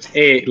option, but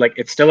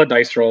it's still a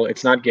dice roll.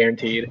 It's not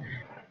guaranteed.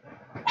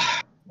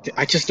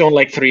 I just don't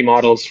like 3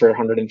 models for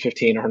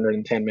 115 or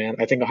 110, man.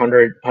 I think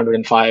 100,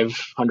 105,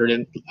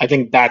 100. I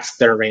think that's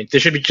their range. They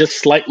should be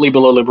just slightly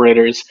below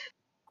Liberators,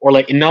 or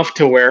like enough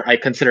to where I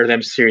consider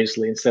them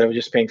seriously instead of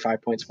just paying 5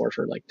 points more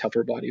for like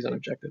tougher bodies on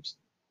objectives.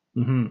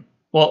 Mm-hmm.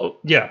 Well,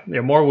 yeah,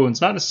 more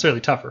wounds. Not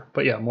necessarily tougher,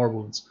 but yeah, more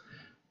wounds.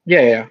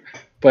 Yeah.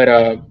 But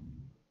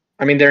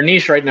I mean, their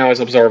niche right now is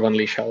Absorb,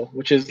 Unleash Hell,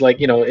 which is like,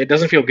 it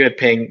doesn't feel good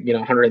paying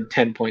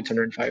 110 points,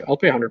 105. I'll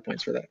pay 100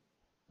 points for that.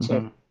 So.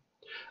 Mm-hmm.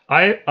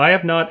 I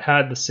have not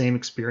had the same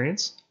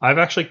experience. I've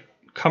actually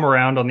come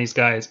around on these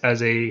guys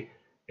as a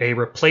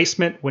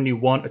replacement when you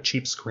want a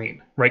cheap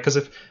screen, right? Because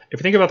if you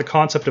think about the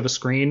concept of a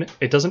screen,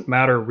 it doesn't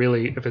matter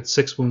really if it's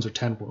 6 wounds or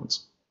 10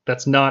 wounds.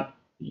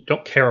 You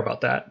don't care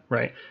about that,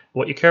 right?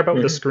 What you care about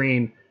with a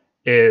screen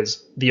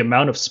is the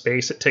amount of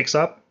space it takes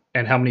up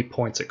and how many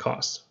points it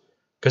costs.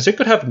 Because it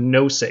could have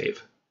no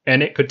save,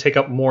 and it could take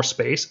up more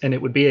space, and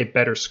it would be a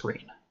better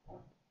screen.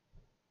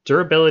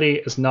 Durability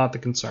is not the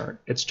concern.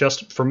 It's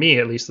just, for me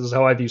at least, this is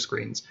how I view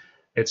screens.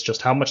 It's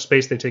just how much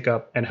space they take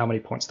up and how many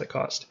points they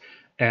cost.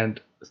 And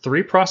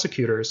 3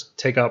 prosecutors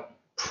take up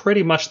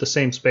pretty much the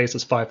same space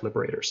as 5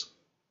 liberators.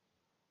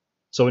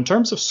 So in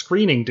terms of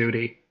screening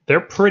duty,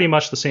 they're pretty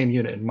much the same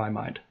unit in my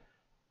mind.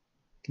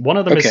 One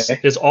of them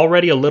is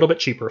already a little bit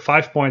cheaper.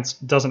 5 points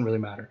doesn't really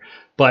matter.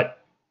 But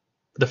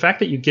the fact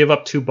that you give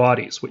up 2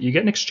 bodies, what you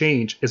get in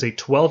exchange is a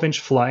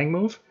 12-inch flying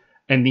move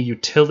and the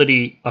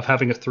utility of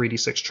having a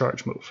 3d6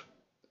 charge move.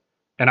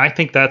 And I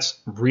think that's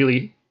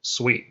really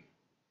sweet.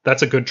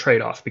 That's a good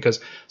trade-off, because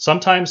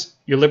sometimes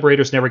your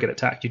liberators never get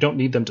attacked. You don't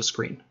need them to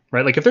screen,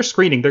 right? Like if they're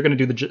screening, they're going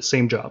to do the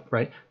same job,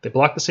 right? They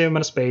block the same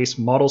amount of space.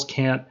 Models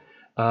can't,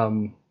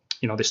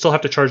 they still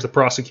have to charge the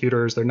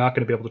prosecutors. They're not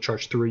going to be able to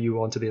charge through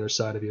you onto the other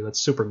side of you. That's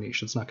super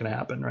niche. It's not going to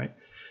happen, right?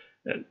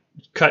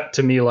 Cut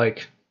to me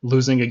like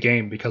losing a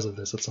game because of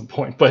this at some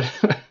point. But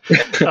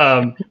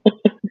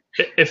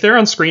if they're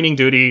on screening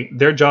duty,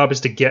 their job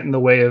is to get in the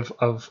way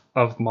of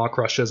Maw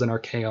Crushes and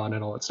Archaon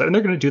and all that stuff. And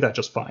they're going to do that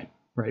just fine,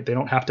 right? They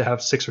don't have to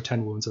have 6 or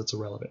 10 wounds. That's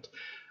irrelevant.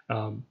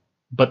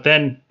 But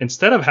then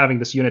instead of having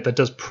this unit that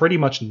does pretty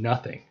much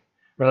nothing,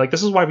 right? Like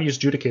this is why we use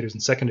Judicators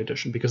in 2nd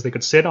edition, because they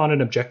could sit on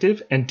an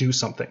objective and do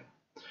something.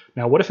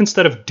 Now, what if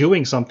instead of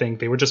doing something,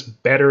 they were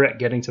just better at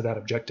getting to that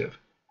objective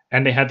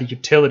and they had the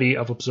utility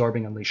of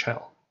absorbing Unleash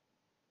Hell,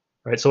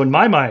 right? So in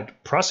my mind,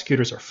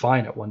 prosecutors are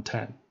fine at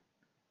 110.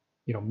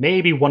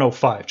 Maybe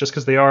 105, just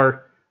because they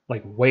are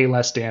like way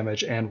less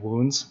damage and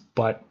wounds.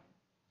 But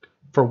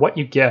for what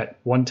you get,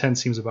 110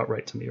 seems about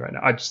right to me right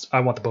now. I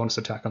want the bonus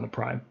attack on the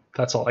Prime.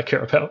 That's all I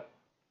care about.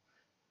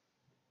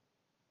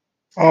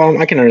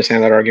 I can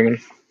understand that argument.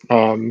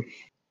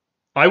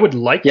 I would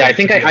like. Yeah, I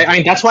think I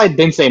mean that's why I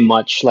didn't say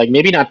much. Like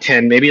maybe not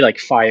 10, maybe like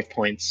 5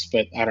 points,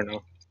 but I don't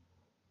know.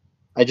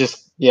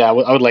 I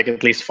would like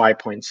at least 5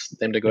 points.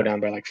 Them to go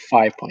down by like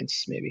 5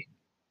 points, maybe.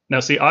 Now,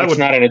 see, it's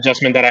not an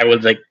adjustment that I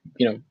would like.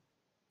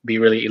 Be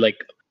really like.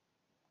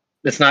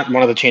 It's not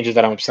one of the changes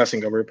that I'm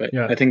obsessing over, but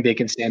I think they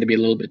can stand to be a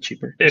little bit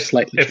cheaper,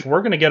 slightly. If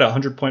we're going to get a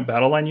 100-point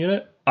battle line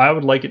unit, I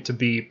would like it to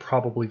be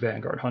probably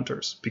Vanguard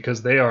Hunters,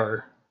 because they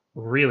are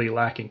really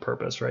lacking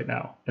purpose right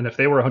now. And if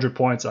they were 100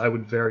 points, I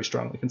would very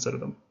strongly consider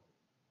them.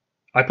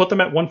 I put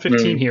them at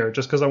 115 here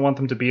just because I want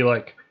them to be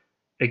like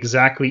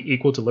exactly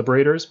equal to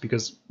Liberators,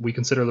 because we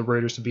consider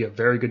Liberators to be a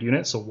very good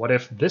unit. So what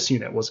if this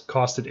unit was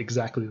costed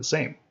exactly the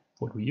same?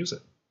 Would we use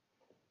it?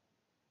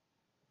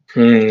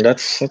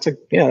 That's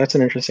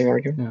an interesting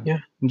argument. Yeah.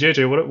 And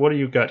JJ, what do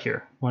you got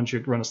here? Why don't you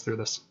run us through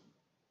this?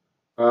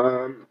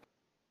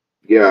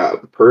 Yeah,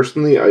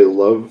 personally, I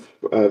love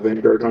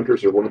Vanguard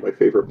Hunters. They're one of my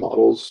favorite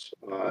models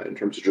in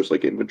terms of just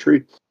like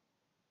inventory.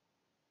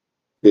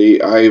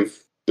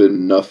 I've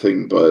been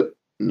nothing but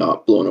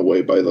not blown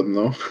away by them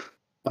though.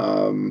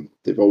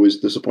 They've always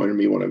disappointed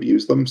me when I've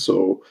used them.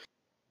 So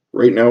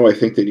right now, I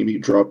think they need to be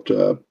dropped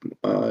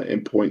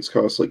in points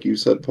cost, like you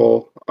said,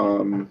 Paul.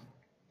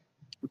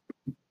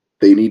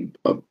 They need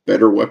a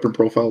better weapon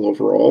profile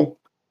overall.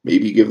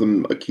 Maybe give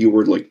them a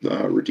keyword like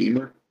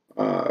Redeemer.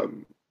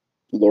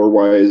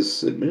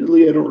 lore-wise,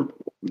 admittedly, I don't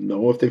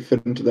know if they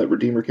fit into that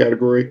Redeemer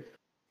category.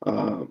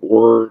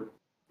 Or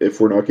if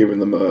we're not giving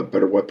them a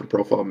better weapon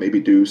profile, maybe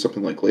do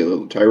something like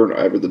Layla the Tyrant,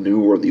 either the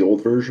new or the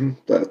old version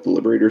that the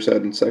Liberators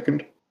had in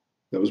second.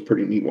 That was a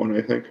pretty neat one,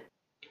 I think.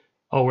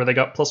 Oh, where they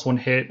got +1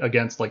 hit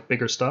against like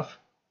bigger stuff?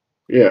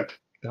 Yeah.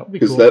 That would be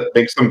Because cool. that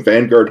makes them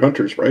Vanguard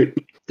Hunters, right?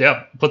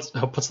 Yeah, puts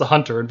the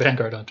Hunter in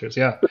Vanguard Hunters,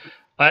 yeah.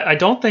 I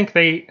don't think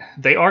they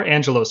are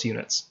Angelos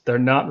units. They're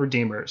not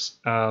Redeemers.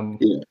 Yeah.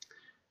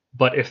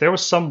 But if there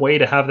was some way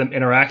to have them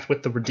interact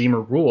with the Redeemer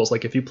rules,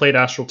 like if you played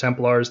Astral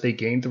Templars, they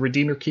gained the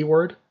Redeemer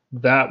keyword,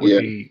 that would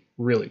be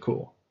really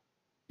cool.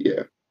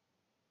 Yeah.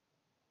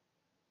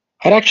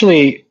 I'd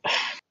actually...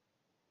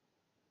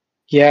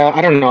 Yeah,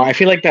 I don't know. I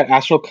feel like that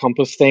Astral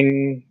Compass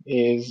thing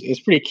is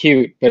pretty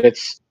cute, but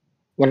it's...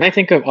 When I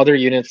think of other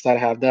units that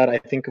have that, I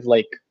think of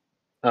like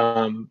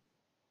the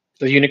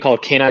unit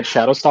called Canine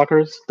Shadow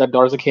Stalkers that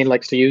Darza Kane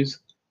likes to use.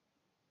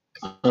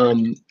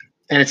 And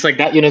it's like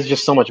that unit is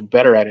just so much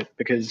better at it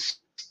because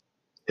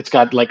it's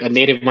got like a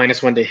native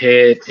 -1 to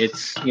hit.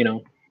 It's, you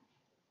know,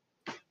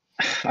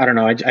 I don't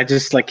know. I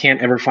just like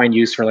can't ever find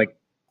use for like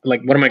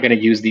what am I going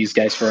to use these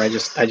guys for? I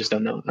just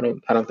don't know.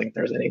 I don't think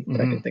there's any that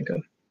I can think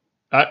of.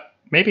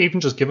 Maybe even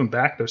just give them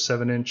back their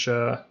 7-inch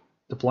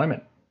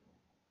deployment.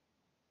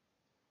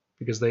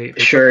 Because they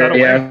sure, took that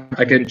away. Yeah,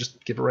 I could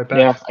just give it right back.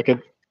 Yeah,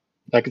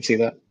 I could see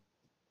that.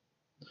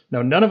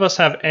 Now, none of us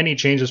have any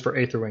changes for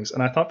Aether Wings,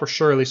 and I thought for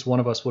sure at least one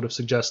of us would have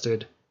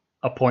suggested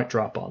a point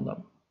drop on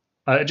them.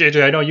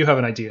 JJ, I know you have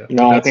an idea.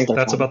 No, I think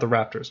that's about the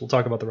Raptors. We'll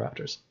talk about the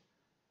Raptors.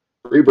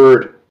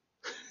 Freebird.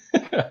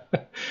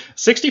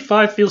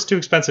 65 feels too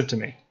expensive to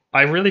me.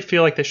 I really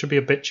feel like they should be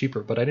a bit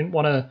cheaper, but I didn't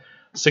want to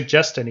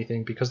suggest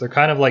anything because they're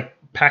kind of like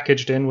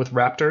packaged in with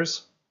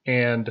Raptors,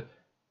 and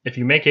if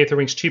you make Aether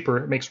Wings cheaper,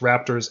 it makes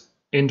Raptors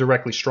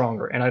indirectly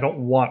stronger, and I don't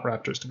want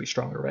Raptors to be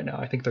stronger right now.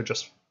 I think they're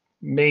just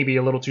maybe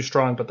a little too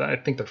strong, but I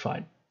think they're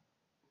fine.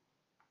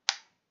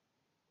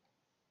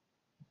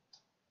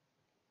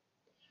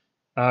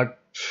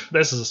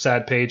 This is a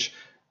sad page.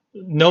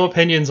 No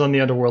opinions on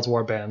the Underworld's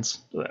warbands.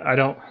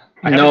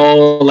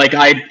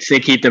 I'd say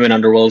keep them in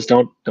Underworlds.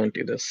 Don't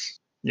do this.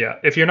 Yeah,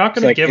 if you're not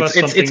going to give us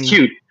something, it's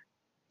cute.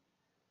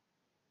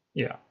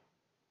 Yeah,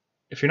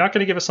 if you're not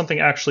going to give us something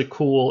actually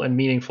cool and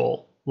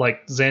meaningful,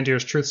 like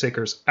Xandir's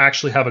Truthsakers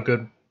actually have a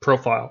good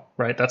profile,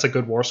 right? That's a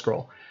good war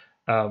scroll.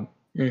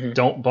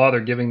 Don't bother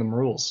giving them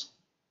rules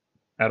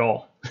at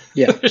all.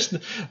 Yeah, there's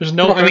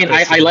no. I mean,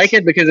 I like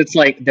it because it's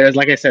like there's,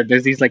 like I said,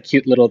 there's these like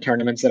cute little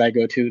tournaments that I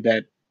go to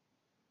that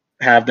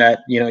have that,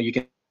 you know, you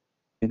can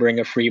bring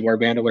a free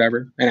warband or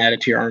whatever and add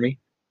it to your army.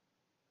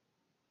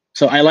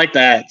 So I like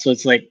that. So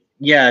it's like,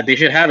 yeah, they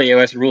should have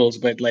AOS rules,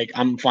 but like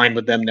I'm fine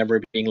with them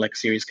never being like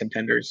serious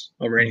contenders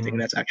over anything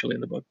that's actually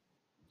in the book.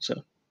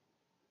 So,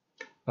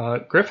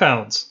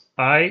 Gryph-hounds.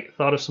 I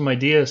thought of some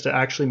ideas to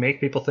actually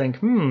make people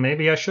think,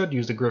 maybe I should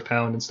use the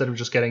Gryph-hound instead of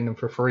just getting them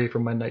for free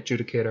from my Knight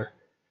Judicator.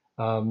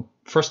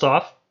 First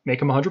off, make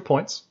them 100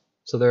 points.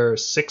 So there are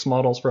 6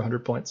 models for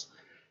 100 points.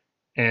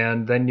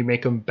 And then you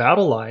make them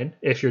battle line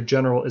if your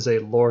general is a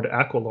Lord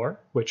Aquilor,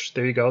 which,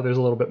 there you go, there's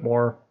a little bit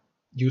more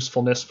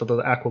usefulness for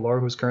the Aquilor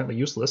who's currently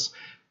useless.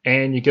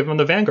 And you give them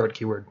the Vanguard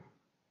keyword.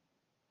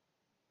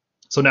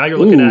 So now you're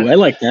looking at... I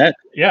like that.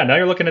 Yeah, now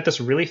you're looking at this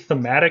really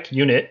thematic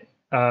unit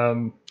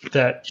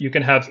that you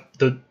can have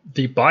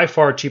the by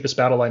far cheapest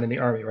battle line in the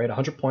army, right?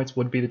 100 points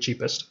would be the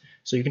cheapest.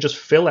 So you can just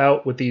fill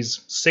out with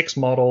these 6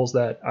 models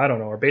that, I don't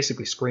know, are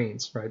basically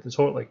screens, right?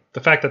 The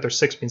fact that they're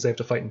 6 means they have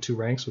to fight in 2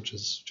 ranks, which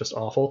is just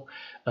awful.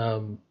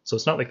 So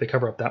it's not like they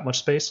cover up that much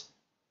space.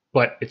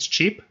 But it's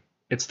cheap,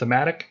 it's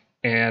thematic,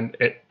 and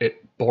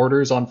it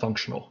borders on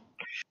functional.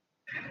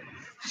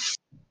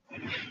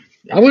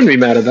 I wouldn't be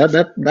mad at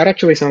that. That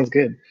actually sounds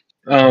good.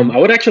 I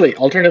would actually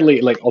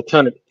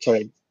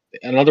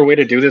another way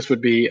to do this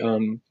would be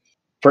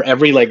for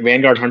every like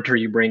Vanguard Hunter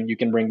you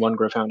can bring 1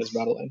 Gryph-hound as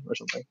battle line or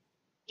something.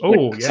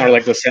 Oh, yeah. Sort of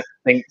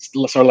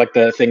like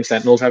the thing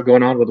Sentinels have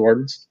going on with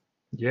Wardens.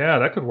 Yeah,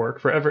 that could work.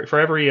 For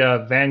every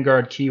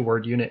Vanguard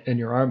keyword unit in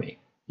your army,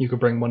 you could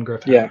bring 1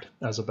 Gryph-hound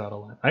as a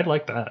battle line. I'd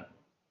like that.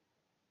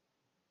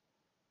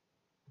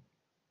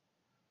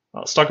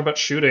 Let's talk about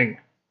shooting.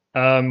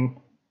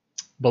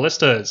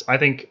 Ballistas. I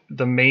think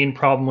the main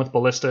problem with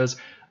ballistas,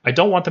 I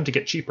don't want them to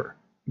get cheaper,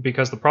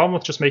 because the problem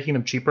with just making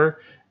them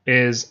cheaper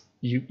is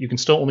you can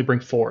still only bring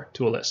 4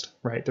 to a list,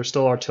 right? They're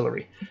still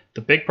artillery.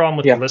 The big problem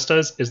with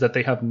ballistas is that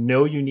they have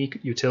no unique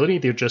utility.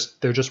 They're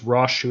just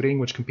raw shooting,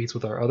 which competes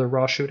with our other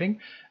raw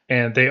shooting,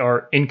 and they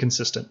are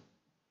inconsistent,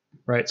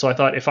 right? So I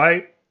thought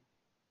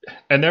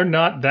and they're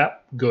not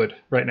that good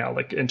right now.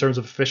 Like in terms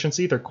of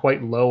efficiency, they're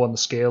quite low on the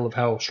scale of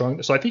how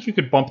strong. So I think you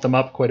could bump them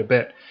up quite a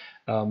bit.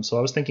 So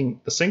I was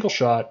thinking the single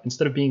shot,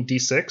 instead of being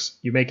D6,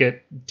 you make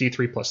it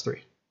D3 plus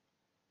 3.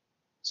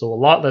 So a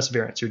lot less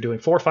variance. You're doing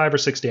 4, 5, or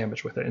 6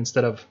 damage with it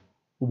instead of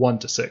 1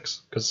 to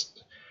 6. Because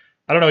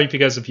I don't know if you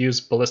guys have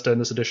used Ballista in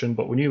this edition,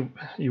 but when you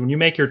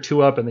make your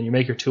 2 up and then you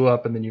make your 2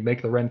 up and then you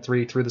make the Ren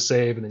 3 through the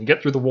save and then you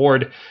get through the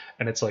ward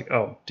and it's like,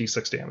 oh,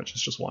 D6 damage.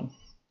 It's just 1.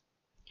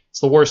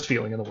 It's the worst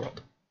feeling in the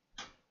world.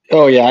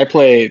 Oh yeah, I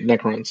play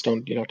Necrons.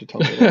 You don't have to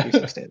tell me about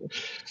D6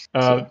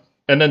 damage.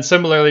 And then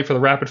similarly for the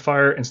rapid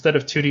fire, instead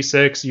of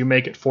 2d6, you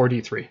make it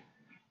 4d3.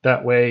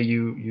 That way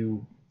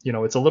you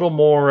it's a little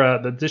more,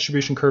 the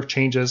distribution curve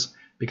changes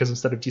because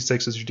instead of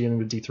d6s, you're dealing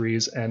with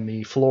d3s, and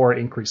the floor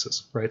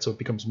increases, right? So it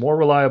becomes more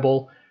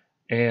reliable,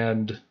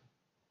 and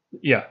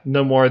yeah,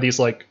 no more of these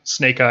like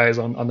snake eyes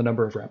on the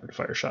number of rapid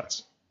fire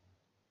shots.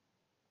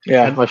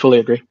 Yeah, I fully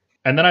agree.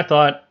 And then I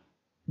thought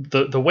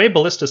the way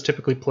ballistas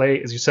typically play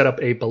is you set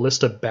up a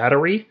ballista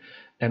battery,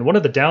 and one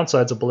of the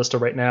downsides of ballista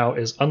right now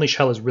is Unleash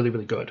Hell is really,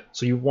 really good.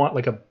 So you want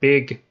like a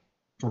big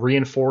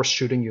reinforced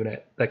shooting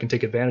unit that can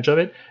take advantage of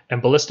it,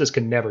 and ballistas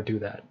can never do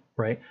that,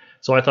 right?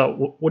 So I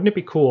thought, wouldn't it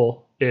be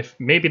cool if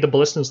maybe the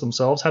ballistas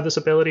themselves have this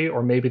ability,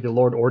 or maybe the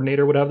Lord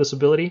Ordinator would have this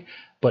ability,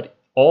 but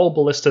all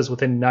ballistas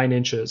within 9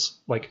 inches,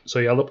 like, so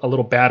you have a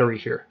little battery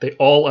here, they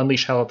all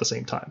unleash hell at the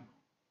same time.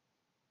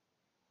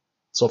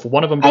 So if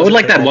one of them does I would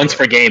like that once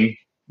per game.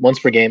 Once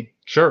per game.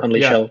 Sure.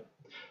 Unleash hell.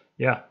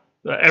 Yeah.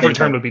 Every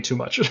turn would be too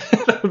much.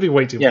 That would be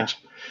way too much.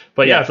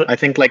 But yeah, I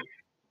think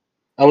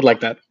I would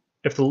like that.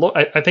 If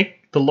I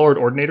think the Lord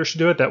Ordinator should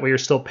do it. That way you're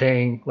still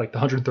paying like the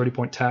 130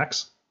 point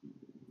tax.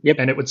 Yep.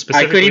 And it would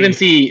specifically. I could even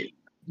see,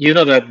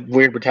 that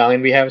weird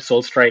battalion we have,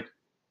 Soul Strike.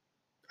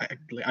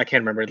 I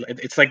can't remember.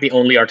 It's like the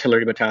only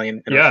artillery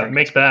battalion.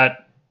 Make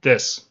that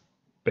this,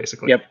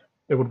 basically. Yep.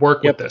 It would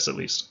work with this at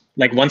least.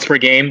 Like once per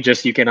game,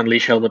 just you can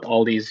unleash hell with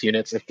all these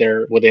units if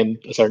they're within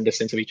a certain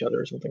distance of each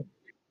other or something.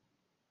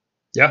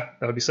 Yeah,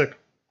 that would be sick.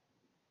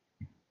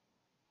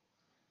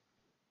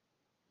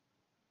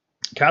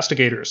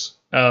 Castigators.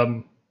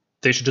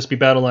 They should just be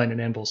battle line and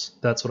anvils.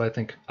 That's what I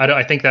think.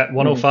 I think that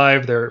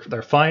 105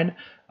 they're fine.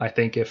 I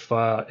think if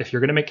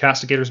you're going to make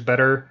castigators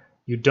better,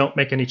 you don't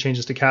make any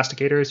changes to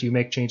castigators. You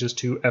make changes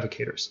to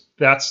evocators.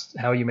 That's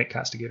how you make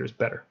castigators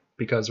better.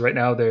 Because right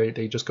now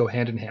they just go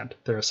hand in hand.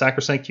 They're a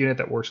sacrosanct unit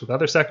that works with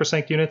other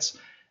sacrosanct units,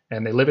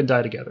 and they live and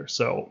die together.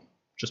 So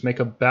just make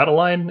a battle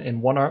line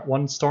in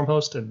one storm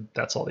host, and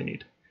that's all they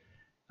need.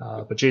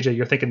 But JJ,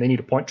 you're thinking they need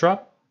a point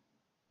drop?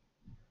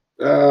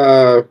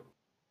 Well,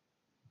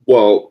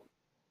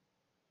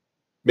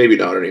 maybe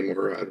not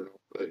anymore. I don't know.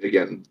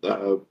 Again,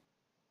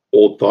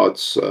 old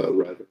thoughts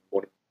rather than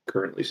what I'm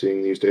currently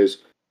seeing these days.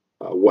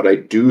 What I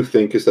do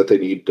think is that they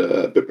need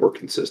a bit more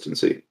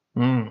consistency.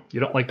 You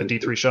don't like the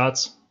D3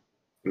 shots?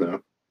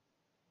 No.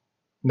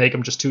 Make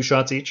them just 2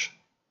 shots each?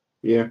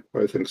 Yeah,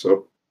 I think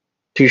so.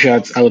 2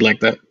 shots, I would like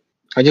that.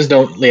 I just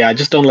don't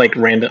like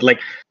random,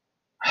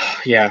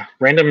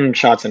 random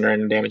shots and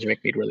random damage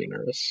make me really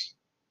nervous.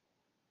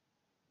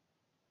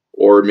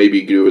 Or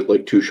maybe do it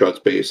like 2 shots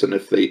base, and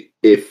if they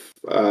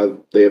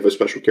have a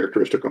special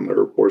characteristic on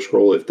their war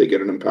scroll, if they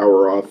get an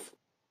empower off,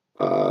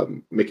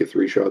 make it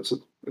 3 shots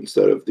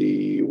instead of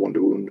the 1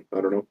 to wound. I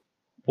don't know.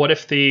 What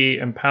if the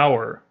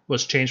empower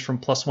was changed from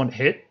 +1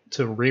 hit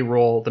to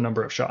re-roll the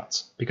number of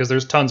shots? Because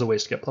there's tons of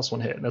ways to get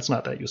 +1 hit, and that's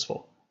not that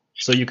useful.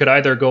 So you could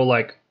either go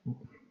like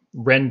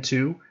Ren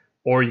 2,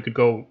 or you could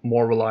go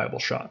more reliable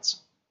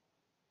shots.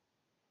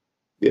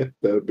 Yeah,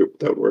 that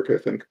would work, I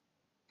think.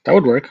 That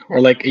would work. Or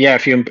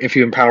if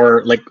you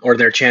empower or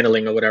they're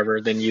channeling or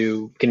whatever, then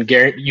you can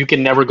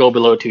never go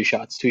below 2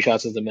 shots. 2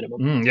 shots is the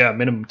minimum. Yeah,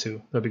 minimum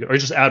 2. That'd be good. Or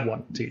just add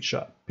 1 to each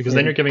shot, because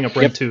then you're giving up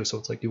Ren 2. So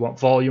it's like, do you want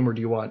volume or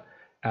do you want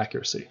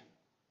accuracy?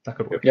 That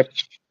could work. Yep.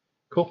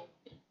 Cool.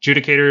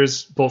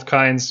 Judicators, both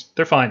kinds,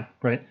 they're fine,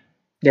 right?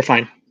 They're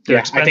fine. They're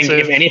I think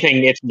if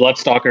anything, it's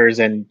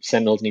Bloodstalkers and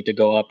Sentinels need to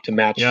go up to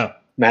match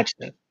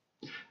that.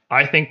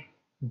 I think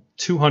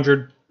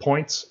 200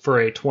 points for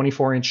a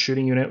 24-inch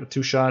shooting unit with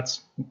 2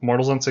 shots,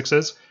 mortals on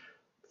 6s.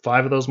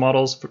 5 of those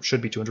models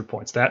should be 200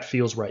 points. That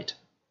feels right.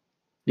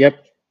 Yep,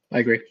 I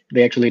agree.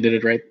 They actually did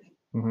it right.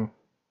 Mm-hmm.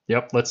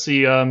 Yep, let's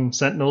see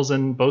Sentinels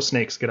and Bow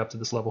Snakes get up to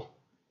this level.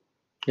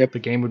 Yep. The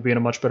game would be in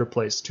a much better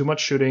place. Too much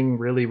shooting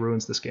really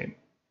ruins this game.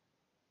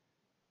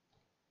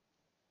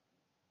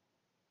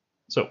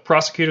 So,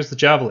 prosecutors, the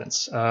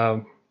javelins.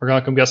 I'm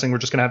guessing we're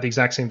just going to have the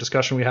exact same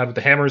discussion we had with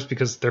the hammers,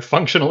 because they're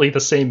functionally the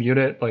same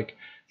unit.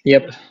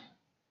 Yep.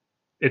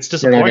 It's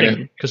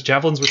disappointing because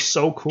javelins were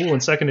so cool in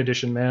 2nd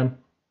edition, man.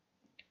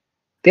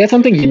 They had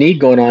something unique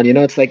going on.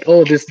 It's like,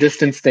 this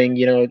distance thing,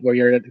 where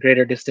you're at a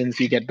greater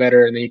distance, you get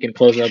better, and then you can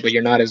close up, but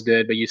you're not as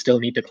good, but you still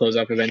need to close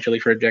up eventually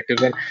for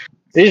objectives. And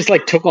they just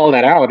took all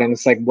that out, and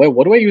it's like,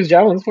 what do I use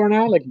javelins for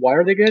now? Why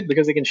are they good?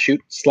 Because they can shoot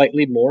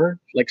slightly more,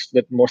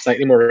 with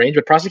slightly more range.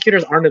 But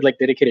prosecutors aren't a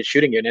dedicated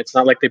shooting unit. It's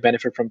not like they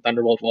benefit from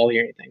Thunderbolt Volley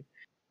or anything.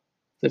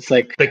 It's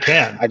like they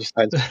can.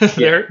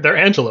 They're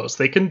Angelos.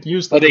 They can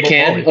use. They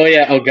can. Volley. Oh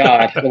yeah. Oh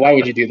god. Why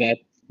would you do that?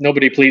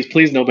 Nobody,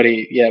 please,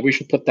 nobody. Yeah, we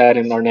should put that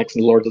in our next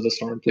Lords of the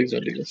Storm. Please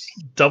don't do this.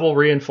 Double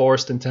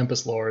reinforced and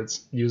Tempest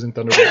Lords using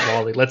Thunderbolt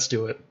Volley. Let's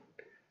do it.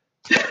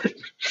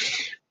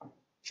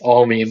 It's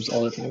all memes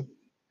all the time.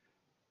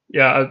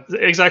 Yeah,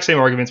 exact same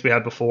arguments we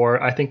had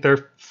before. I think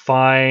they're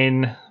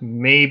fine.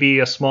 Maybe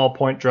a small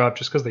point drop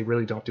just because they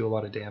really don't do a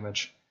lot of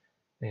damage.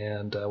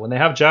 And when they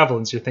have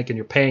javelins, you're thinking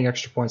you're paying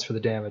extra points for the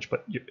damage,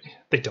 but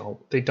they don't.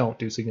 They don't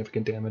do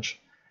significant damage.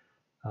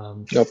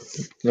 Nope.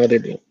 No, they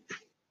don't.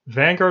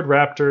 Vanguard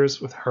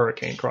Raptors with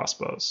Hurricane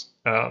crossbows.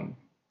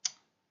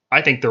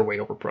 I think they're way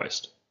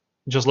overpriced.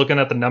 Just looking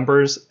at the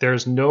numbers,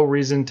 there's no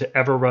reason to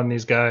ever run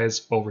these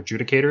guys over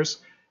Judicators.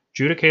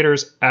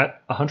 Judicators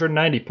at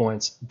 190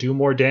 points do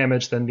more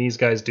damage than these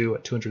guys do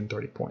at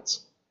 230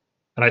 points.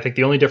 And I think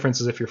the only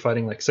difference is if you're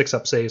fighting like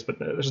 6-up saves, but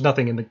there's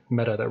nothing in the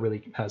meta that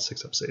really has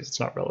 6-up saves. It's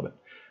not relevant.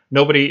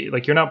 Nobody,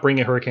 like, you're not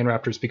bringing Hurricane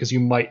Raptors because you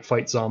might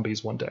fight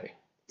zombies one day.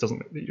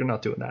 You're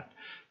not doing that.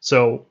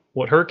 So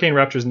what Hurricane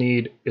Raptors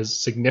need is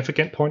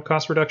significant point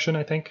cost reduction,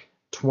 I think.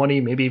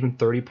 20, maybe even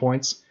 30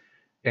 points.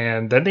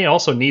 And then they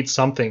also need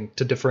something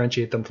to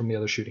differentiate them from the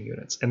other shooting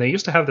units. And they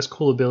used to have this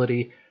cool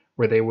ability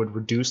where they would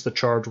reduce the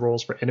charge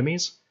rolls for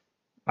enemies.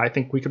 I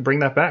think we could bring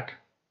that back.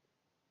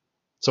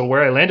 So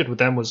where I landed with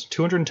them was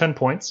 210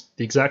 points,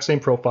 the exact same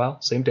profile,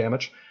 same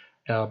damage,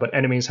 but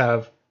enemies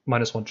have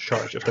 -1 to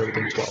charge if they're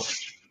within 12.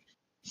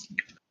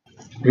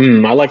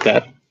 I like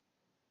that.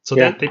 So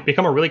they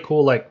become a really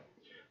cool like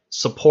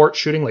support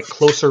shooting, like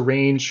closer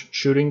range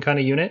shooting kind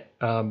of unit.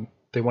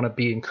 They want to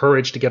be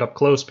encouraged to get up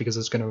close because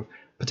it's going to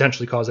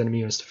potentially cause enemy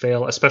units to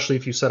fail, especially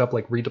if you set up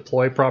like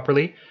redeploy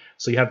properly.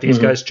 So you have these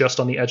guys just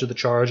on the edge of the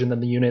charge, and then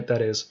the unit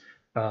that is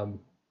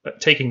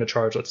taking the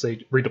charge, let's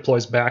say,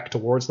 redeploys back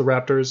towards the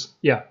Raptors.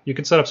 Yeah, you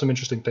can set up some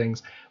interesting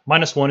things.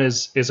 -1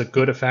 is a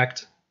good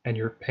effect, and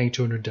you're paying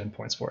 210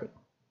 points for it.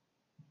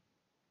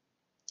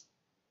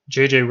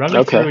 JJ, run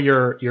me through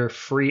your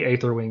free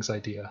Aether Wings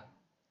idea.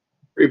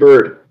 Free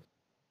bird.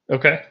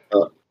 Okay.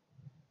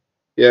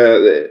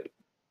 Yeah.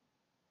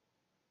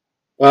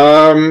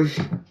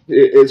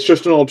 It's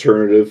just an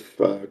alternative,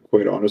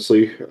 quite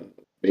honestly.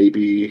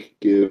 Maybe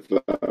give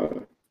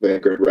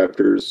Vanguard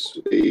Raptors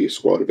a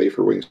squad of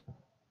Aether Wings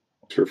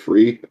for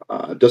free.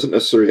 Doesn't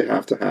necessarily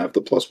have to have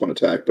the +1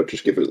 attack, but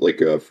just give it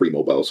like a free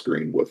mobile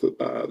screen with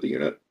the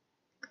unit.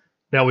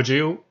 Now, would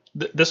you...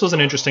 this was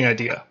an interesting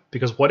idea,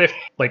 because what if,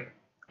 like,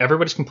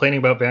 everybody's complaining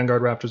about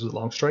Vanguard Raptors with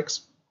long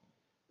strikes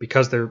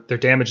because their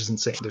damage is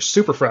insane. They're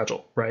super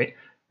fragile, right?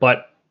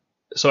 But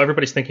so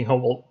everybody's thinking, oh,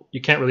 well,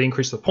 you can't really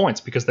increase the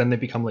points because then they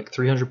become like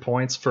 300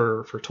 points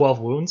for 12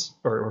 wounds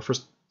or for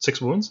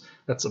 6 wounds.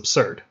 That's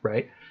absurd,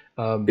 right?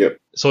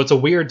 So it's a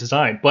weird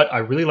design, but I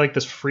really like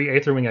this free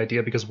Aether Wing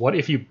idea, because what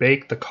if you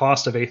bake the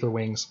cost of Aether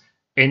Wings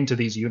into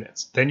these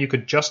units? Then you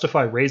could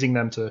justify raising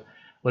them to,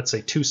 let's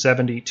say,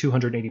 270,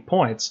 280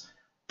 points.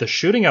 The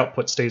shooting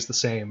output stays the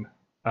same,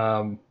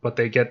 but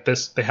they get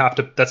this, they have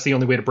to, that's the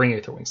only way to bring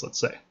Aether Wings, let's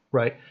say,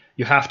 right?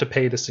 You have to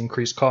pay this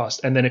increased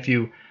cost. And then if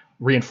you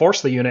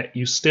reinforce the unit,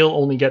 you still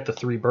only get the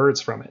 3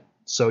 birds from it.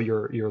 So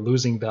you're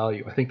losing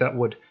value. I think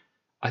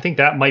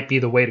that might be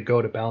the way to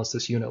go to balance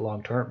this unit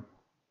long term.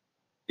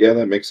 Yeah,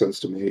 that makes sense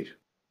to me,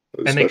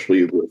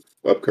 especially with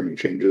upcoming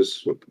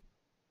changes.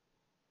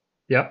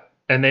 Yeah,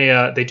 and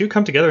they do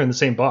come together in the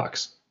same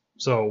box.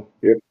 So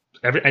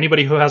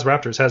anybody who has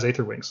Raptors has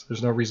Aether Wings.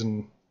 There's no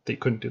reason they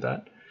couldn't do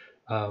that.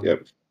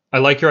 I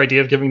like your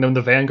idea of giving them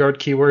the Vanguard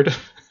keyword.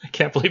 I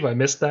can't believe I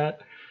missed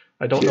that.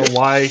 I don't know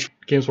why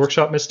Games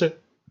Workshop missed it.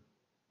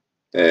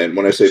 And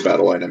when I say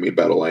Battle Line, I mean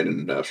Battle Line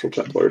and Astral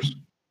Templars.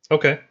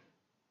 Okay.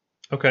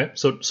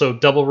 So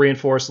double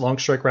reinforced long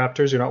strike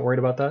Raptors. You're not worried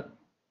about that?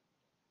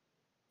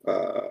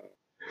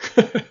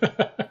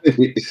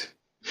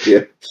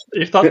 Yeah.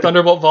 You thought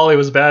Thunderbolt Volley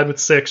was bad with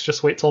 6,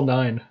 just wait till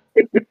 9.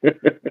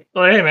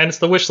 Oh, hey man, it's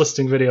the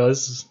Wishlisting video.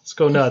 Let's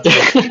go nuts.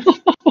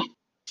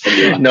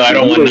 No, I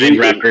don't want 9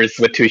 Raptors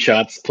with 2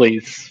 shots,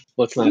 please.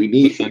 Let's not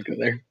go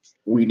there.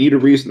 We need a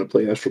reason to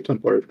play Astral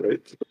Templars,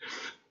 right?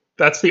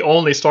 That's the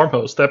only Storm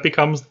host. That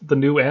becomes the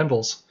new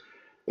Anvils.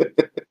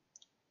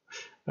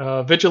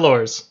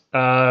 Vigilors.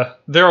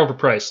 They're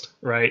overpriced,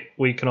 right?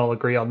 We can all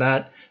agree on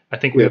that. I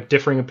think we have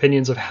differing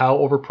opinions of how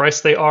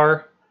overpriced they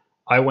are.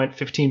 I went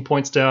 15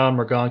 points down,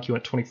 Morgonk, you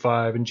went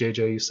 25, and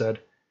JJ, you said,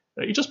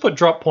 you just put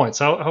drop points.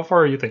 How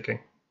far are you thinking?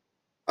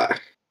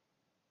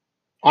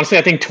 Honestly,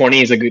 I think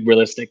 20 is a good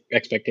realistic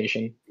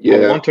expectation. Yeah.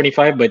 I want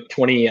 25, but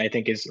 20 I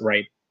think is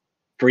right.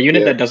 For a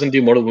unit that doesn't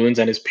do mortal wounds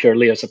and is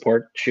purely a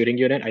support shooting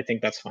unit, I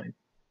think that's fine.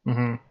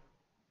 Mm-hmm.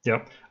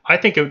 Yep. I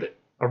think a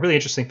really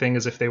interesting thing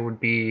is if they would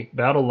be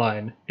battle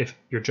line if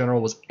your general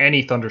was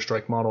any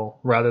Thunderstrike model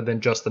rather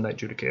than just the Knight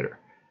Judicator.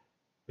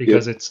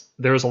 Because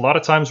there's a lot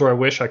of times where I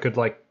wish I could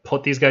like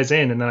put these guys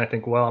in, and then I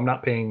think, well, I'm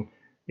not paying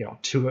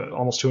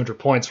almost 200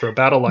 points for a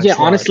battle line. Yeah,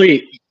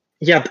 honestly,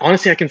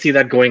 I can see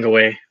that going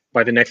away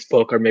by the next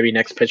book or maybe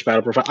next pitch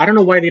battle profile. I don't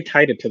know why they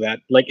tied it to that.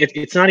 Like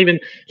it's not even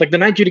like the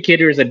Knight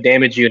Judicator is a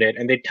damage unit,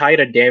 and they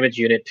tied a damage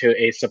unit to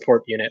a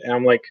support unit, and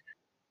I'm like,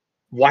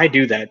 why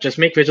do that? Just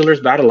make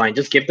Vigilors battle line.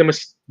 Just give them a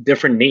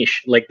different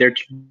niche. Like they're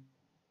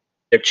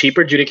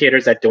cheaper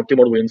Judicators that don't do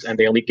mortal wounds, and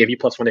they only give you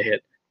 +1 to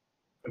hit.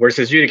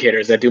 Versus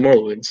Judicators that do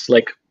mortal wounds.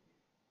 Like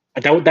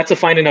that's a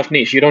fine enough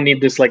niche. You don't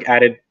need this like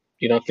added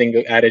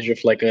adage of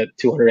like a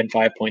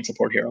 205 point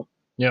support hero.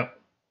 Yeah,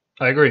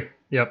 I agree.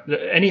 Yeah,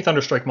 any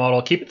Thunderstrike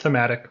model, keep it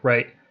thematic,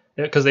 right?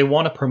 Because they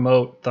want to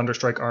promote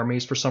Thunderstrike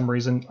armies for some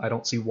reason. I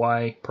don't see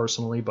why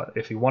personally, but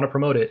if you want to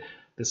promote it,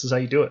 this is how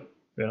you do it.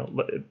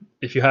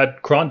 If you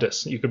had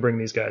Krondys, you could bring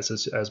these guys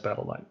as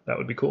battle line. That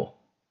would be cool.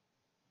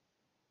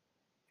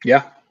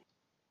 Yeah.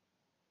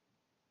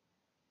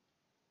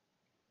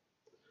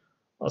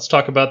 Let's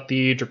talk about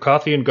the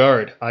Dracothian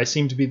Guard. I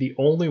seem to be the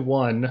only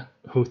one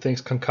who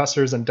thinks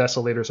Concussors and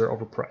Desolators are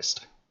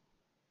overpriced.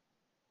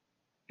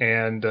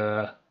 And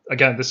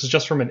again, this is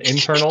just from an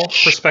internal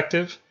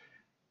perspective.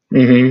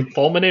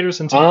 Fulminators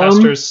and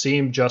Tempestors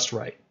seem just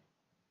right.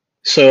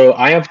 So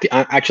I have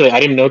actually I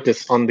didn't note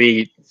this on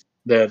the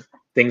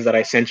things that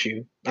I sent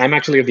you. I'm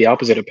actually of the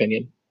opposite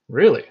opinion.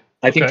 Really?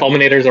 I think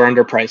Fulminators are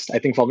underpriced. I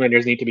think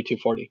Fulminators need to be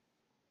 240.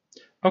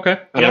 Okay.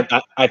 And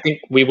I think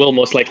we will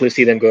most likely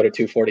see them go to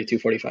 240,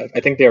 245. I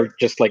think they're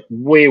just like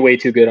way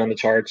too good on the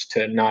charts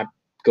to not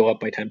go up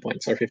by 10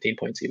 points or 15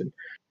 points even.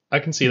 I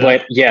can see that.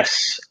 But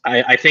yes,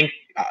 I think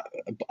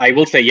I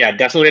will say, yeah,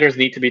 Desolators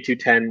need to be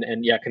 210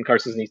 and yeah,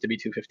 Concussors needs to be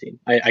 215.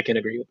 I can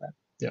agree with that.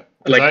 Yeah.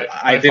 Like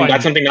I think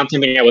that's not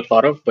something I would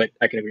thought of, but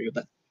I can agree with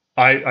that.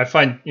 I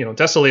find,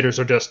 Desolators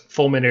are just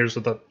Fulminators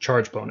with a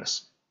charge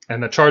bonus.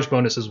 And the charge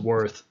bonus is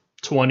worth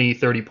 20,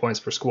 30 points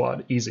per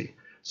squad, easy.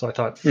 So I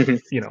thought,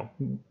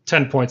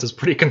 10 points is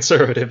pretty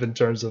conservative in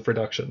terms of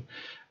production.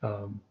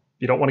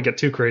 You don't want to get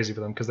too crazy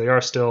with them because they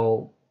are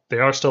still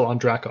on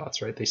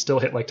Dracoths, right? They still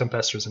hit like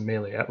Tempestors in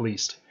melee at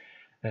least.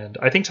 And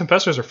I think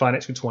Tempestors are fine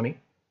at 220,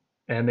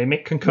 and they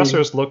make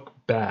Concussors look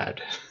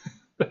bad.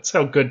 That's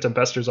how good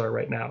Tempestors are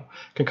right now.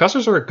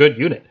 Concussors are a good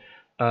unit.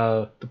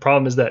 The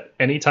problem is that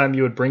anytime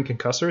you would bring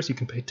Concussors, you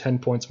can pay 10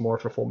 points more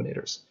for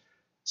Fulminators.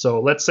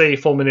 So let's say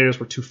Fulminators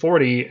were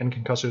 240 and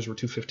Concussors were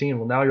 215.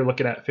 Well, now you're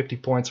looking at 50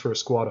 points for a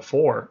squad of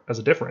 4 as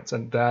a difference,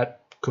 and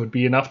that could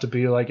be enough to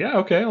be like, yeah,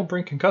 okay, I'll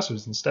bring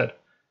Concussors instead.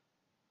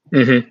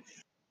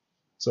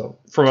 So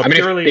from a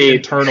purely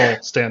internal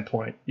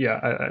standpoint,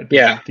 I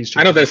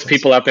know there's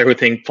people out there who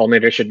think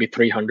Fulminator should be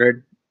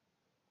 300,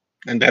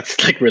 and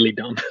that's like really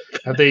dumb.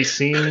 Have they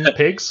seen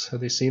pigs?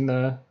 Have they seen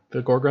the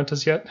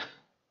Gorgruntas yet?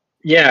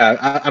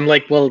 Yeah, I'm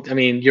like, well, I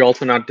mean, you're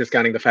also not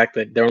discounting the fact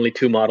that there are only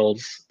 2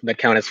 models that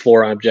count as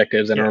 4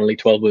 objectives and are only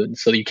 12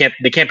 wounds, so they can't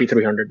be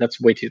 300.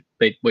 That's way too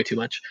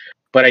much.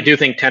 But I do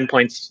think 10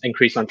 points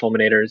increase on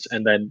Fulminators,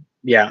 and then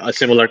a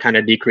similar kind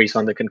of decrease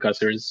on the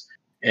Concussors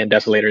and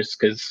Desolators,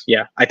 because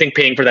I think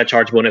paying for that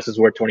charge bonus is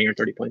worth 20 or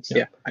 30 points.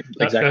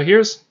 Exactly. Now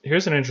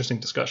here's an interesting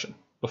discussion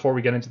before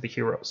we get into the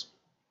heroes.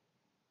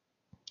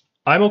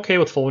 I'm okay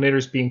with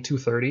Fulminators being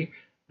 230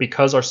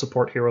 because our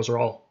support heroes are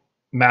all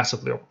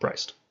massively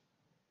overpriced.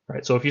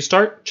 Right, so if you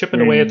start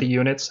chipping away at the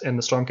units in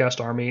the Stormcast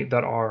army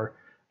that are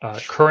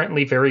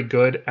currently very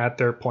good at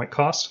their point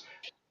cost,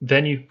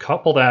 then you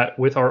couple that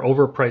with our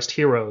overpriced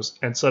heroes,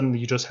 and suddenly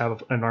you just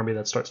have an army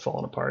that starts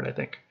falling apart, I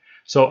think.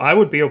 So I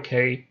would be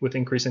okay with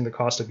increasing the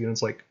cost of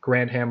units like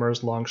Grand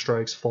Hammers, Long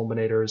Strikes,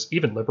 Fulminators,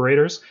 even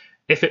Liberators,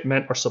 if it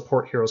meant our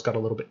support heroes got a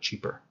little bit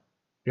cheaper.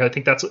 I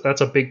think that's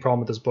a big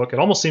problem with this book. It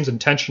almost seems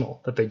intentional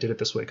that they did it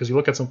this way, because you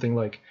look at something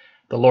like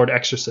the Lord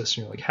Exorcist,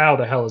 and you're like, how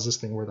the hell is this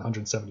thing worth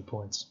 170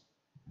 points?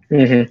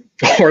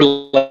 Or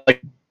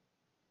like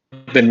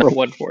the number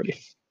 140.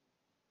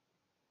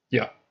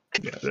 Yeah,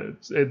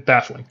 it's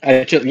baffling.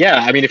 I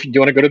mean, if you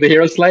want to go to the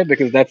hero slide,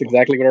 because that's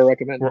exactly what I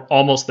recommend. We're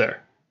almost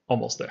there.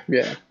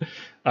 Yeah.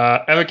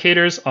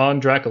 Evocators on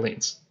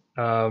Dracolines.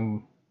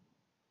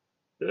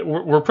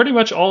 We're pretty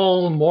much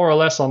all more or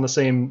less on the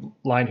same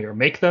line here.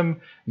 Make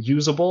them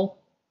usable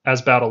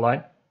as battle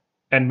line,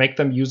 and make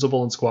them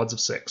usable in squads of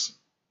 6,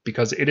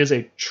 because it is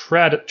a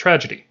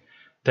tragedy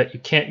that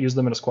you can't use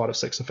them in a squad of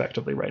 6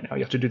 effectively right now.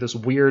 You have to do this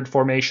weird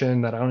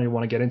formation that I don't even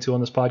want to get into on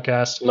this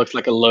podcast. Looks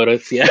like a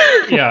lotus, yeah.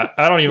 Yeah,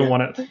 I don't even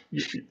want to...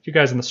 You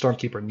guys in the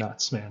Stormkeep are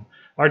nuts, man.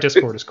 Our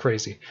Discord is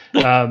crazy.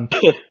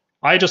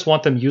 I just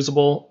want them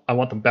usable. I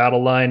want them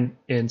battle line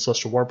in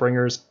Celestial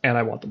Warbringers, and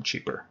I want them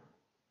cheaper.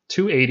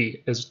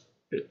 280 is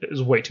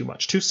way too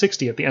much.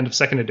 260 at the end of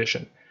 2nd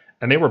edition,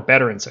 and they were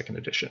better in 2nd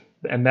edition,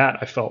 and that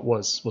I felt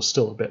was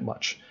still a bit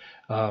much.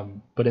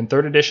 But in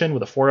 3rd edition,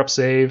 with a 4-up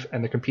save,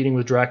 and they're competing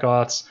with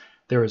Dracoths,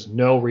 there is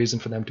no reason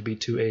for them to be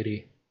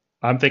 280.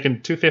 I'm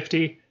thinking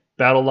 250,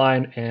 battle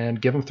line,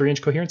 and give them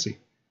 3-inch coherency.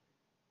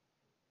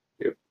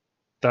 Yep.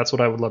 That's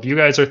what I would love. You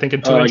guys are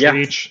thinking 2-inch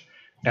reach,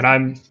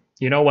 and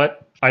you know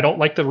what? I don't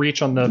like the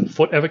reach on the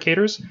foot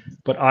evocators,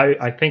 but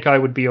I think I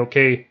would be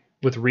okay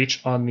with reach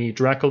on the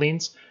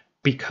Dracolines,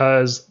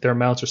 because their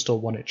mounts are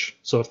still 1-inch.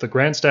 So if the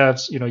Grand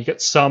Staves, you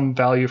get some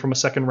value from a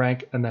 2nd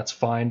rank, and that's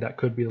fine. That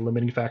could be the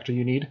limiting factor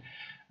you need.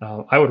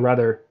 I would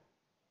rather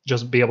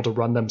just be able to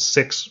run them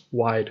 6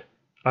 wide.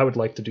 I would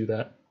like to do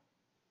that.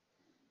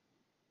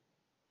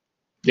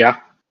 Yeah.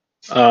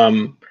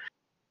 I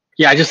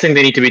just think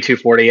they need to be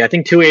 240. I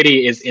think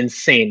 280 is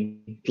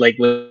insane. Like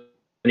when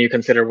you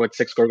consider what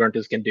 6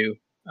 Gorgruntas can do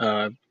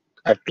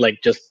at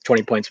like just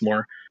 20 points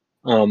more.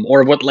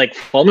 Or what like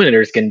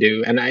Fulminators can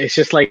do, and it's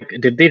just like,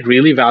 did they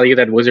really value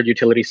that wizard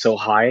utility so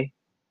high?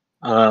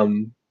 I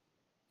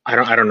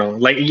don't know.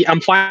 Like,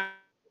 I'm fine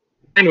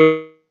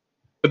with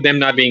them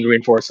not being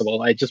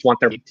reinforceable. I just want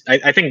their.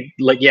 I think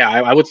like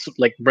I would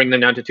like bring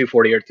them down to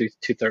 240 or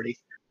 230.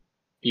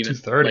 Even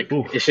 230.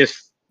 Like, it's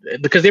just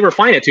because they were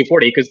fine at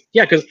 240.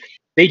 Because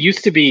they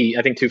used to be,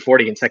 I think,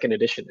 240 in 2nd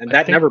edition, and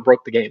that never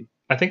broke the game.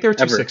 I think they were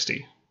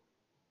 260.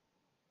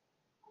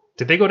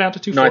 Did they go down to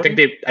 240?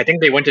 No, I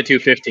think they went to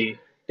 250.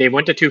 They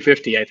went to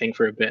 250, I think,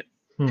 for a bit.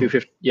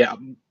 250, yeah,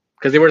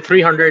 because they were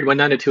 300, went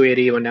down to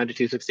 280, went down to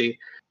 260.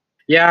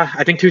 Yeah,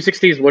 I think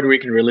 260 is what we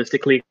can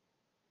realistically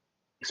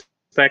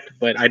expect,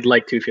 but I'd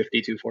like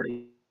 250,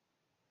 240.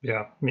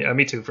 Yeah,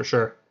 me too, for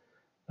sure.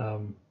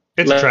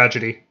 It's a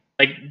tragedy.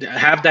 Like,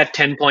 have that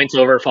 10 points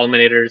over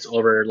Fulminators,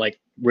 over like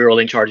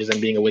rerolling charges and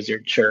being a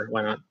wizard. Sure,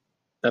 why not?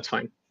 That's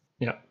fine.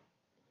 Yeah.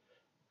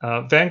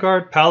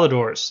 Vanguard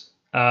Paladors.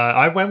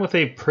 I went with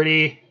a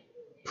pretty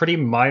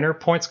minor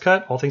points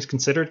cut, all things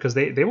considered, because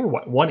they were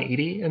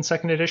 180 in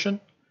second edition,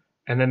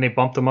 and then they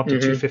bumped them up to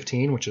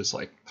 215, which is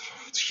like,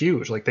 it's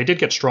huge. Like, they did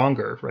get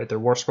stronger, right? Their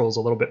War Scroll is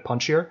a little bit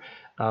punchier,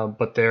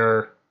 but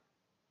they're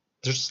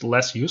just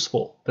less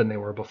useful than they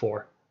were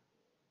before.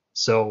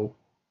 So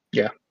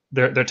yeah,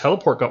 their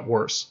teleport got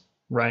worse,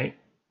 right?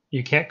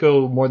 You can't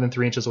go more than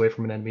 3 inches away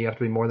from an enemy. You have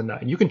to be more than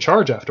 9. You can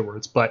charge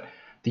afterwards, but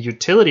the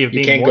utility of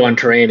being you can't go on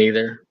terrain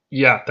either.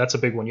 Yeah, that's a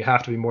big one. You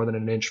have to be more than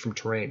an inch from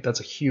terrain. That's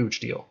a huge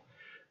deal,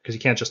 because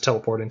you can't just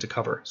teleport into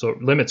cover. So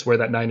it limits where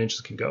that 9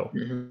 inches can go.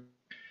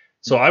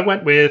 So I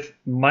went with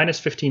minus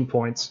 15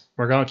 points.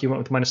 Morganki went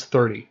with minus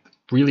 30.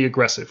 Really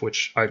aggressive,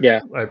 which I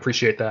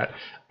appreciate that.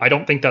 I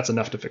don't think that's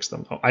enough to fix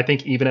them, though. I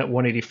think even at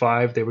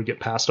 185, they would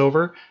get passed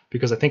over,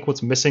 because I think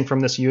what's missing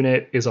from this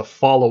unit is a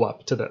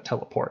follow-up to that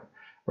teleport,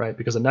 right?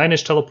 Because a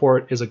 9-inch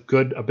teleport is a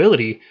good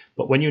ability,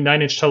 but when you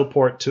 9-inch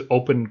teleport to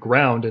open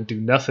ground and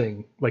do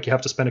nothing, like you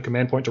have to spend a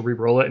command point to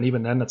re-roll it, and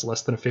even then that's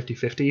less than a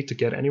 50-50 to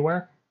get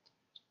anywhere.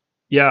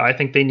 Yeah, I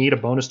think they need a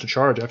bonus to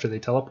charge after they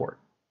teleport.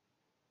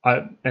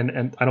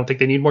 And I don't think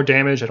they need more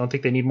damage. I don't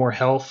think they need more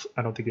health.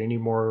 I don't think they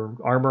need more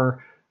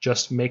armor.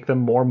 Just make them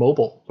more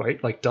mobile,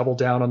 right? Like, double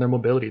down on their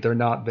mobility. They're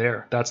not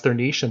there. That's their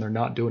niche, and they're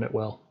not doing it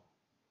well.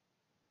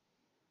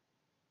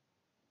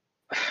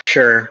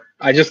 Sure.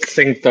 I just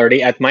think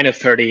 30 at minus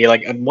 30,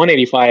 like at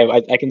 185,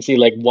 I can see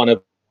like one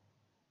of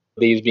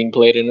these being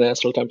played in an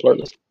Astral Templar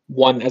list.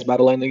 One as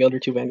Battle Line, the other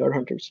two Vanguard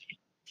Hunters.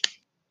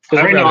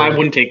 Because right now I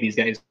wouldn't take these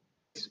guys.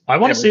 I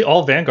want to see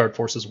all Vanguard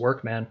forces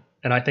work, man.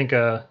 And I think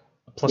a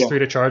 +3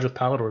 to charge with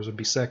Paladors would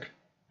be sick.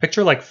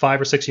 Picture like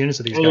 5 or 6 units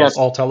of these guys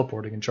all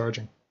teleporting and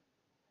charging.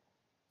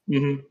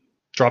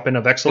 Drop in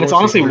a Vexillor. And it's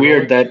honestly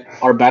weird that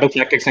our battle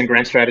tactics and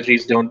grand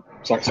strategies don't.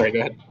 Sorry, go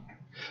ahead.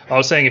 I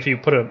was saying, if you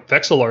put a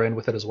Vexillor in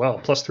with it as well,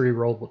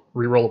 +3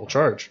 rerollable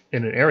charge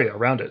in an area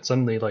around it,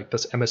 suddenly like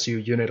this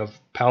MSU unit of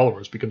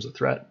Paladors becomes a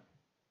threat.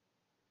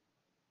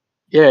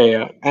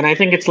 Yeah. And I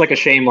think it's like a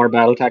shame our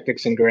battle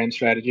tactics and grand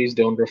strategies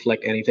don't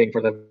reflect anything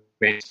for the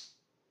base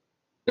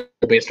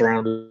based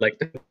around like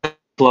the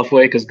fluff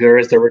way, because Gur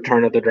is the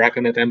return of the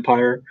Draconid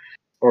Empire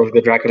or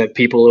the Draconid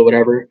people or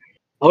whatever.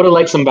 I would have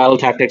liked some battle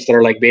tactics that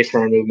are like based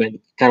around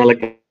movement, kind of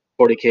like the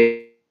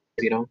 40k,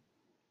 you know?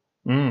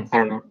 I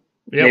don't know.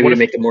 Yeah, maybe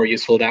make them more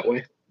useful that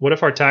way. What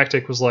if our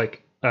tactic was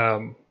like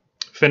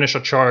finish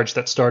a charge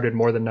that started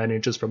more than 9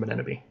 inches from an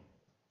enemy?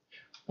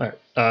 All right.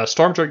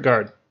 Stormdrake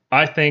Guard.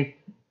 I think,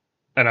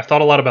 and I've thought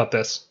a lot about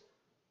this,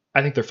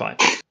 I think they're fine.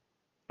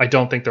 I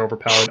don't think they're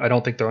overpowered. I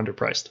don't think they're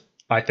underpriced.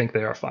 I think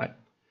they are fine.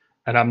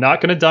 And I'm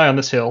not going to die on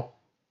this hill,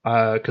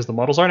 because the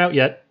models aren't out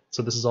yet.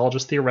 So this is all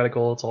just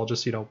theoretical. It's all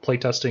just,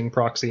 playtesting,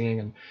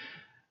 proxying, and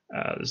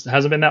there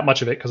hasn't been that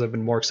much of it because I've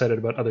been more excited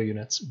about other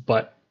units.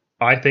 But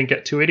I think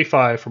at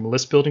 285, from a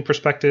list building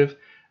perspective,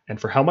 and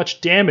for how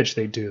much damage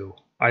they do,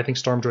 I think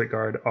Stormdrake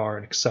Guard are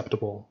an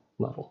acceptable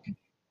level.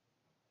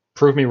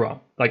 Prove me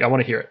wrong. Like, I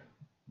want to hear it.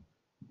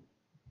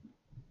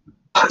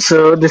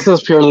 So this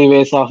is purely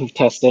based off of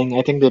testing.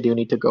 I think they do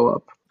need to go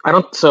up.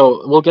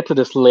 So we'll get to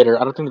this later.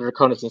 I don't think the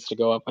Draconis needs to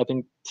go up. I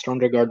think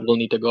Stormdrake Guard will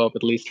need to go up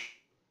at least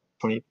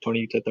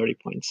 20 to 30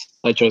 points.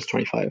 I chose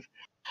 25.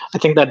 I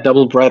think that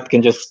double breath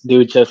can just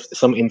do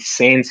some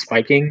insane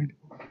spiking,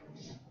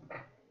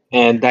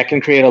 and that can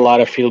create a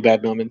lot of feel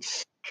bad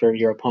moments for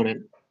your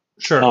opponent.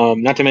 Sure.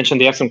 Not to mention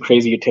they have some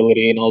crazy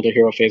utility in all the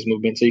hero phase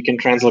movement, so you can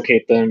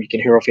translocate them, you can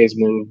hero phase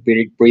move,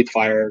 breathe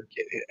fire.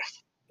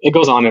 It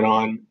goes on and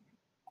on.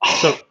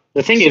 So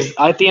the thing is,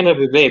 at the end of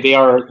the day, they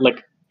are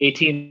like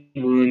 18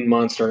 wound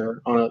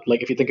monster on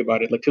if you think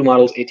about it, like 2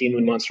 models, 18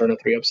 wound monster on a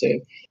 3-up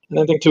save. And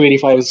I think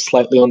 285 is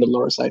slightly on the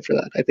lower side for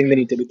that. I think they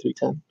need to be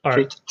 310. All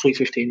right.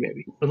 315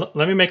 maybe.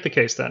 Let me make the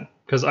case then,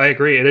 because I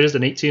agree, it is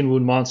an 18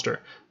 wound monster.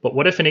 But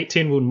what if an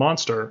 18 wound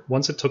monster,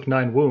 once it took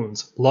 9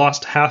 wounds,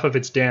 lost half of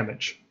its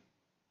damage?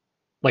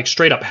 Like,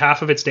 straight up,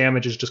 half of its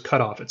damage is just cut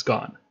off, it's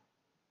gone.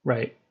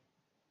 Right?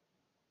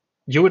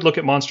 You would look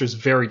at monsters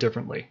very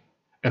differently.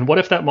 And what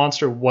if that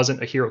monster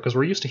wasn't a hero? Because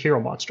we're used to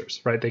hero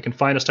monsters, right? They can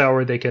Finest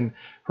Hour, they can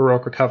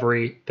Heroic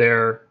Recovery.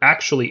 They're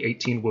actually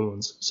 18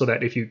 wounds, so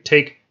that if you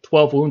take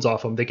 12 wounds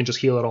off them, they can just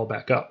heal it all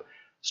back up.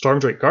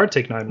 Stormdrake Guard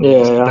take 9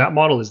 wounds. Yeah. That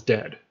model is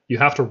dead. You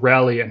have to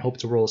rally and hope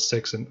to roll a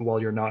 6 while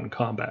you're not in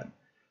combat.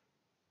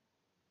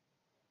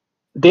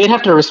 They'd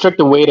have to restrict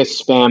the way to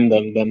spam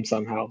them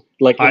somehow.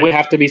 Like, it would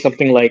have to be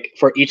something like,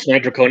 for each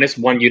Knight Draconis,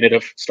 1 unit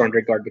of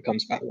Stormdrake Guard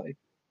becomes Battle Line.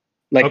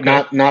 Like, okay.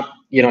 not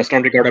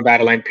Stormdrake Guard or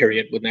Battle Line,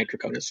 period, with Knight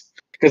Draconis.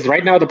 Because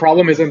right now the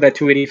problem isn't that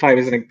 285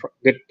 isn't a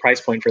good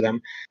price point for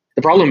them.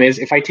 The problem is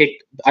if I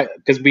take,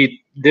 because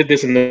we did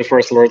this in the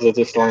first Lords of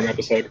the Storm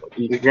episode.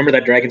 You remember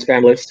that dragon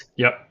spam list?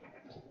 Yep.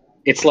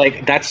 It's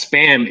like that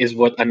spam is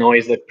what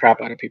annoys the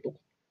crap out of people.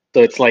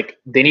 So it's like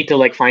they need to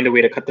like find a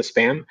way to cut the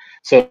spam.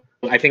 So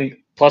I think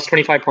plus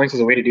 25 points is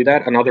a way to do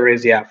that. Another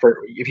is for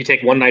if you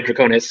take one Knight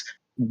Draconis,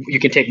 you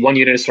can take one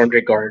unit of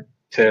Stormdrake Guard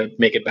to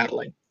make it battle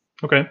line.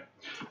 Okay.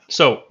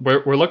 So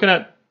we're looking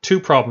at two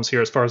problems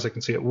here as far as I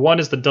can see it. One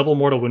is the double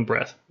mortal wind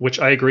breath, which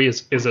I agree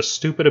is a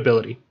stupid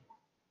ability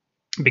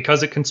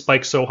because it can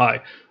spike so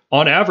high.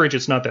 On average,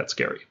 it's not that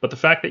scary, but the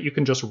fact that you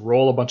can just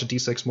roll a bunch of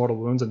d6 mortal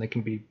wounds and they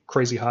can be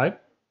crazy high,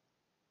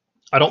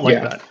 I don't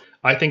like that.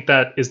 I think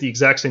that is the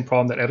exact same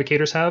problem that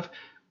evocators have,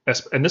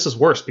 and this is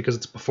worse because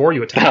it's before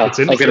you attack. It's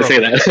in I was going to say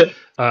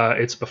that.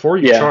 It's before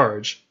you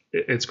charge.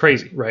 It's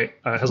crazy, right?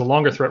 It has a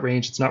longer threat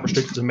range. It's not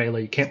restricted to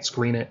melee. You can't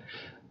screen it.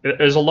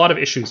 There's a lot of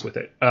issues with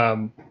it,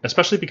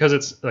 especially because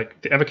it's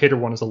like the evocator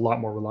one is a lot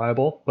more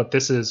reliable, but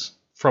this is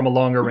from a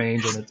longer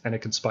range and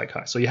it can spike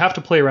high. So you have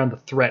to play around the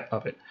threat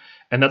of it,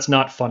 and that's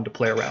not fun to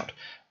play around.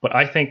 But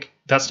I think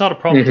that's not a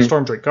problem with the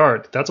Stormdrake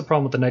Guard. That's a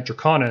problem with the Knight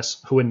Draconis,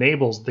 who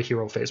enables the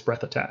hero phase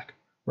breath attack,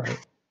 right?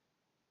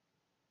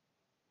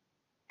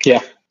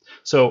 Yeah.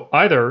 So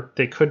either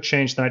they could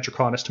change the Knight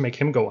Draconis to make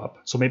him go up.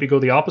 So maybe go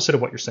the opposite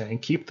of what you're saying.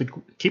 Keep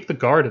the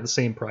guard at the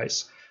same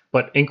price,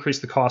 but increase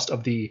the cost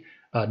of the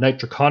Knight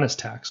Draconis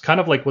tax. Kind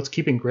of like what's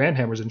keeping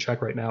Grandhammers in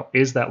check right now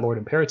is that Lord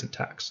Imperative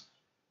tax.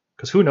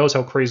 Because who knows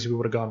how crazy we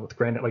would have gone with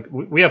Grand. Like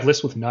we have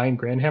lists with 9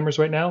 Grandhammers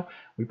right now.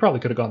 We probably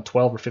could have gone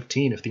 12 or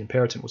 15 if the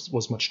Imperative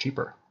was much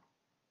cheaper.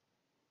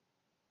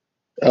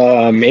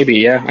 Maybe,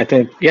 yeah. I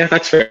think,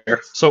 that's fair.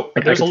 So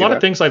there's a lot of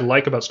things I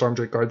like about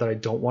Stormdrake Guard that I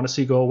don't want to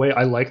see go away.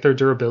 I like their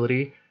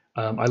durability.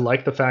 I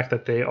like the fact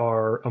that they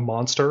are a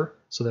monster,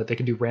 so that they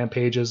can do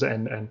rampages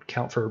and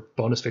count for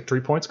bonus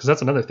victory points. Because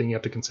that's another thing you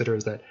have to consider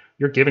is that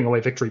you're giving away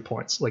victory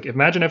points. Like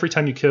imagine every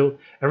time you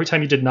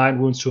did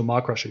 9 wounds to a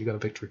Maw Crusher, you got a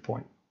victory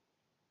point.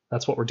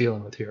 That's what we're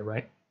dealing with here,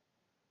 right?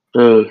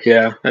 Oh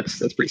yeah, that's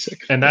pretty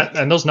sick. And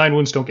those 9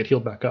 wounds don't get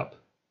healed back up,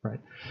 right?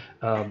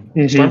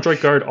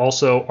 Stormdrake Guard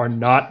also are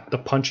not the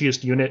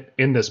punchiest unit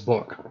in this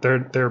book.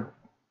 They're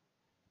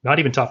not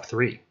even top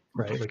 3,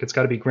 right? Like it's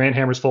got to be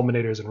Grandhammers,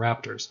 Fulminators, and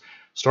Raptors.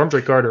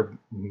 Stormdrake Guard are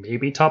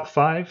maybe top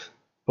 5,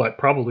 but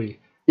probably.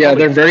 Yeah,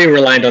 they're very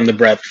reliant on the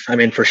breath. I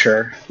mean, for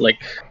sure. Like,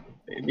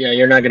 yeah,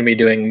 you're not going to be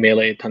doing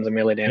tons of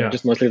melee damage.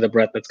 Just mostly the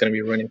breath that's going to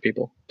be running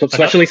people. So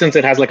especially since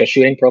it has like a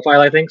shooting profile,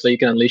 I think, so you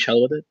can unleash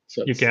hell with it.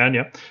 So you can,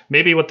 yeah.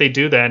 Maybe what they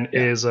do then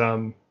is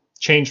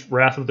change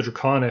Wrath of the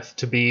Draconith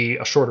to be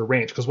a shorter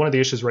range, because one of the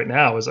issues right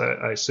now is,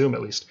 I assume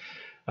at least,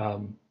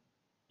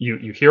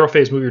 you hero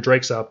phase move your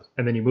Drakes up,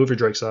 and then you move your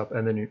Drakes up,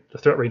 and then the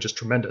threat range is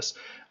tremendous.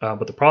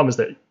 But the problem is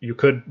that you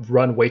could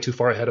run way too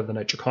far ahead of the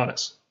Knight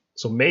Draconis.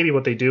 So maybe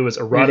what they do is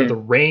errata the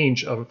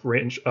range of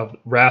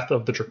Wrath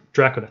of the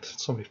Draconith.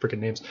 So many freaking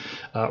names.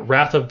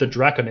 Wrath of the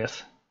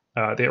Draconith.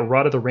 They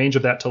errata the range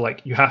of that to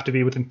like you have to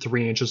be within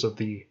 3 inches of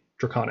the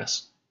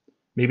Draconis.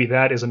 Maybe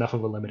that is enough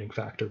of a limiting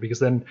factor, because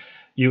then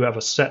you have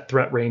a set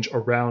threat range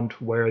around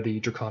where the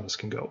Draconis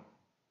can go.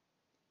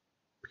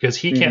 Because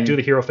he can't do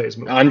the hero phase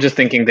move. I'm just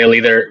thinking they'll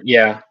either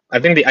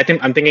I'm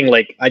thinking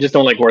like I just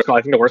don't like War Scroll.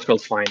 I think the War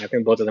Scroll's fine. I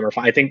think both of them are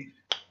fine. I think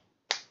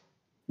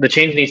the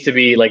change needs to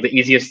be like the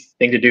easiest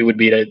thing to do would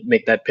be to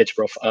make that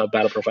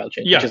battle profile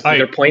change, which is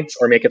either points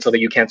or make it so that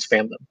you can't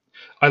spam them.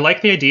 I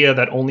like the idea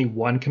that only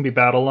one can be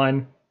battle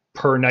line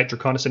per Knight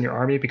Draconis in your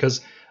army,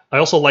 because I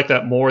also like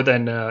that more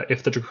than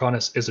if the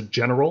Draconis is a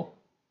general,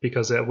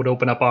 because it would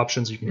open up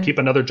options. You can keep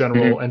another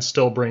general and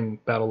still bring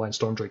battle line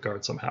Stormdrake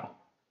Guard somehow.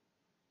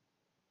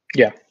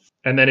 Yeah.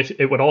 And then if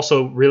it would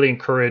also really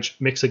encourage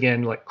mixing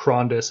in like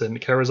Krondys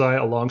and Karazai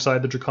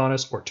alongside the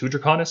Draconis, or 2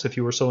 Draconis if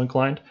you were so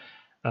inclined.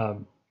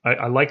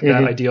 I like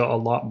that idea a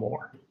lot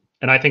more,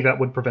 and I think that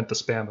would prevent the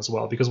spam as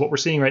well, because what we're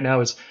seeing right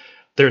now is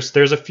there's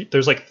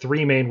like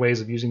 3 main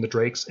ways of using the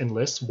Drakes in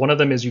lists. One of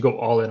them is you go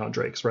all in on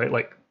Drakes, right?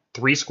 Like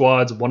 3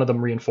 squads, one of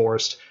them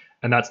reinforced,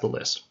 and that's the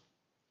list.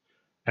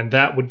 And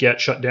that would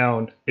get shut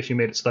down if you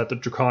made it so that the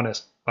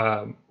Draconis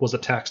was a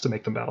tax to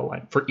make them battle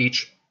line for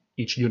each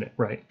unit,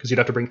 right? Because you'd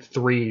have to bring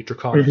 3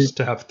 Draconis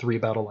to have 3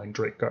 battle line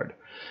Drake Guard.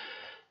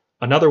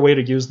 Another way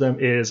to use them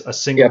is a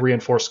single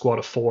reinforced squad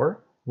of 4,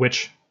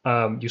 which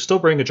you still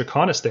bring a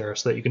Draconis there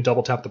so that you can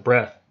double tap the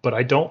breath, but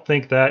I don't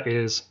think that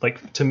is,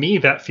 like, to me,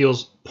 that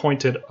feels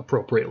pointed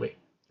appropriately.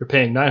 You're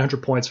paying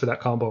 900 points for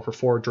that combo for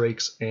 4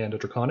 Drakes and a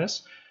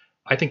Draconis.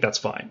 I think that's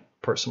fine,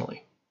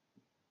 personally.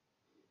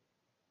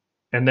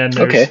 And then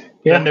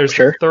there's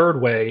the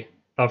third way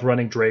of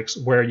running Drakes,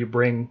 where you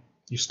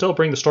still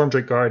bring the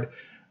Stormdrake Guard.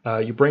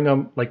 You bring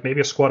them like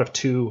maybe a squad of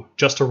 2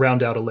 just to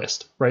round out a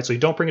list, right? So you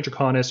don't bring a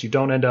Draconis, you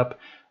don't end up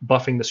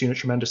buffing this unit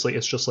tremendously.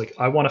 It's just like,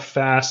 I want a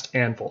fast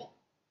anvil,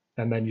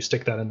 and then you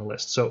stick that in the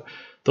list. So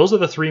those are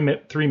the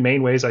three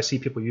main ways I see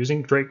people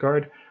using Drake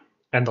Guard,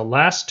 and the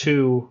last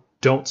 2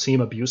 don't seem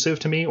abusive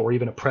to me or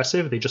even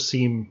oppressive. They just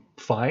seem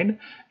fine.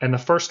 And the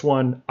first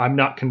one, I'm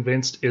not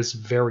convinced is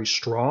very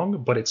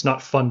strong, but it's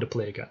not fun to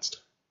play against.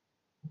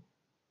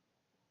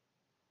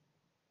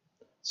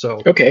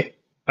 So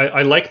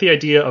I like the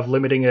idea of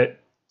limiting it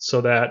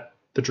so that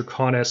the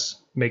Draconis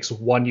makes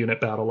 1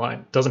 unit battle line.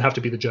 It doesn't have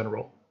to be the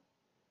general.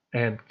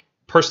 And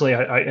personally,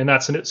 in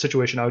that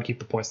situation, I would keep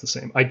the points the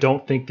same. I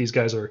don't think these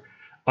guys are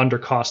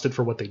undercosted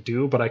for what they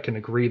do, but I can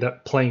agree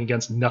that playing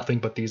against nothing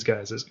but these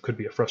guys could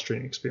be a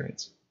frustrating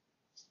experience.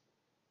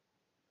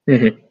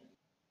 Mm-hmm.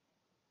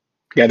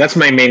 Yeah, that's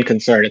my main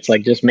concern. It's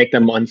like just make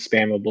them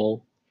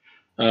unspammable.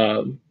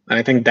 And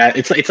I think that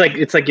it's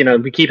like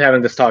we keep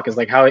having this talk. Is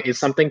like, how is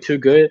something too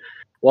good?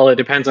 Well, it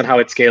depends on how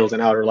it scales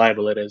and how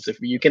reliable it is. If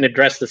you can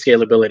address the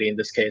scalability in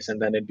this case,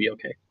 and then it'd be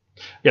okay.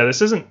 Yeah,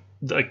 this isn't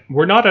like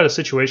we're not at a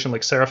situation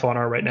like Seraphon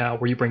are right now,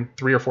 where you bring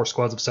 3 or 4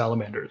 squads of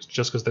salamanders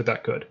just because they're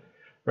that good,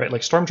 right?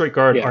 Like Stormdrake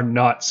Guard are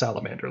not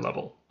salamander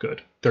level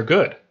good. They're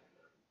good,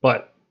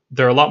 but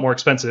they're a lot more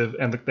expensive,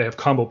 and they have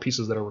combo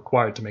pieces that are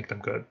required to make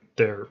them good.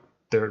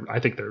 I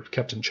think they're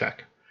kept in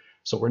check.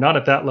 So we're not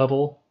at that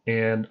level,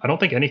 and I don't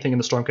think anything in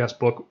the Stormcast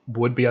book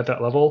would be at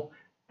that level,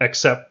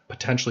 except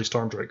potentially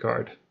Stormdrake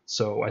Guard.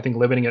 So I think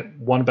limiting it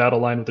 1 battle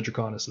line with the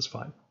Draconis is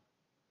fine.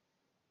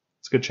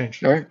 It's a good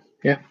change. All right,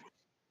 yeah.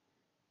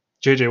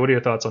 JJ, what are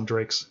your thoughts on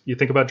Drakes? You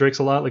think about Drakes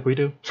a lot like we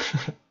do?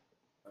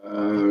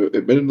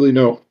 Admittedly,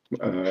 no.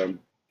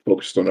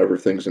 Focused on other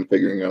things and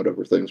figuring out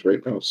other things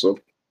right now, so...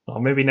 Oh,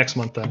 maybe next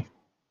month then.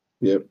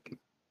 Yep.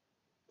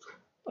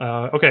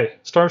 Okay,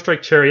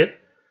 Stormstrike Chariot.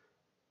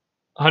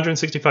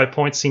 165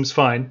 points seems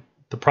fine.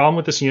 The problem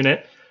with this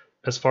unit,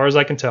 as far as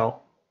I can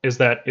tell, is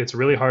that it's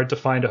really hard to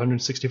find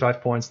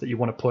 165 points that you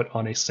want to put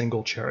on a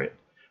single chariot,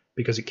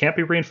 because it can't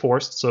be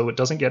reinforced, so it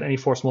doesn't get any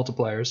force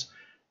multipliers.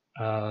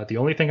 The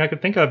only thing I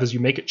could think of is you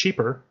make it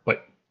cheaper,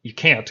 but you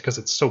can't because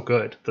it's so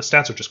good. The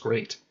stats are just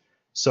great.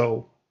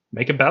 So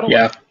make it battle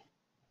line.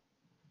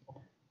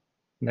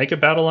 Make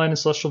it battle line and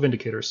Celestial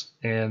Vindicators,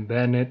 and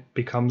then it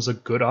becomes a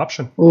good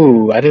option.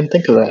 Ooh, I didn't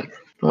think of that.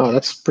 Oh,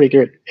 that's pretty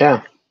good.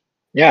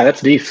 Yeah,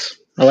 that's decent.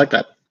 I like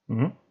that.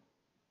 Mm-hmm.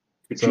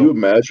 Could you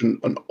imagine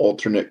an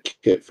alternate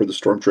kit for the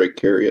Stormdrake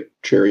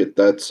chariot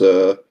that's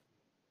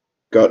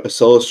got a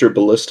Celestial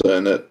Ballista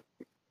in it,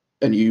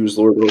 and you use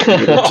Lord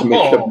Oaken to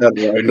make them that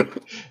line?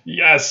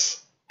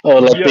 Yes. Oh,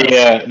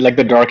 like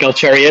the Dark Elf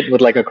chariot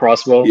with like a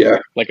crossbow. Yeah.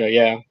 I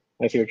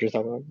see what you're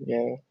talking about.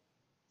 Yeah.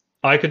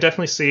 I could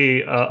definitely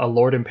see a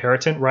Lord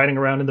Imperatant riding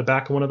around in the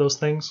back of one of those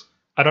things.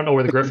 I don't know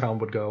where the Gryph-hound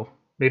would go.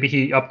 Maybe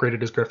he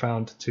upgraded his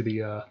Gryph-hound to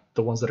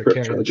the ones that are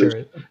carrying the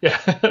chariot.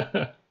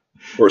 Yeah.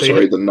 Or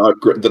the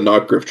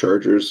not Gryph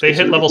Chargers. They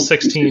hit level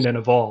 16 and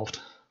evolved.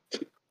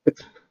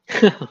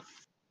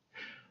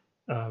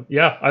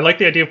 Yeah, I like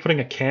the idea of putting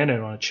a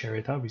cannon on a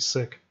chariot. That would be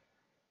sick.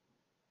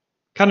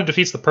 Kind of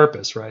defeats the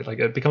purpose, right? Like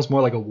it becomes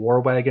more like a war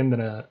wagon than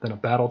a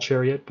battle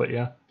chariot. But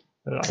yeah.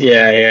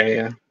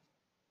 Yeah.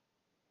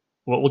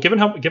 Well, given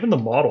the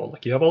model,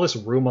 like you have all this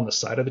room on the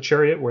side of the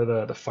chariot where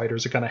the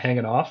fighters are kind of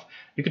hanging off,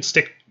 you could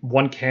stick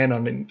 1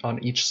 cannon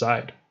on each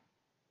side.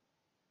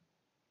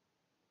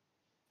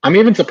 I'm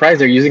even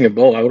surprised they're using a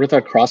bow. I would have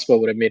thought crossbow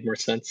would have made more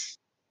sense,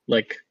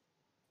 like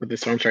with the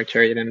Stormstrike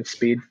chariot and its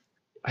speed.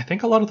 I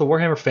think a lot of the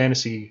Warhammer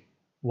Fantasy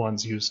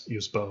ones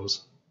use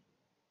bows.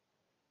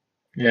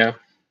 Yeah.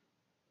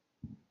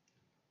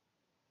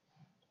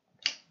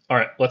 All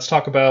right, let's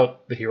talk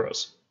about the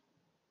heroes.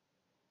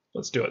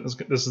 Let's do it.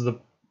 This is the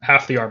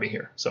half the army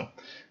here. So,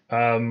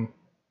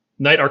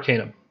 Knight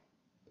Arcanum.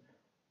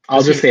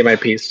 I'll just say my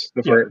piece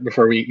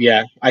before we.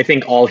 Yeah, I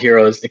think all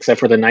heroes except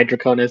for the Knight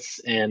Draconis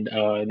and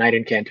Knight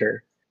Incantor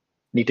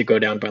need to go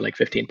down by like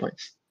 15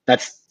 points.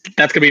 That's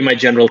gonna be my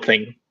general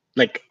thing.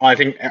 Like I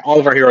think all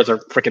of our heroes are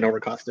freaking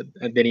overcosted,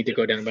 and they need to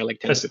go down by like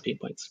 10 to 15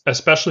 points.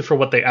 Especially for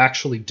what they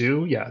actually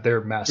do. Yeah,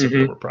 they're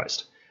massively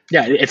overpriced.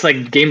 Yeah, it's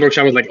like Game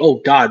Workshop was like,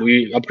 oh god,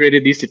 we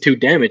upgraded these to 2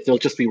 damage. They'll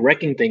just be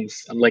wrecking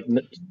things. I'm like,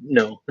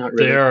 no, not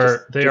really.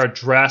 They are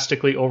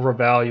drastically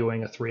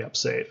overvaluing a 3-up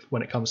save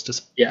when it comes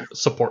to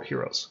support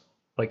heroes.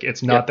 Like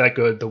it's not that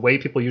good. The way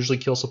people usually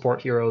kill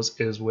support heroes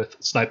is with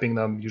sniping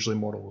them, usually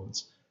mortal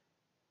wounds.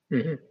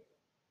 Mm-hmm.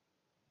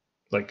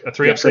 Like a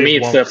 3-up for save. Me,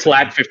 it's a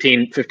flat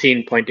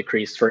 15 point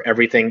decrease for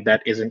everything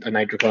that isn't a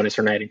Knight Draconis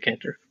or Knight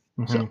Incantor.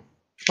 Mm-hmm. So.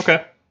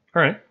 Okay,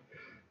 all right.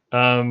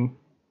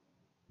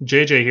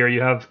 JJ here,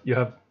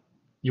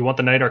 you want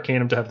the Knight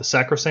Arcanum to have the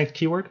Sacrosanct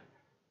keyword?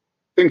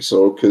 I think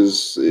so,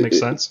 because makes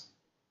sense.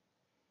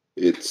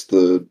 It's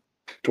the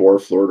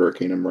Dwarf Lord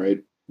Arcanum,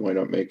 right? Why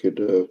not make it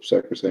a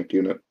Sacrosanct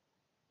unit?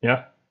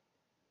 Yeah.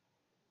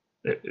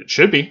 It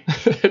should be.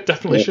 It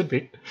definitely should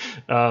be.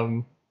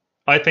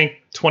 I think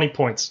 20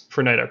 points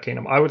for Knight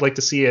Arcanum. I would like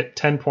to see it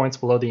 10 points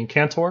below the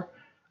Incantor.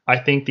 I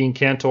think the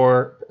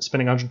Incantor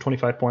spending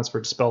 125 points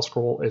for Dispel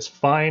Scroll is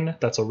fine.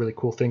 That's a really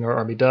cool thing our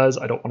army does.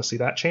 I don't want to see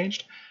that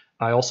changed.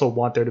 I also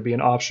want there to be an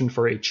option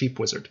for a cheap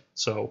wizard.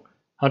 So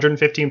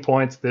 115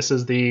 points. This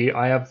is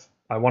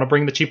I want to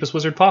bring the cheapest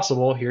wizard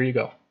possible. Here you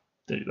go.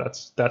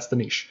 That's the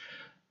niche.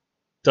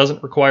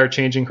 Doesn't require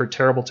changing her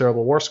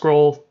terrible war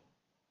scroll.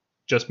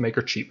 Just make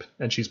her cheap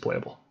and she's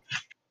playable.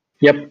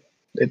 Yep.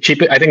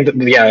 Cheap. I think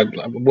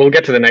we'll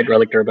get to the Knight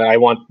Relictor, but I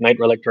want Knight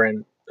Relictor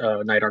and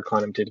Knight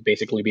Arcanum to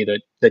basically be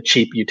the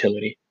cheap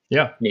utility.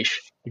 Yeah, niche.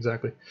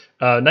 exactly.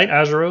 Knight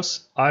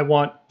Azeros, I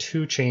want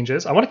 2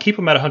 changes. I want to keep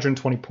him at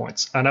 120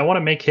 points, and I want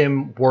to make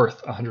him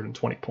worth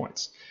 120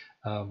 points.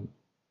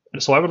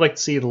 So I would like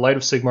to see the Light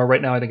of Sigmar.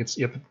 Right now, I think it's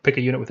you have to pick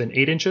a unit within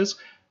 8 inches.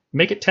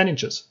 Make it 10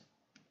 inches.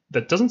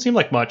 That doesn't seem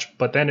like much,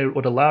 but then it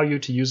would allow you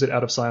to use it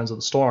out of Scions of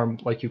the Storm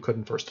like you could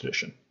in first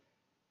edition.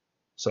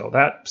 So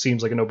that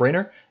seems like a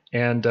no-brainer.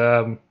 And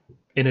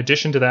in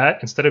addition to that,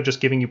 instead of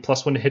just giving you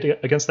 +1 to hit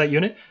against that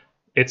unit,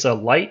 it's a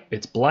light,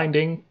 it's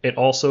blinding, it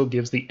also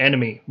gives the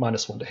enemy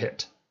 -1 to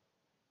hit.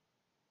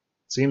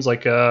 Seems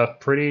like a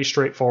pretty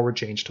straightforward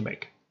change to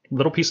make.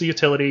 Little piece of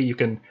utility, you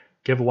can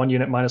give 1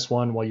 unit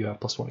 -1 while you have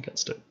 +1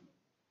 against it.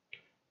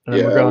 And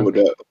then I would.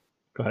 Go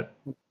ahead.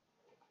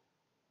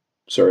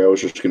 Sorry, I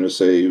was just going to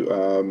say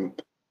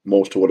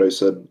most of what I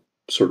said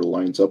sort of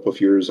lines up with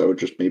yours. I would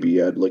just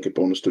maybe add like a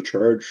bonus to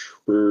charge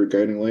for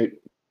Guiding Light.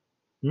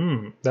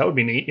 That would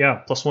be neat.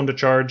 Yeah, +1 to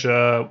charge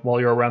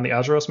while you're around the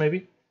Azeros,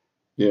 maybe.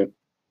 Yeah.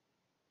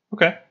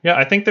 Okay. Yeah,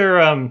 I think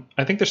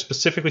they're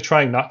specifically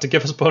trying not to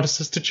give us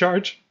bonuses to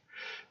charge,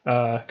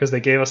 because they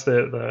gave us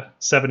the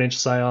 7-inch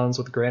Scions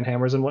with the Grand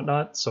Hammers and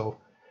whatnot. So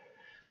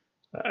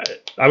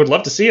I would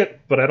love to see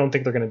it, but I don't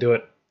think they're going to do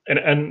it.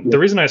 And the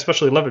reason I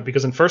especially love it,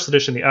 because in first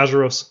edition the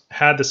Azeros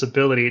had this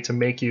ability to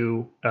make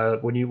you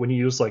when you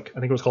use, like, I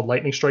think it was called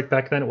Lightning Strike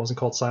back then. It wasn't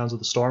called Scions of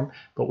the Storm,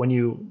 but when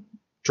you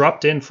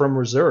dropped in from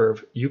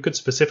reserve, you could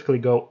specifically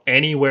go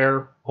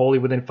anywhere wholly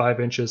within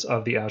 5 inches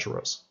of the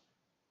Azeros.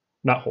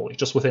 Not wholly,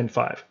 just within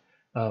 5.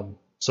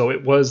 So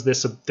it was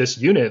this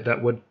unit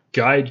that would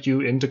guide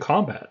you into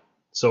combat.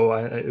 So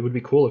it would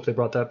be cool if they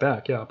brought that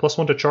back. Yeah,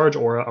 +1 to charge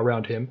aura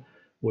around him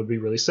would be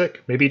really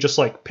sick. Maybe just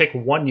like pick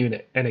 1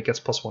 unit and it gets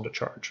 +1 to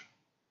charge.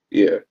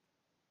 Yeah.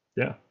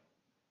 Yeah.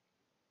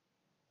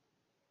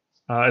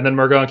 And then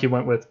Murgonki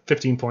went with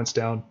 15 points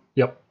down.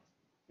 Yep,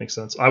 makes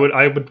sense. I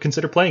would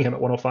consider playing him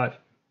at 105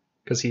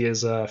 because he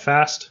is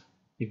fast.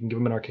 You can give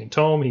him an Arcane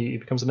Tome. He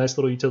becomes a nice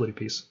little utility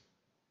piece.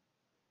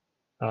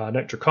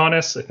 Knight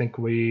Draconis, I think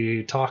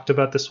we talked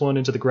about this one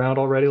into the ground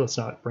already. Let's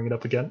not bring it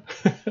up again.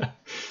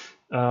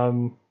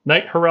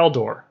 Knight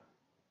Heraldor.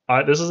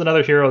 This is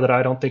another hero that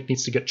I don't think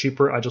needs to get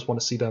cheaper. I just want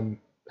to see them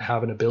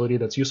have an ability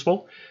that's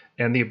useful.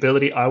 And the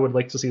ability I would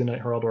like to see the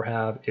Knight Heraldor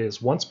have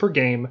is once per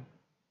game,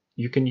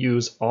 you can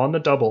use on the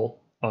double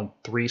on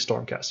 3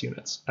 Stormcast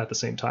units at the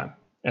same time.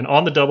 And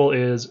on the double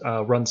is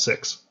run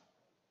 6.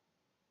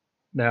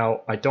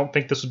 Now, I don't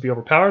think this would be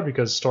overpowered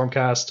because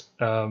Stormcast,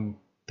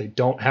 they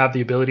don't have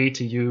the ability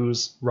to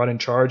use run and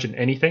charge in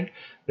anything.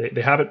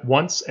 They have it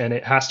once, and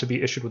it has to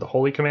be issued with a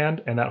holy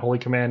command, and that holy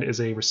command is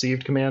a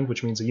received command,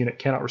 which means a unit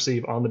cannot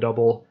receive on the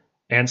double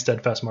and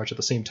steadfast march at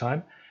the same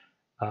time.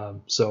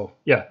 So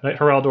yeah, Knight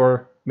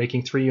Heraldor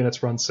making 3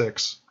 units run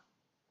 6.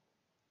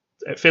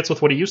 It fits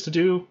with what he used to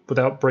do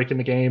without breaking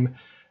the game.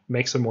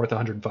 Makes him worth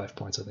 105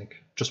 points, I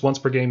think. Just once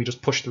per game, you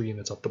just push 3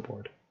 units up the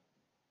board.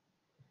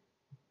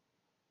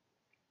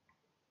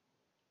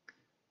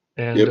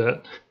 And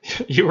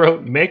you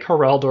wrote, make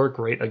Heraldor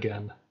great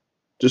again.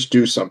 Just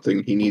do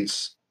something. He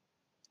needs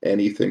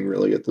anything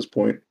really at this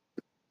point.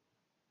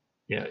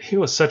 Yeah, he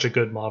was such a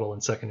good model in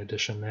 2nd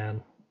edition,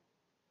 man.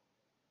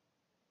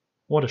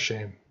 What a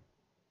shame.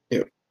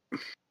 Yep.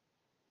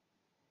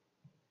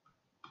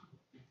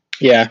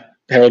 Yeah,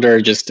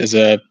 Heraldor just is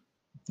a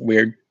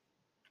weird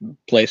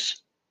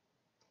place.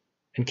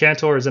 And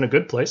Cantor is in a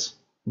good place.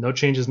 No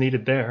changes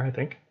needed there, I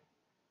think.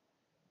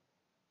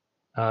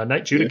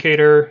 Knight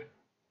Judicator,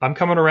 I'm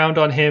coming around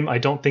on him. I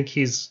still think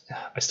he's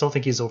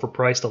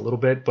overpriced a little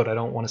bit, but I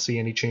don't want to see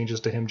any changes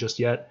to him just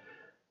yet.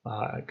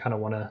 I kind of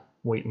want to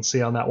wait and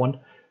see on that one.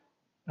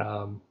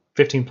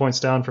 15 points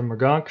down from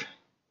Murgonk.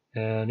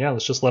 And yeah,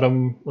 let's just let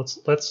him, let's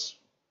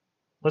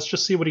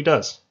just see what he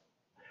does.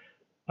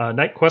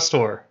 Knight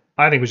Questor,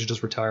 I think we should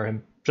just retire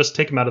him. Just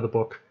take him out of the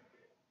book.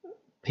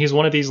 He's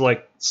one of these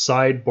like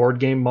side board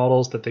game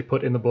models that they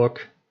put in the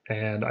book,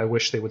 and I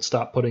wish they would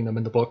stop putting them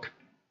in the book.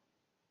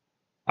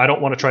 I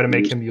don't want to try to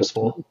make him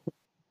useful.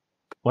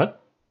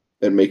 What?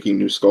 And making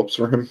new sculpts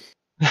for him.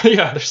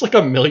 Yeah, there's like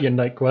a million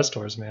Knight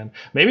Questors, man.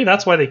 Maybe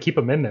that's why they keep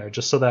them in there,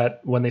 just so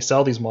that when they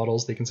sell these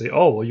models, they can say,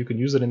 oh, well, you can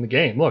use it in the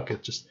game. Look,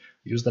 it just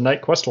use the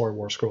Knight Questor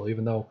War Scroll,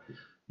 even though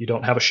you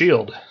don't have a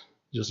shield.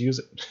 Just use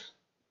it.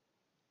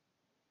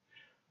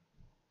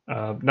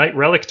 Knight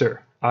Relictor.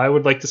 I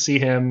would like to see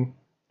him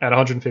at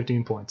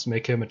 115 points.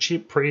 Make him a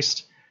cheap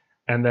priest,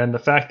 and then the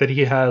fact that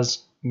he has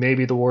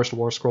maybe the worst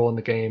War Scroll in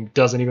the game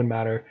doesn't even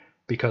matter,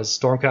 because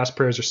Stormcast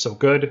prayers are so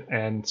good,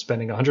 and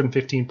spending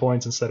 115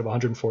 points instead of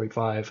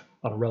 145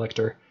 on a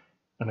Relictor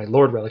and a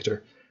Lord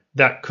Relictor,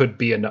 that could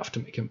be enough to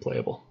make him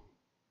playable.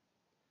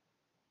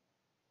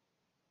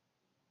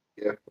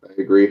 Yeah,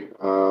 I agree.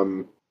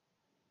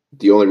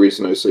 The only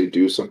reason I say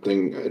do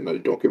something and I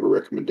don't give a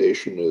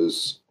recommendation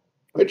is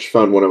I just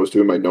found when I was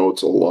doing my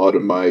notes, a lot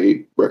of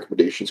my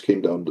recommendations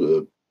came down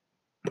to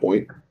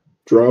point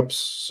drops.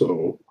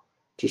 So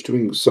just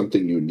doing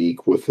something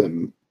unique with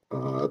him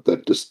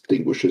that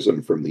distinguishes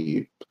him from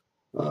the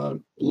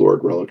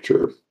Lord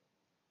Relictor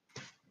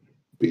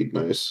be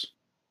nice.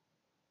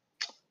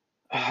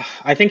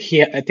 I think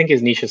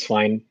his niche is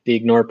fine. The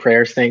ignore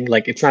prayers thing,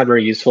 like it's not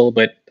very useful,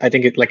 but I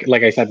think it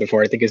like I said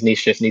before, I think his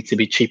niche just needs to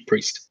be cheap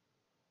priest.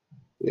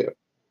 Yeah.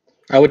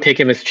 I would take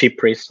him as cheap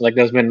priest. Like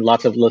there's been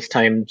lots of list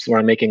times where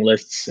I'm making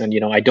lists, and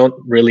I don't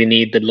really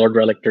need the Lord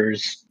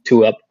Relictor's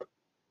 2-up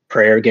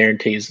prayer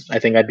guarantees. I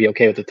think I'd be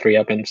okay with the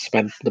 3-up and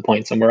spend the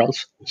point somewhere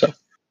else. So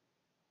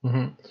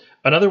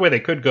Another way they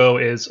could go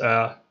is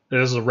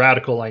this is a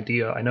radical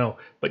idea, I know,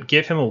 but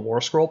give him a War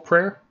Scroll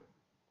prayer.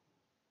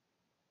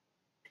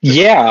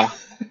 Yeah.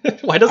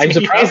 Why doesn't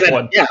he have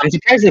one? Yeah, I'm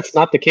surprised that's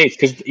not the case,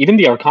 because even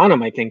the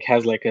Arcanum, I think,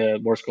 has like a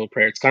War Scroll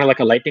prayer. It's kind of like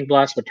a lightning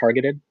blast, but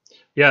targeted.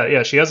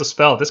 Yeah, she has a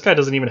spell. This guy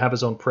doesn't even have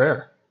his own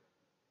prayer.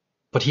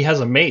 But he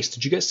has a mace.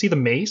 Did you guys see the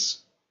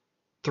mace?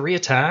 3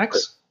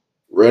 attacks?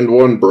 Rend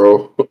 1,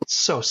 bro. It's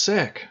so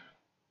sick.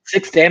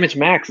 6 damage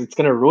max. It's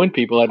going to ruin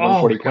people at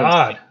 140 points. Oh,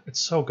 God. It's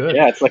so good.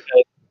 Yeah, it's like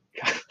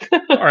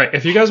All right,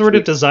 if you guys were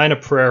to design a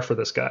prayer for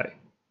this guy,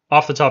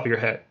 off the top of your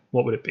head,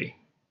 what would it be?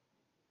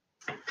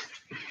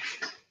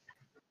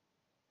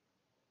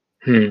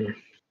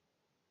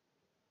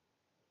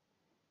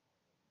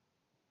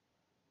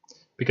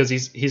 Because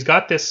he's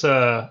got this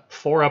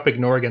 4-up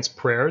ignore against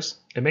prayers.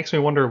 It makes me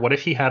wonder, what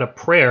if he had a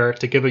prayer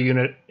to give a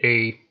unit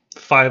a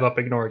 5-up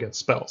ignore against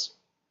spells?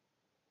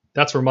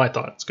 That's where my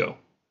thoughts go.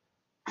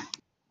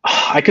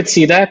 I could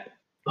see that.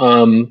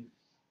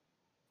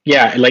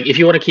 Yeah, like if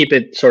you want to keep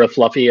it sort of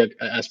fluffy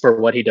as per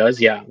what he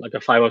does, yeah, like a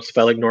 5-up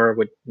spell ignore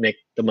would make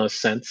the most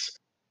sense.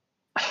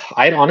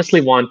 I'd honestly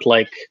want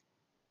like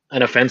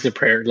an offensive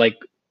prayer, like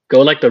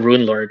go like the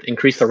Rune Lord,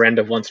 increase the rend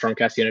of one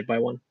Stormcast unit by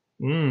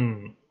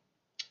 1.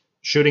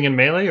 Shooting and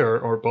melee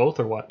or both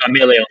or what?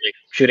 Melee only.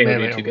 Shooting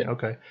melee would be too good.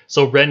 Okay.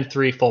 So Rend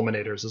 3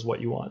 Fulminators is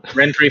what you want.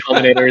 Rend 3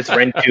 Fulminators,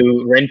 Rend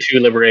 2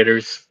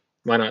 Liberators.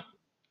 Why not?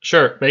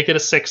 Sure, make it a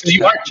 6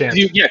 chance.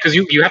 Because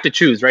you have to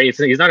choose, right?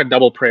 He's not a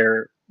double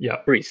prayer Yeah.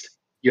 priest.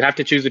 You have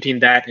to choose between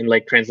that and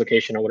like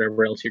translocation or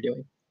whatever else you're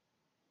doing.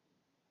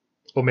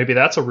 Well, maybe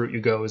that's a route you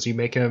go, is you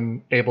make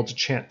him able to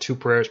chant 2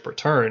 prayers per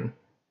turn,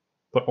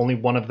 but only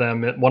one of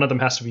them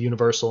has to be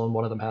universal and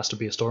one of them has to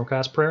be a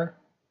Stormcast prayer.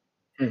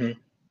 Mm-hmm.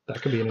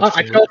 That could be an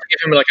interesting. I could also give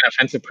him like an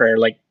offensive prayer,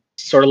 like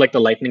sort of like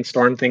the Lightning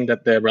Storm thing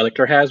that the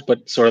Relictor has,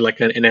 but sort of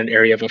like in an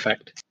area of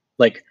effect.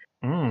 Like,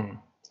 I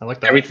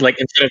like that. Like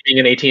instead of being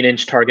an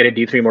 18-inch targeted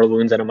D3 more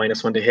wounds and a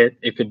 -1 to hit,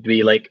 it could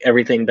be like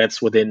everything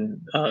that's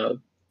within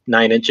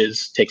 9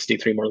 inches takes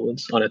D3 more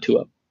wounds on a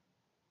 2-up.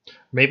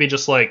 Maybe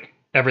just like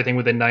everything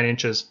within 9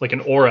 inches, like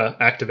an aura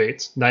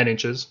activates 9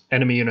 inches.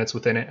 Enemy units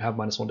within it have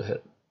 -1 to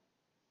hit.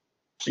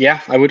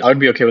 Yeah, I would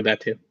be okay with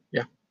that too.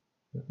 Yeah.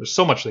 There's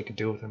so much they could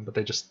do with him, but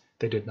they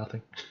did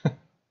nothing.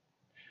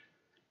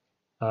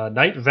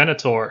 Knight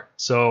Venator.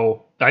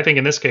 So I think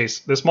in this case,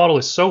 this model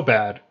is so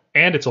bad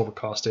and it's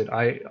overcosted.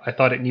 I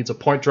thought it needs a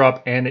point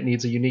drop and it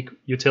needs a unique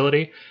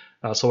utility.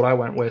 So what I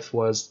went with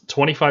was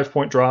 25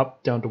 point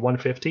drop down to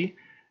 150.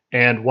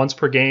 And once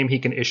per game, he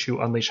can issue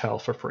Unleash Hell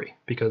for free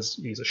because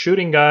he's a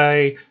shooting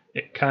guy.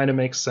 It kind of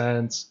makes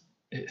sense.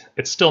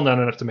 It's still not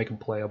enough to make him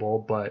playable,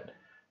 but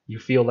you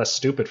feel less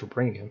stupid for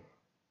bringing him.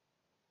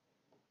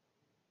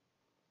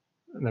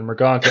 And then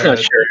Morganka.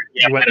 Sure.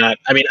 Yeah, why not?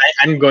 I mean,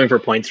 I'm going for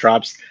points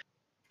drops.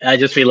 I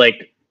just feel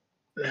like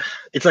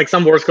it's like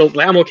some War Scrolls.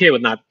 Like, I'm okay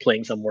with not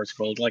playing some War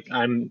Scrolls. Like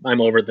I'm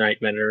over the Night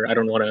Venator. I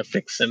don't want to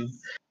fix him.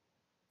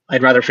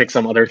 I'd rather fix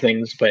some other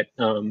things, but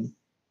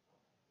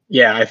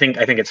yeah, I think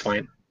it's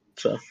fine.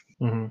 So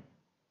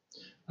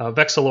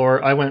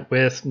Vexilor, I went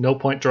with no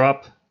point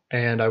drop,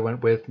 and I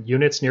went with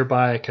units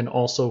nearby can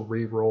also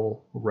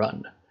reroll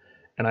run.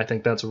 And I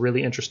think that's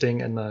really interesting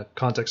in the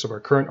context of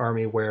our current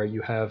army where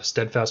you have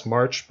Steadfast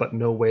March, but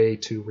no way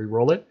to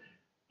reroll it.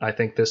 I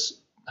think this,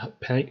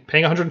 paying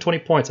 120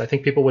 points, I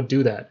think people would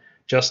do that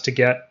just to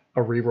get a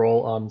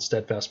reroll on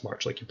Steadfast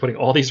March. Like, you're putting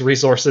all these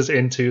resources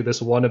into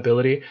this one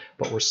ability,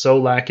 but we're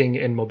so lacking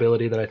in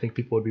mobility that I think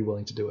people would be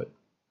willing to do it.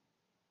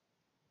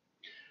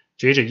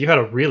 JJ, you had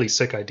a really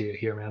sick idea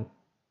here, man.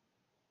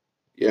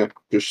 Yeah,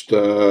 just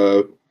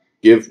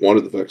give one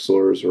of the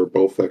Vexilors or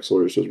both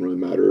Vexilors, doesn't really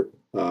matter.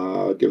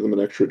 Give them an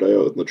extra die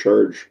out in the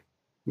charge.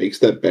 Makes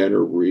that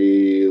banner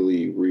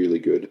really, really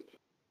good.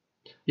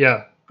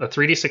 Yeah, a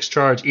 3d6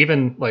 charge,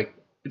 even like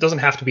it doesn't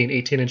have to be an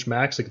 18-inch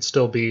max. It could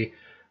still be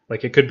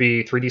like it could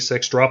be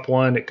 3d6 drop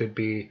 1. It could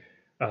be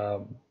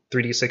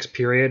 3d6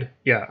 period.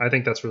 Yeah, I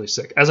think that's really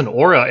sick. As an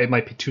aura, it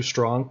might be too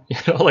strong.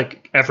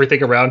 Like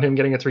everything around him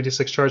getting a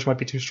 3d6 charge might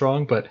be too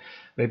strong. But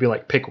maybe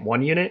like pick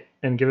one unit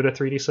and give it a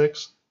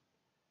 3d6.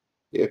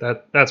 Yeah,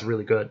 that's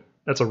really good.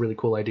 That's a really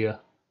cool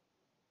idea.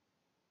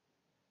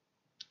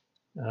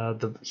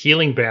 The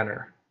healing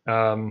banner.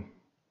 I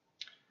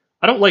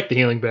don't like the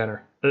healing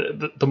banner.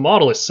 The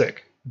model is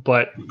sick,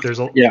 but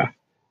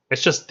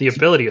it's just the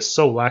ability is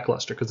so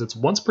lackluster because it's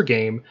once per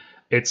game.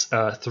 It's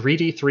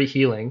 3d3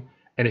 healing,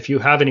 and if you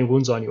have any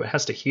wounds on you, it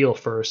has to heal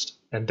first,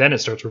 and then it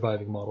starts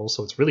reviving models.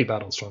 So it's really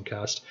bad on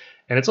Stormcast,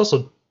 and it's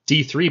also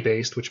D3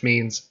 based, which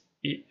means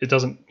it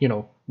doesn't.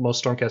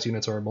 Most Stormcast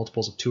units are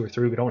multiples of 2 or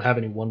 3. We don't have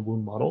any 1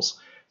 wound models,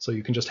 So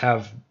you can just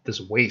have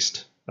this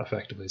waste,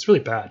 effectively. It's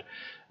really bad.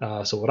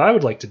 So what I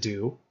would like to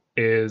do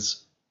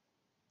is,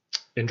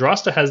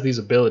 Andrasta has these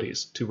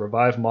abilities to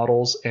revive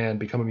models and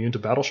become immune to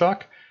battle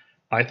shock.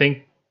 I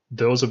think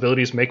those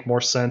abilities make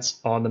more sense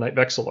on the Knight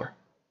Vexillor.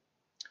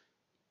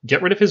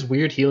 Get rid of his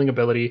weird healing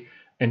ability,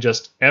 and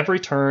just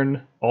every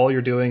turn, all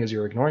you're doing is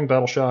you're ignoring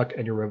battle shock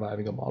and you're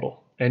reviving a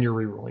model, and you're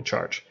rerolling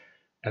charge.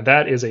 And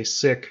that is a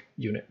sick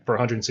unit. For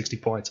 160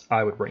 points,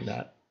 I would bring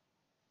that.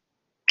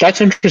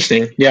 That's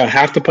interesting. Yeah,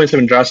 half the points of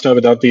Andrasta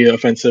without the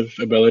offensive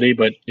ability,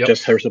 but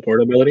just her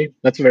support ability.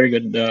 That's a very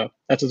good.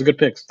 That's a good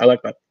picks. I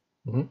like that.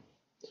 Mm-hmm.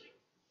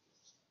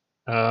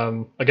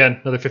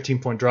 Again, another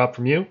 15-point drop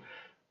from you.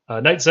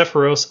 Knight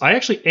Zephyros, I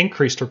actually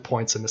increased her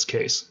points in this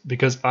case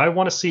because I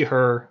want to see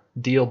her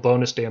deal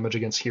bonus damage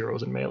against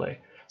heroes in melee.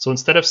 So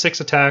instead of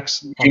 6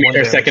 attacks, you mean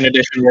their second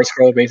edition war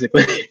scroll,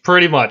 basically?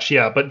 Pretty much,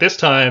 yeah. But this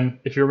time,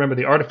 if you remember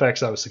the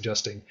artifacts I was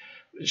suggesting,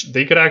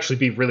 they could actually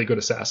be really good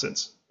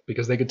assassins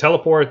because they can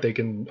teleport, they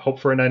can hope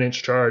for a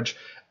 9-inch charge,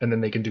 and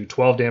then they can do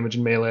 12 damage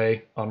in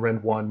melee on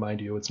Rend 1, mind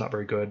you. It's not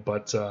very good,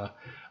 but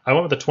I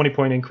went with a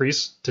 20-point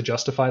increase to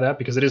justify that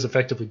because it is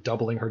effectively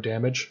doubling her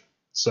damage.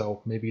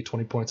 So maybe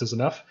 20 points is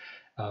enough,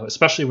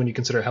 especially when you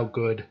consider how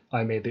good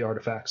I made the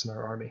artifacts in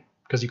our army,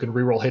 because you can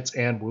reroll hits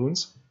and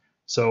wounds.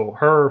 So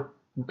her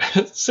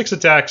 6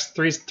 attacks,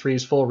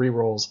 3s, full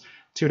rerolls,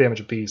 2 damage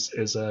apiece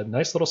is a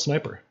nice little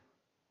sniper.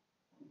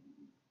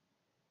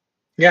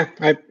 Yeah,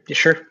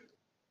 sure.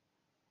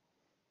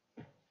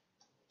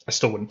 I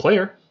still wouldn't play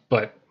her,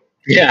 but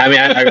yeah, I mean,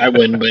 I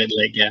wouldn't,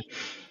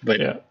 but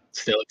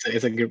still,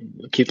 it's a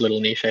good, cute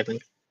little niche, I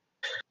think.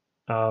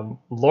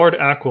 Lord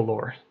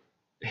Aqualore.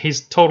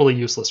 He's totally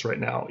useless right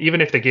now. Even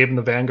if they gave him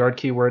the Vanguard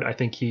keyword, I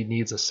think he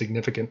needs a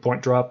significant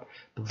point drop.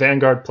 The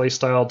Vanguard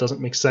playstyle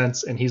doesn't make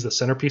sense, and he's the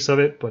centerpiece of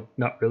it, but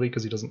not really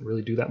because he doesn't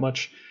really do that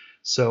much.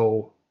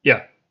 So,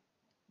 yeah,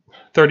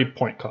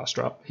 30-point cost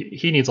drop.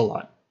 He needs a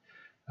lot.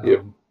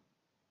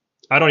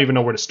 I don't even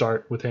know where to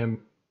start with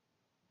him.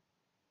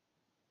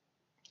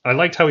 I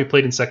liked how he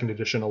played in 2nd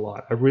edition a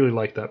lot. I really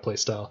liked that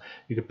playstyle.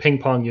 You could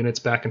ping-pong units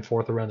back and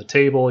forth around the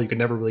table. You could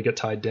never really get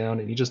tied down,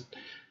 and you just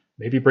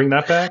maybe bring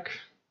that back.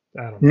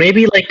 I don't know.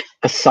 Maybe like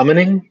a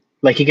summoning,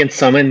 like he can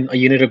summon a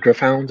unit of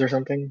Gryph-hounds or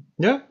something.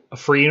 Yeah, a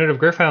free unit of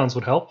Gryph-hounds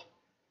would help.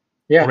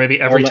 Yeah, or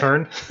maybe every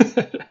turn.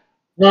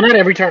 No, not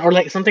every turn, or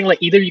like something like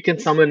either you can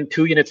summon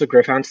 2 units of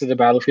Gryph-hounds to the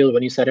battlefield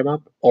when you set him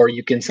up, or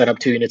you can set up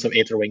 2 units of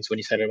Aether Wings when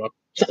you set him up.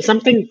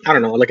 Something, I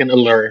don't know, like an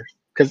allure,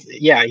 because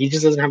he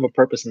just doesn't have a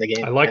purpose in the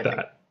game. I like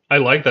that. I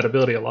like that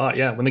ability a lot.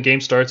 Yeah, when the game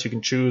starts, you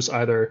can choose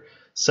either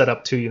set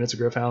up 2 units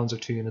of Gryph-hounds or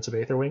 2 units of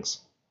Aether Wings.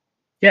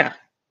 Yeah,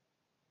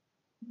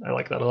 I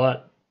like that a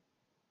lot.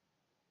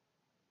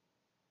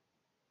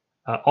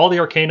 All the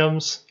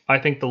Arcanums, I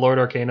think the Lord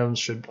Arcanums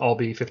should all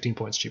be 15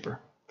 points cheaper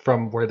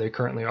from where they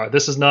currently are.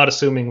 This is not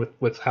assuming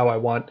with how I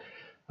want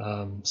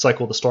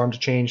Cycle of the Storm to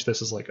change.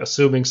 This is like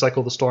assuming Cycle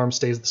of the Storm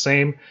stays the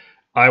same.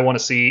 I want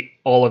to see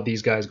all of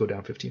these guys go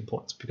down 15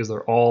 points because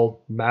they're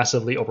all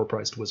massively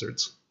overpriced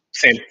wizards.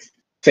 Same.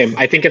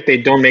 I think if they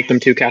don't make them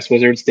 2-cast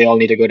wizards, they all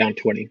need to go down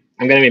 20.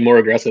 I'm going to be more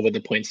aggressive with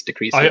the points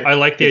decrease. I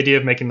like the idea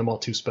of making them all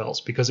 2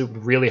 spells because it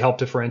would really help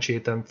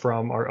differentiate them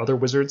from our other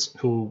wizards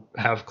who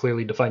have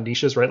clearly defined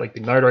niches, right? Like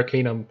the Knight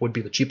Arcanum would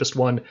be the cheapest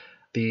one.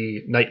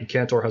 The Knight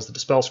Incantor has the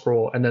Dispel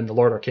Scroll, and then the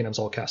Lord Arcanums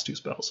all cast 2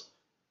 spells.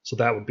 So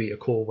that would be a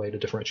cool way to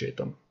differentiate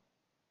them.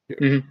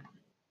 Mm-hmm.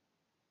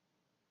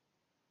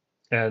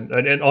 And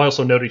I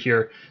also noted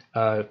here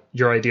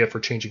your idea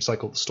for changing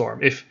Cycle of the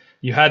Storm. If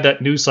you had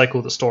that new Cycle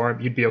of the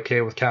Storm, you'd be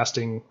okay with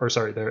casting,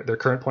 their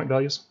current point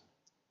values?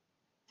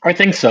 I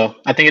think so.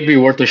 I think it'd be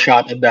worth a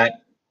shot at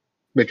that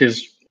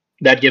because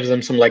that gives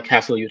them some like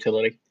castle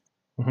utility.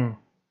 Mm-hmm.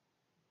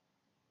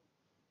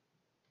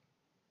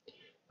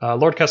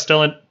 Lord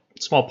Castellan,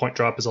 small point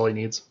drop is all he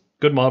needs.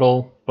 Good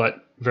model, but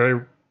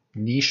very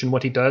niche in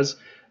what he does,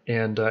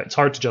 and it's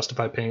hard to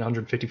justify paying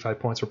 155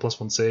 points for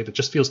 +1 save. It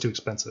just feels too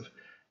expensive.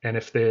 And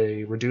if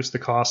they reduce the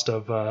cost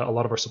of a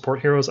lot of our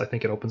support heroes, I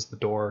think it opens the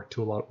door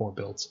to a lot more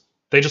builds.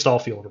 They just all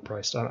feel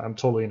overpriced. I'm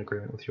totally in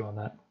agreement with you on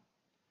that.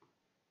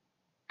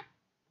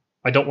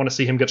 I don't want to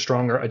see him get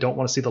stronger. I don't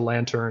want to see the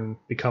Lantern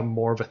become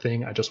more of a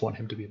thing. I just want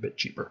him to be a bit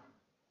cheaper.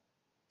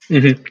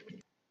 Mm-hmm.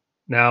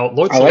 Now,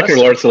 Lord Celestin. I like your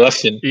Lord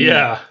Celestin.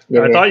 Yeah,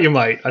 I thought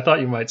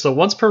you might. So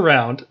once per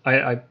round,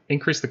 I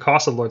increased the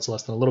cost of Lord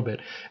Celestin a little bit,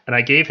 and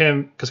I gave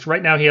him, because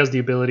right now he has the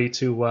ability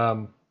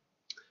to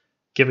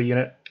give a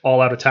unit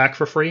all-out attack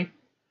for free.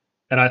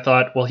 And I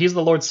thought, well, he's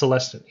the Lord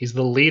Celestin. He's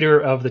the leader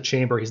of the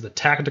chamber. He's the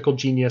tactical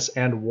genius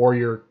and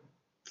warrior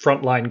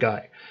frontline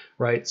guy,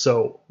 right?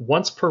 So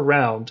once per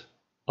round,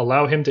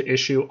 allow him to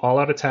issue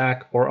all-out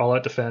attack or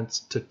all-out defense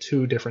to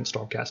 2 different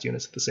Stormcast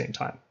units at the same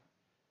time.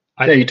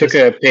 You took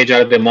a page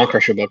out of the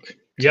Maw-Crusher book. So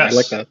yes, I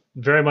like that.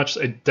 Very much.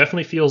 It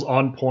definitely feels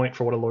on point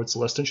for what a Lord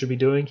Celestin should be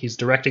doing. He's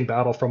directing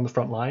battle from the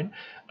front line.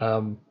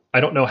 I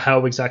don't know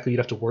how exactly you'd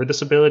have to word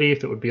this ability,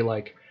 if it would be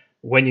like,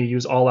 when you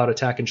use all-out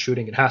attack and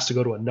shooting, it has to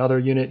go to another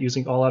unit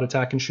using all-out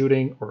attack and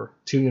shooting, or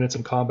 2 units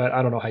in combat.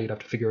 I don't know how you'd have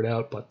to figure it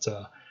out, but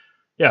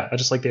Yeah, I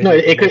just like the No,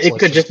 idea of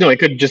the it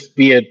could just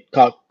be a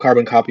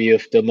carbon copy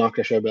of the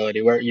Mokdasha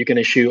ability, where you can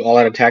issue all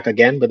out attack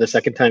again, but the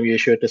second time you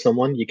issue it to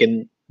someone, you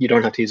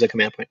don't have to use a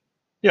command point.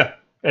 Yeah,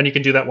 and you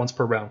can do that once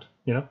per round.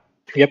 You know.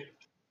 Yep.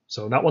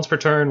 So not once per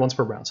turn, once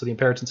per round. So the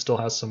Imperator still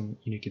has some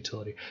unique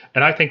utility,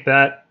 and I think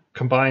that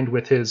combined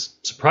with his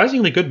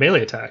surprisingly good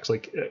melee attacks,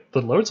 like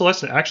the Lord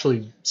Celestin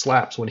actually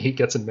slaps when he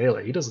gets in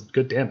melee. He does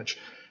good damage.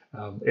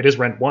 It is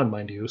Rend 1,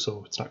 mind you,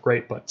 so it's not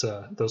great, but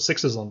those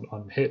 6s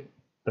on hit,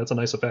 that's a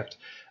nice effect.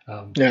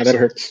 Yeah, that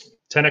hurts.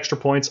 10 extra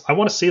points. I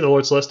want to see the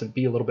Lord Celestin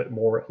be a little bit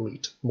more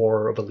elite,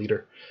 more of a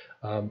leader.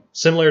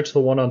 Similar to the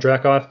one on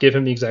Dracoth, give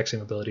him the exact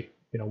same ability.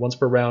 Once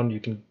per round, you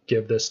can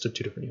give this to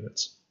 2 different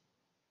units.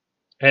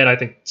 And I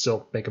think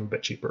still make him a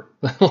bit cheaper.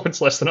 Lord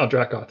Celestin on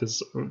Dracoth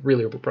is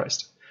really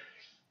overpriced.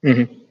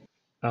 Mm-hmm.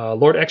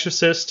 Lord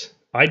Exorcist,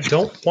 I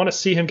don't want to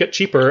see him get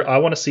cheaper. I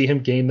want to see him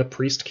gain the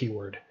Priest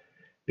keyword.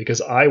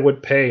 Because I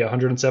would pay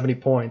 170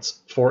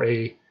 points for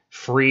a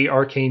free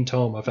Arcane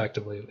Tome,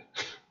 effectively.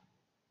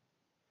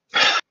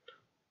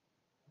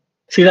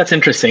 See, that's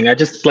interesting. I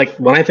just,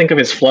 when I think of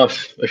his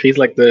fluff, if he's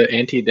like the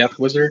anti-death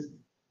wizard,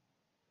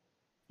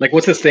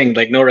 what's his thing?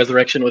 No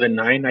resurrection within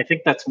 9? I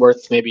think that's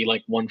worth maybe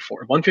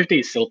 150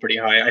 is still pretty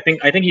high. I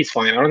think he's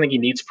fine. I don't think he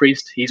needs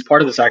priest. He's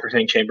part of the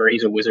Sacrosanct Chamber.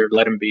 He's a wizard.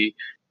 Let him be.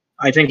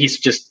 I think he's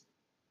just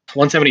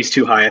 170 is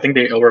too high. I think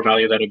they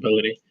overvalue that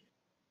ability.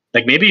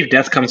 Maybe if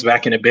death comes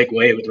back in a big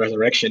way with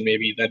resurrection,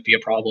 maybe that'd be a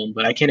problem.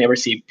 But I can't ever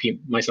see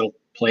myself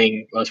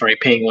paying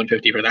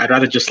 150 for that. I'd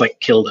rather just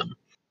kill them.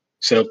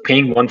 So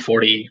paying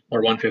 140 or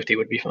 150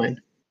 would be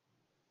fine.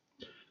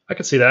 I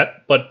could see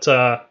that, but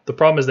the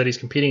problem is that he's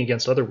competing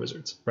against other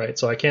wizards, right?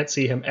 So I can't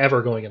see him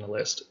ever going in a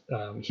list.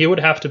 He would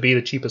have to be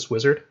the cheapest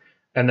wizard,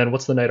 and then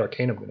what's the Knight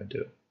Arcanum going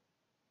to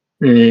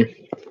do?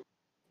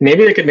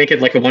 Maybe they could make it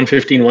a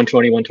 115,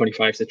 120,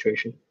 125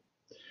 situation.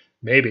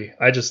 Maybe.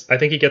 I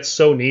think he gets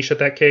so niche at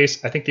that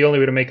case. I think the only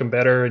way to make him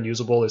better and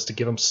usable is to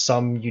give him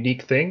some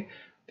unique thing.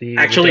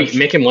 Actually,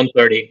 make him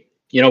 130.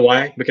 You know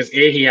why? Because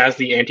A, he has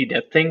the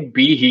anti-death thing.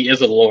 B, he is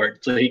a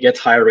lord, so he gets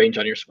higher range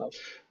on your spells.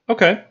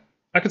 Okay.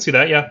 I can see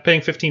that, yeah. Paying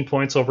 15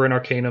 points over an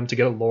Arcanum to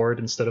get a lord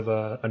instead of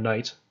a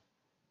knight.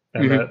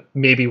 And that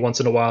maybe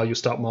once in a while you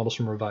stop models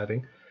from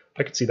reviving.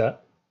 I could see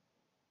that.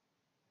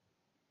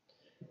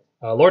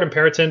 Lord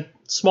Imperator,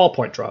 small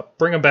point drop.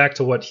 Bring him back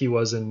to what he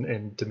was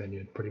in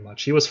Dominion, pretty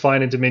much. He was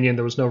fine in Dominion.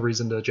 There was no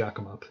reason to jack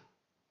him up.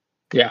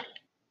 Yeah.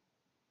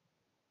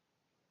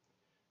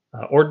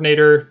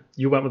 Ordinator,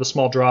 you went with a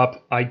small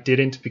drop. I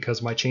didn't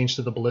because my change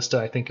to the Ballista,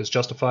 I think, is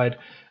justified.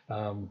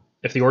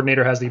 If the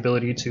Ordinator has the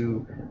ability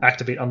to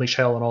activate Unleash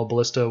Hell on all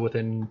Ballista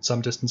within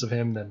some distance of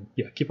him, then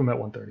yeah, keep him at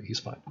 130. He's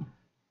fine.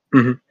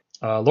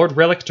 Lord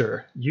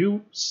Relictor,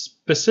 you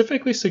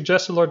specifically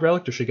suggested Lord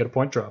Relictor should get a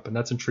point drop, and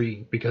that's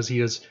intriguing because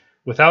he is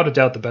without a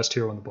doubt the best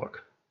hero in the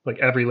book.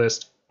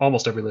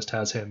 Almost every list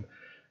has him.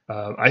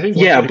 I think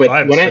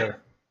 145 is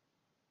fair.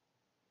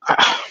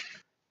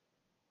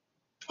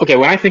 Okay,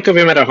 when I think of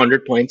him at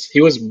 100 points, he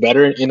was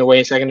better in a way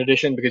in 2nd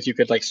edition because you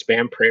could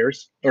spam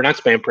prayers. Or not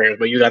spam prayers,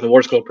 but you got the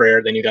War Scroll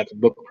prayer, then you got the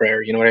book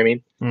prayer, you know what I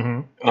mean?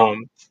 I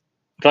feel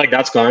like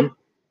that's gone.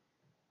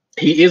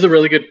 He is a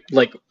really good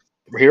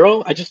hero.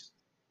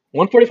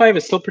 145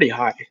 is still pretty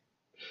high.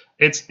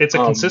 It's a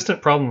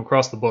consistent problem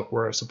across the book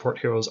where support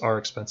heroes are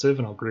expensive,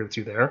 and I'll agree with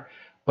you there.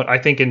 But I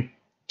think in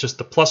just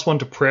the +1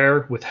 to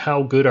prayer, with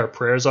how good our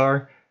prayers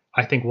are,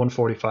 I think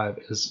 145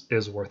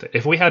 is worth it.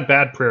 If we had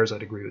bad prayers,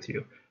 I'd agree with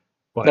you.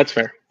 But, that's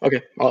fair.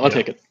 Okay, I'll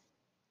take it.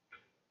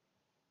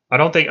 I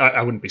don't think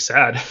I wouldn't be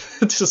sad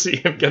to see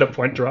him get a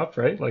point drop,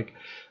 right?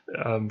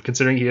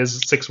 Considering he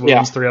is 6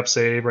 wounds, 3 up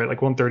save, right?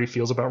 130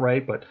 feels about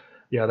right. But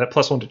yeah, that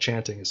 +1 to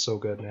chanting is so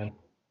good, man.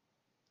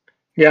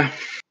 Yeah,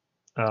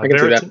 I can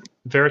see that.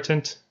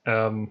 Veritant,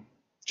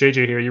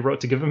 JJ here, you wrote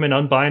to give him an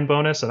unbind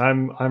bonus, and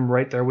I'm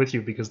right there with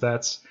you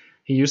because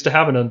he used to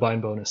have an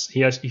unbind bonus.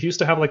 He used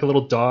to have a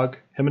little dog.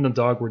 Him and the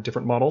dog were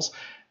different models.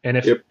 And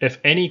if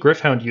any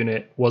Gryph-hound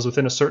unit was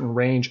within a certain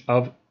range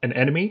of an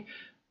enemy,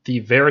 the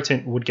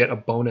Veritant would get a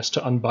bonus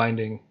to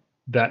unbinding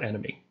that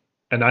enemy.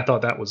 And I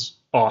thought that was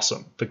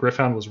awesome. The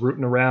Gryph-hound was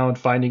rooting around,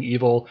 finding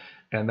evil,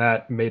 and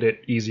that made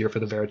it easier for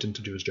the Veritant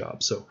to do his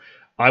job. So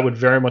I would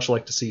very much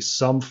like to see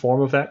some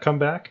form of that come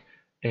back.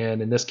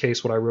 And in this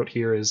case, what I wrote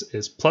here is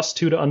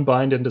 +2 to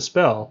unbind and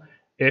dispel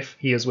if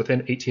he is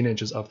within 18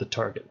 inches of the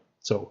target.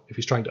 So if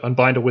he's trying to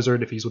unbind a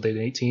wizard, if he's within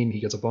 18, he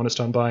gets a bonus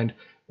to unbind.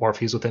 Or if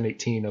he's within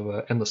 18 of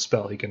an endless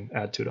spell, he can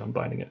add 2 to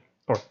unbinding it.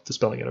 Or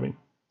dispelling it, I mean.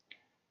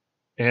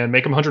 And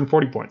make him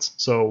 140 points.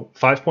 So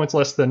 5 points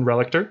less than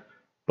Relictor,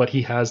 but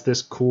he has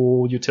this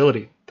cool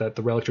utility that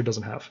the Relictor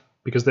doesn't have.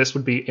 Because this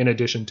would be in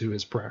addition to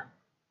his prayer.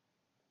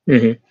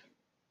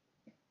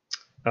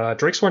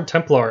 Drakesworn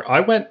Templar, I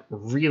went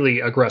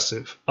really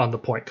aggressive on the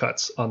point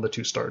cuts on the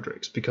 2 Star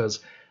Drakes because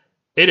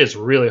it is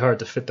really hard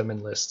to fit them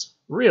in lists.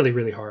 Really,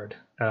 really hard.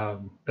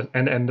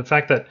 And the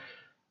fact that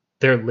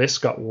their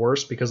list got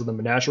worse because of the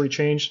menagerie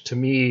change, to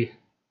me,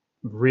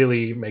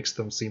 really makes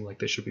them seem like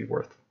they should be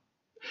worth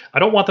I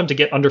don't want them to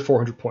get under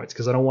 400 points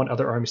because I don't want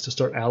other armies to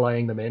start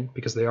allying them in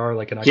because they are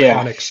like an iconic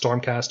Yeah.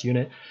 Stormcast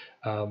unit.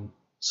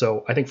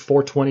 So I think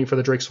 420 for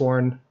the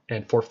Drakesworn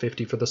and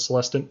 450 for the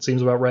Celestant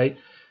seems about right.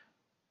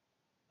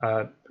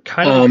 I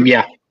kind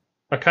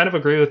of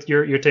agree with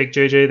your take,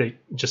 JJ. They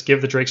just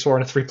give the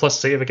Drakesworn a 3+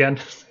 save again.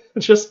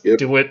 Just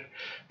do it.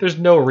 There's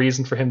no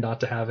reason for him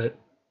not to have it.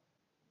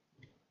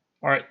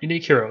 All right,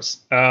 unique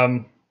heroes.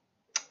 Astrea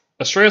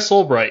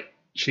Soulbright.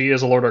 She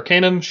is a Lord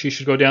Arcanum. She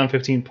should go down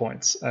 15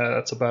 points.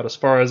 That's about as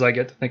far as I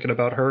get to thinking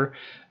about her.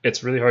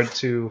 It's really hard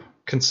to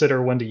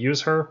consider when to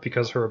use her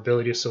because her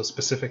ability is so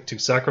specific to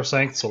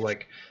Sacrosanct. So,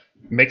 like,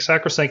 make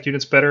Sacrosanct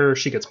units better,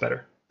 she gets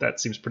better. That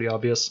seems pretty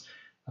obvious.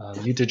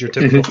 You did your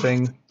typical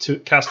thing to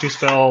cast 2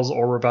 spells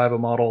or revive a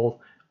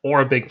model or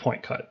a big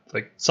point cut.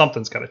 Like,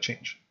 something's got to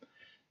change.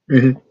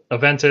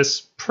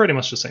 Aventus, pretty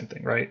much the same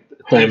thing, right?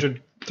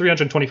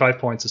 325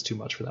 points is too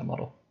much for that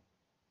model.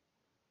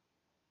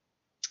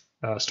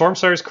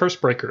 Stormsire's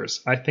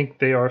Cursebreakers, I think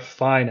they are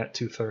fine at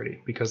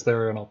 230 because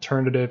they're an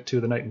alternative to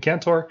the Knight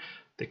Incantor.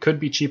 They could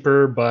be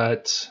cheaper,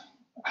 but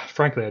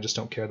frankly, I just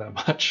don't care that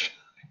much.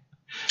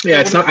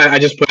 Yeah, it's not. I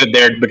just put it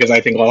there because I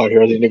think all our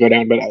heroes need to go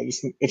down, but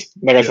it's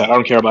like I said, I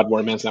don't care about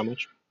Warmans that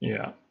much.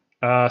 Yeah.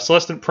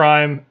 Celestant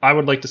Prime, I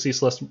would like to see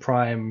Celestant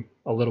Prime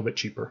a little bit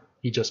cheaper.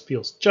 He just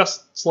feels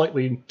just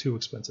slightly too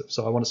expensive,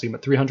 so I want to see him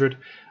at 300.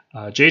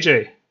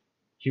 JJ,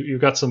 you've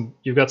got some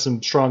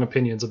strong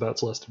opinions about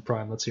Celestant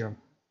Prime. Let's hear them.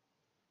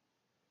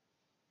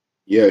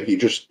 Yeah, he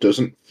just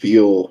doesn't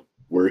feel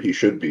where he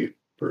should be,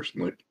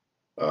 personally.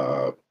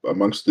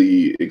 Amongst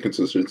the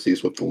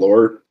inconsistencies with the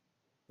lore,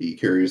 he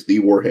carries the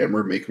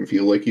Warhammer, make him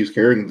feel like he's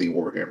carrying the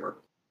Warhammer.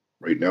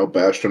 Right now,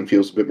 Bastion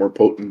feels a bit more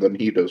potent than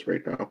he does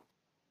right now.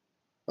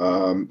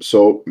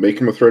 So make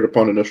him a threat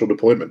upon initial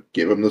deployment.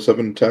 Give him the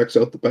 7 attacks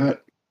out the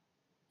bat.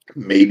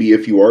 Maybe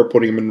if you are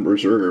putting him in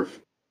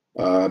reserve,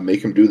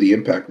 make him do the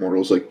impact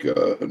mortals like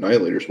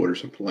Annihilators would or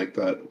something like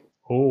that.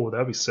 Oh,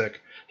 that'd be sick.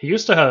 He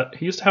used to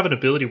have an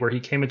ability where he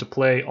came into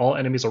play, all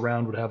enemies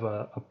around would have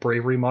a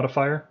bravery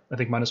modifier. I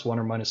think -1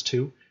 or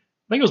 -2.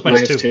 I think it was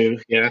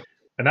 -2. Yeah.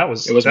 And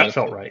that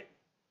felt right.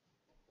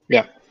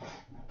 Yeah.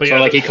 But so yeah,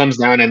 like he comes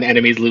down and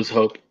enemies lose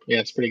hope. Yeah,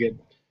 it's pretty good.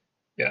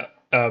 Yeah.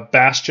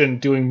 Bastion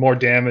doing more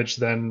damage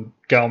than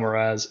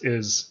Galmaraz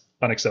is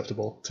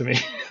unacceptable to me.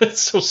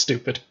 It's so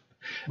stupid.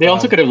 They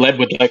also could have led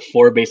with like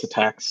 4 base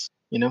attacks,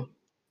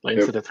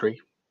 instead of 3.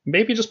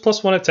 Maybe just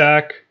 +1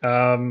 attack.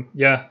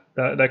 Yeah,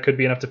 that could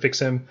be enough to fix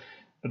him.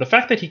 The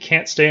fact that he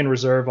can't stay in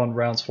reserve on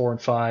rounds 4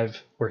 and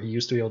 5, where he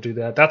used to be able to do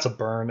that, that's a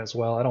burn as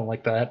well. I don't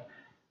like that.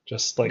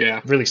 Just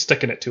really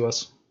sticking it to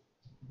us.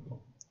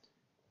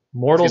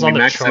 Mortals on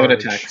the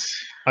charge.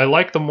 I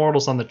like the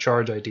mortals on the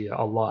charge idea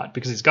a lot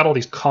because he's got all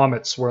these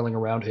comets swirling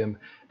around him,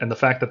 and the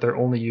fact that they're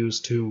only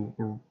used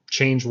to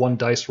change 1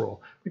 dice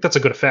roll. I think that's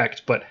a good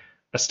effect, but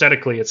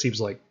aesthetically, it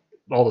seems like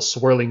all the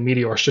swirling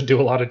meteors should do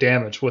a lot of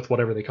damage with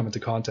whatever they come into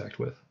contact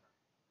with.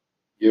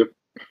 Yep.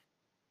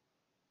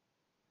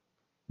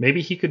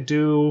 Maybe he could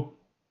do...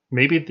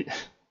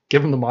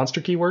 give him the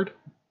monster keyword?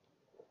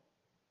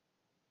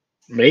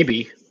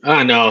 Maybe. No,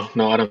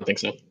 I don't think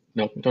so.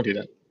 No, don't do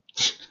that.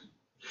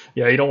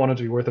 Yeah, you don't want it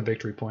to be worth a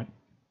victory point.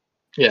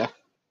 Yeah.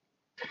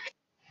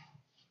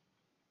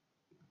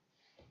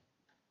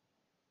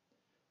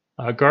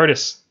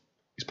 Gardas.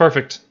 He's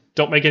perfect.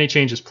 Don't make any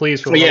changes,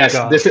 please. For the yes,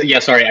 love of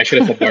God. Sorry, I should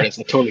have said Gardas.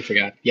 I totally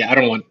forgot. Yeah, I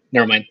don't want.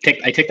 Never mind.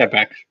 I take that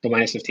back. The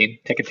 -15.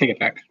 Take it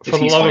back. For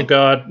the love of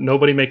God,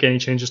 nobody make any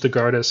changes to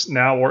Gardas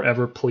now or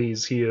ever,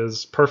 please. He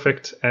is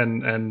perfect,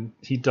 and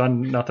he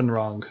done nothing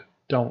wrong.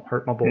 Don't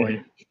hurt my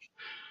boy.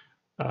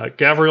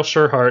 Gavriel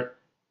Sherheart.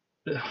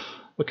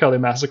 Look how they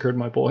massacred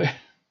my boy.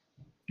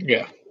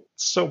 Yeah.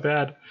 It's so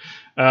bad.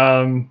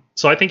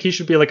 So I think he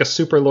should be like a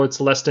super Lord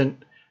Celestant,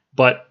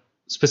 but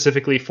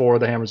specifically for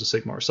the Hammers of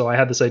Sigmar. So I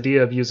had this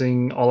idea of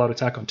using all-out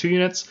attack on 2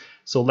 units,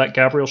 so let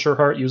Gavriel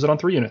Sherheart use it on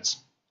 3 units.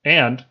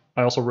 And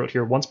I also wrote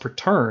here once per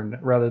turn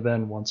rather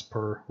than once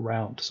per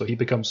round. So he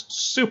becomes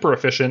super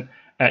efficient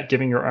at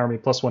giving your army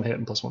 +1 hit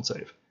and +1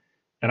 save.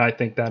 And I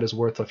think that is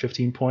worth a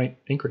 15-point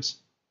increase.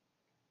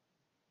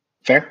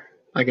 Fair.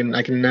 I can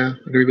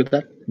agree with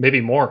that.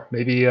 Maybe more.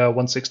 Maybe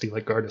 160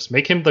 like Gardas.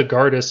 Make him the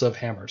Gardas of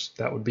Hammers.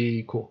 That would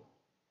be cool.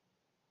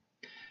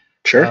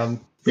 Sure.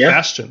 Yeah.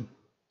 Bastion.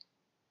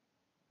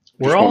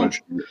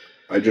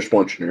 I just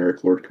want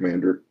generic Lord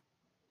Commander.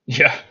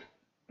 Yeah,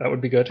 that would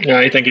be good. Yeah,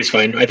 I think he's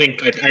fine. I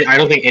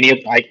don't think any of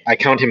I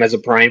count him as a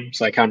prime,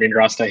 so I count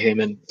Indrasta,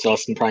 him, and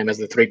Celestin Prime as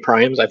the 3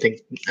 primes. I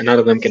think none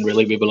of them can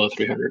really be below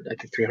 300. I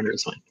think 300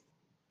 is fine.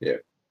 Yeah.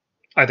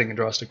 I think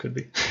Indrasta could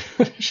be.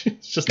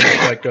 It's just not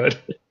that good.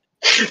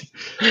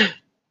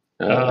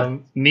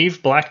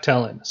 Neve Black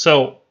Talon.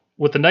 So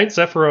with the Knight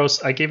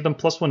Zephyros, I gave them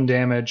 +1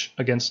 damage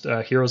against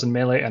heroes in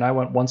melee, and I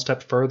went 1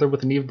 step further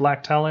with Neve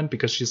Black Talon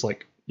because she's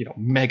like,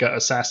 mega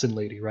assassin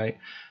lady, right?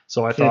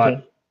 So I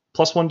thought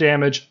 +1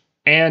 damage,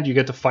 and you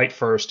get to fight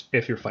first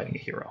if you're fighting a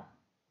hero.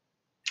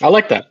 I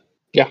like that.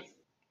 Yeah.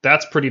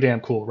 That's pretty damn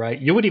cool, right?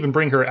 You would even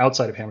bring her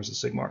outside of Hammers of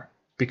Sigmar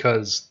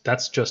because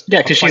that's just...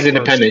 Yeah, because she's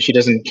independent. She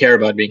doesn't care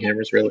about being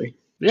Hammers, really.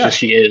 Yeah. Just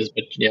she is,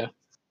 but yeah.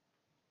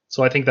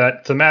 So I think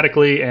that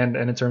thematically and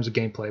in terms of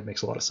gameplay, it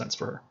makes a lot of sense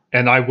for her.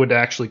 And I would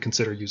actually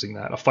consider using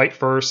that. A fight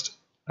first,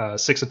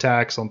 6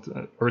 attacks,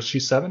 or is she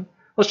 7?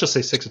 Let's just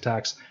say 6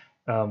 attacks.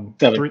 7.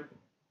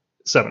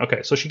 7.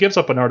 Okay, so she gives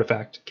up an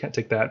artifact. Can't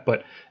take that.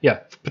 But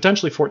yeah,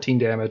 potentially 14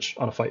 damage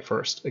on a fight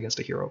first against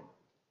a hero.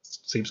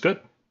 Seems good.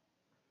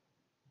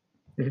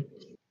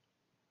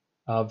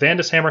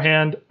 Vandus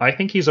Hammerhand, I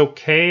think he's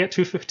okay at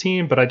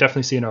 215, but I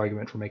definitely see an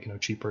argument for making him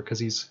cheaper because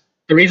he's...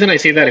 The reason I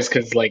see that is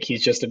because like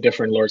he's just a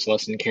different Lord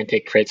Celestin, can't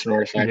take traits and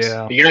artifacts.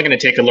 Yeah. But you're not going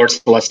to take a Lord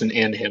Celestin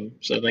and him.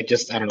 So like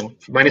just, I don't know.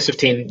 For minus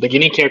 15, the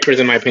unique characters,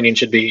 in my opinion,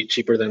 should be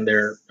cheaper than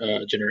their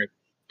generic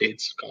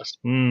dates cost.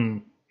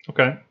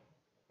 Okay.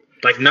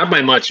 Like not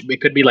by much. It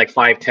could be like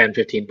 5, 10,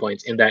 15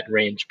 points in that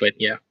range, but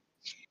yeah.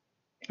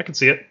 I can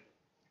see it.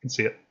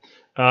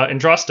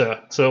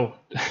 Andrasta. So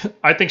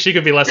I think she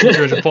could be less than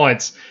 200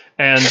 points,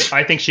 and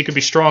I think she could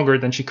be stronger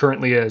than she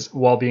currently is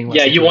while being less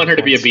than you want her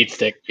to points. be a beat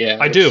stick. Yeah,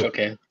 I do.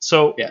 Okay.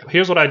 So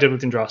here's what I did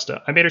with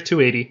Andrasta. I made her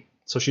 280,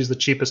 so she's the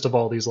cheapest of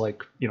all these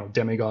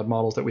demigod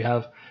models that we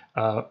have.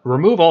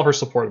 Remove all her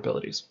support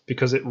abilities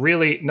because it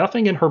really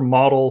nothing in her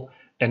model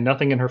and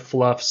nothing in her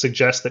fluff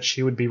suggests that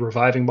she would be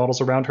reviving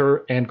models around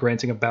her and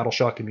granting a battle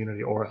shock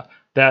immunity aura.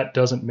 That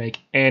doesn't make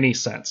any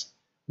sense.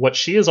 What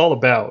she is all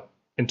about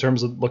in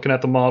terms of looking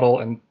at the model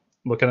and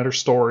looking at her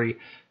story,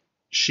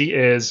 she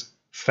is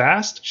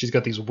fast. She's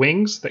got these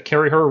wings that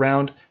carry her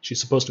around.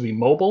 She's supposed to be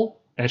mobile,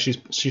 and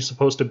she's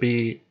supposed to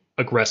be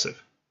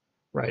aggressive,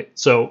 right?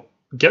 So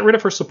get rid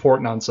of her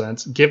support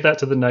nonsense. Give that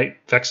to the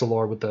Knight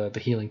Vexilor with the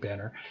healing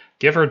banner.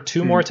 Give her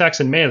 2 more attacks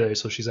in melee,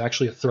 so she's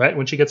actually a threat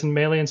when she gets in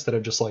melee instead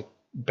of just like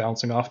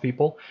bouncing off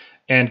people.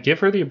 And give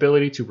her the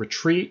ability to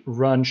retreat,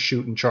 run,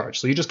 shoot, and charge.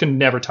 So you just can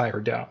never tie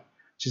her down.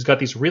 She's got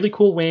these really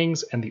cool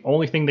wings, and the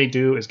only thing they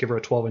do is give her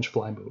a 12-inch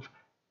fly move.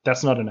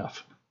 That's not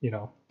enough.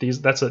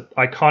 That's an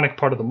iconic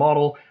part of the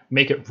model.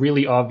 Make it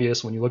really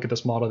obvious when you look at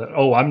this model that,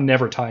 oh, I'm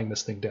never tying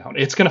this thing down.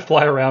 It's going to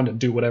fly around and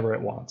do whatever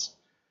it wants.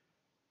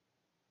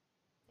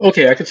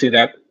 Okay, I can see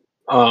that.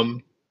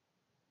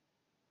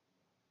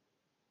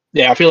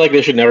 Yeah, I feel like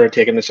they should never have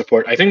taken the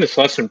support. I think the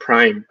Celestin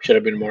Prime should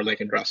have been more like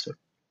Andrasta.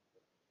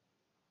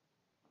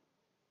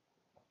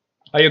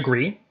 I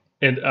agree.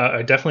 And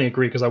I definitely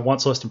agree because I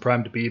want Celestin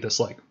Prime to be this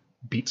like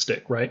beat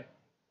stick, right?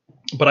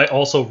 But I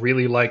also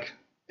really like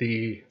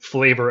the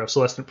flavor of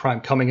Celestin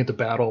Prime coming into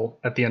battle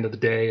at the end of the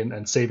day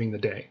and saving the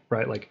day,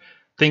 right? Like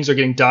things are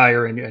getting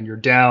dire and you're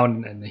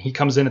down and he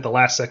comes in at the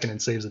last second and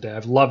saves the day.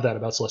 I've loved that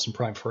about Celestin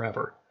Prime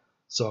forever.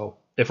 So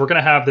if we're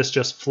going to have this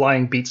just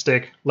flying beat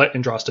stick, let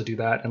Andrasta do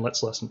that and let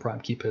Celestin Prime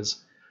keep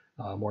his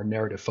more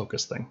narrative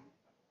focused thing.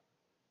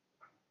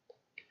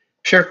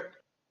 Sure.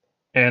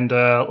 And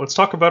let's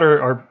talk about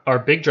our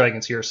big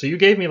dragons here. So you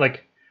gave me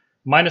like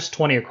minus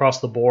 20 across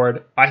the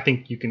board. I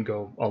think you can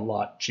go a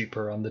lot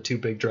cheaper on the 2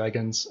 big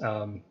dragons,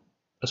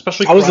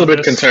 especially. I was a little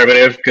bit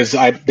conservative because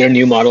they're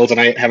new models and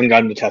I haven't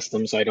gotten to test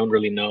them, so I don't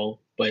really know.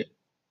 But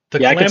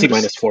I can see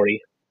minus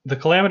 40. The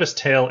Calamitous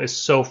Tail is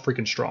so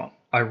freaking strong.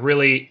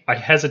 I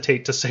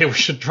hesitate to say we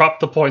should drop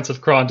the points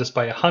of Krondys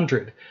by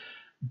 100,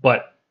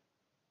 but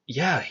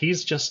yeah,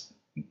 he's just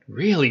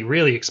really,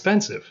 really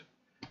expensive.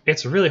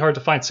 It's really hard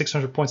to find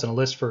 600 points on a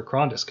list for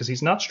Krondys because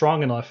he's not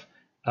strong enough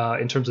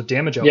in terms of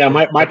damage output. Yeah,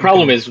 my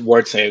problem is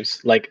ward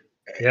saves. Like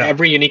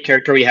every unique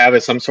character we have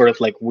is some sort of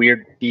like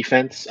weird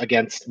defense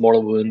against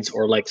mortal wounds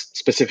or like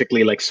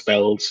specifically like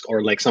spells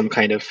or like some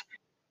kind of,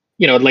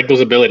 like those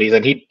abilities.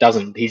 And he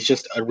doesn't. He's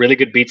just a really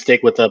good beat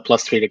stick with a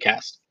 +3 to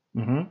cast.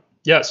 Mm-hmm.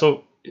 Yeah,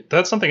 so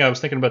that's something I was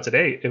thinking about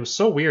today. It was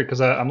so weird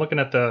because I'm looking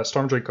at the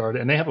Stormdrake card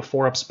and they have a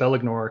 4-up spell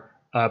ignore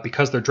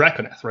because they're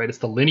Draconith, right? It's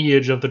the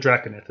lineage of the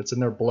Draconith. It's in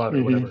their blood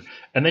or whatever.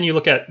 And then you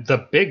look at the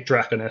big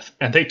Draconith,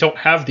 and they don't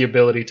have the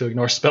ability to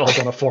ignore spells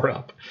on a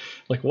 4-up.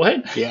 Like,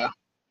 what? Yeah.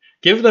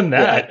 Give them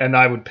that, and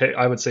I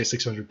would say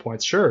 600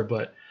 points, sure.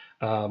 But,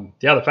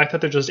 the fact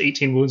that they're just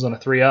 18 wounds on a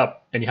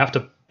 3-up, and you have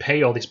to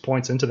pay all these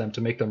points into them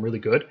to make them really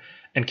good.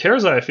 And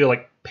Karazai, I feel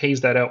like,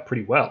 pays that out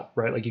pretty well,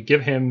 right? Like, you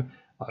give him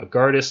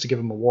Gardas to give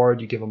him a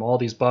ward, you give him all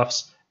these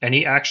buffs, and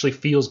he actually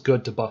feels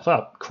good to buff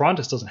up.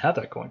 Krondys doesn't have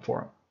that going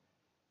for him.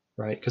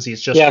 Right, because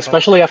he's just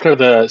especially after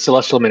the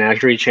Celestial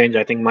Menagerie change,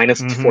 I think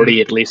minus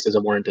 40 at least is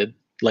warranted.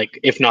 Like,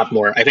 if not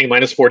more, I think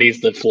minus 40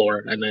 is the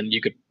floor, and then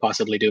you could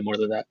possibly do more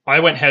than that.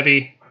 I went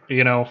heavy,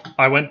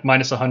 I went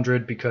minus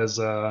 100 because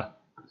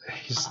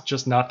he's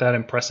just not that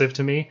impressive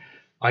to me.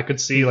 I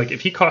could see like if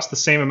he cost the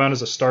same amount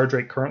as a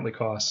Stardrake currently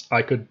costs,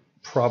 I could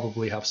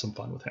probably have some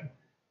fun with him.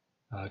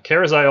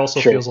 Karazai also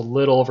feels a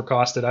little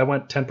overcosted. I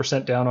went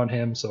 10% down on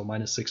him, so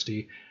minus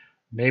 60.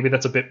 Maybe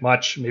that's a bit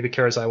much. Maybe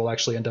Karazai will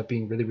actually end up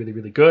being really, really,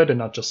 really good and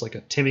not just like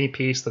a Timmy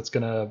piece that's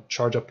going to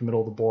charge up the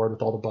middle of the board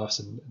with all the buffs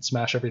and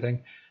smash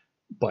everything.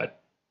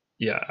 But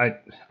yeah,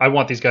 I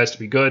want these guys to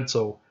be good,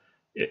 so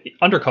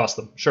undercost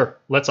them. Sure,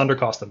 let's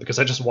undercost them because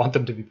I just want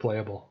them to be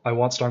playable. I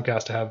want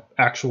Stormcast to have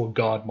actual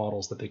god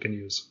models that they can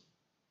use.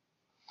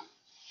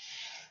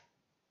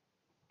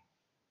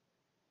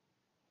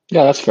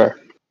 Yeah, that's fair.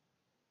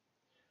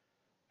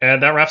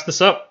 And that wraps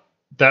this up.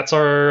 That's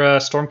our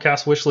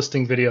Stormcast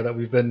wishlisting video that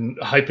we've been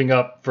hyping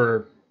up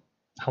for,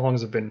 how long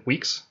has it been?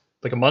 Weeks?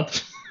 Like a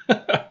month?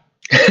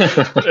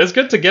 It's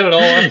good to get it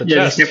all off the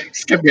chest.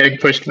 Just kept getting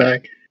pushed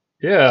back.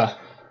 Yeah,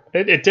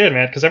 it did,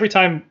 man. Because every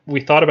time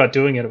we thought about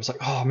doing it, it was like,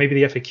 oh, maybe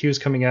the FAQ is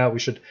coming out. We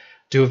should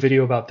do a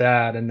video about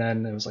that. And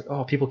then it was like,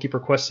 oh, people keep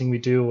requesting we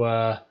do,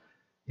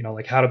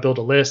 like how to build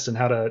a list and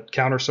how to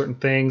counter certain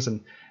things.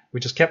 And we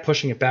just kept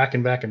pushing it back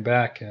and back and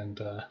back. And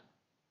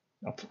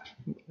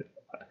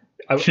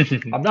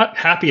I'm not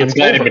happy it's I'm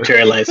glad over. it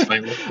materialized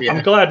finally. Yeah.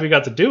 I'm glad we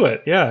got to do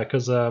it. Yeah,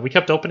 because we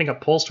kept opening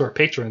up polls to our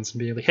patrons and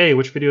being like, hey,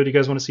 which video do you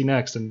guys want to see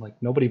next? And like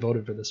nobody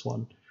voted for this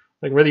one.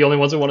 Like we're the only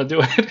ones that want to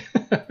do it.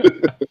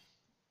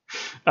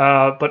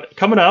 But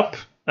coming up,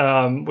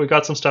 we've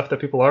got some stuff that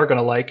people are going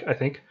to like, I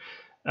think.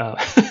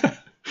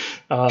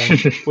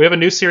 We have a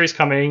new series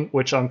coming,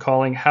 which I'm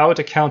calling How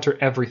to Counter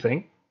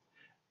Everything.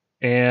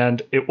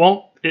 And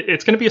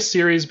it's going to be a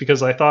series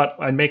because I thought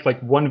I'd make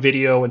like one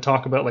video and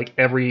talk about like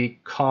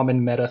every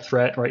common meta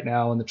threat right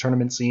now in the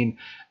tournament scene.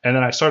 And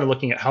then I started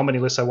looking at how many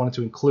lists I wanted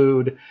to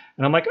include.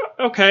 And I'm like,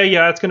 okay,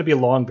 yeah, it's going to be a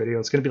long video.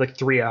 It's going to be like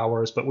 3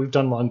 hours, but we've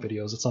done long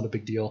videos. It's not a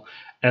big deal.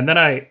 And then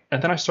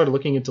I started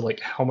looking into like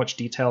how much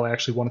detail I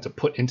actually wanted to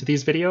put into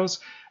these videos.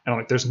 And I'm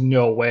like, there's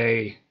no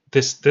way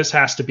this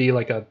has to be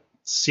like a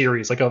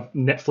series, like a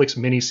Netflix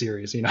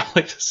miniseries,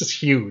 like this is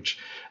huge.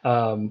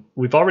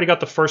 We've already got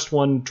the first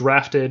one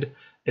drafted.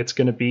 It's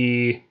going to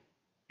be,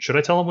 should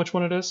I tell them which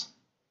one it is?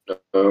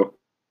 No.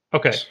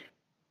 Okay.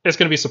 It's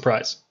going to be a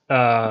surprise.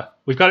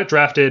 We've got it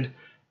drafted.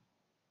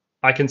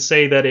 I can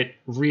say that it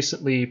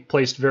recently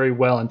placed very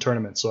well in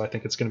tournaments, so I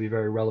think it's going to be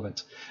very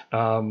relevant.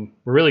 I'm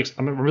really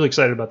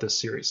excited about this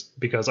series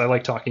because I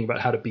like talking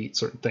about how to beat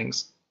certain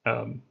things.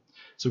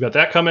 So we got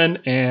that coming,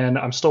 and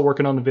I'm still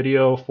working on the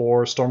video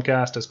for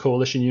Stormcast as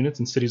coalition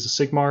units in Cities of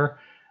Sigmar.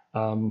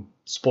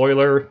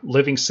 Spoiler: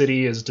 Living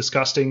City is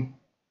disgusting,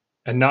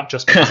 and not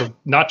just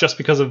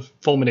because of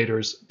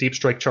fulminators, deep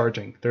strike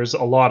charging. There's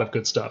a lot of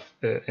good stuff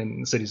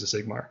in Cities of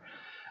Sigmar.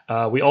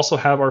 We also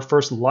have our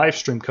first live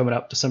stream coming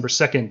up December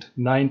 2nd,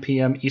 9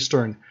 p.m.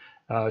 Eastern.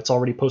 It's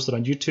already posted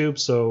on YouTube,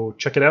 so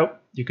check it out.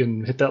 You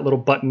can hit that little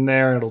button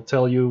there, and it'll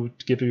tell you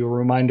to give you a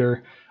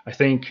reminder. I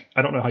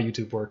don't know how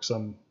YouTube works.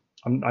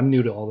 I'm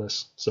new to all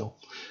this, so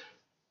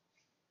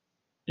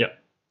yeah.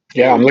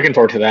 Yeah, I'm looking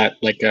forward to that,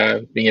 like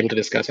being able to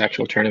discuss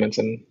actual tournaments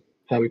and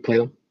how we play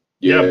them.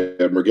 Yeah,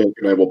 and Morganic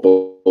and I will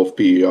both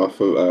be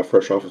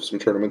fresh off of some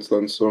tournaments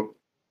then, so.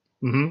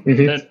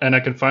 And I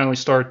can finally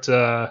start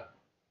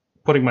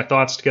putting my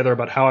thoughts together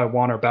about how I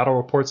want our battle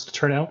reports to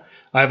turn out.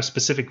 I have a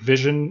specific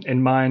vision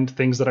in mind,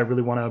 things that I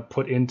really want to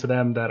put into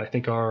them that I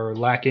think are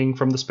lacking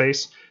from the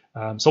space.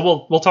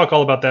 So we'll talk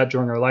all about that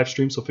during our live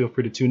stream, so feel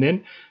free to tune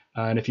in.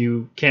 And if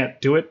you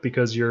can't do it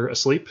because you're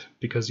asleep,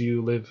 because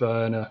you live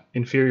in an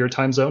inferior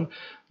time zone,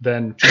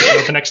 then check it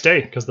out the next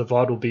day because the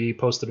VOD will be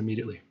posted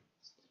immediately.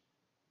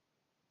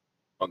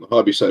 On the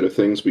hobby side of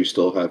things, we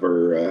still have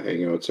our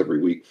hangouts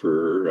every week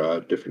for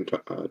different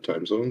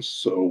time zones.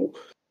 So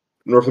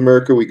North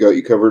America, we got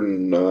you covered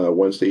on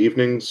Wednesday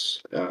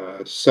evenings,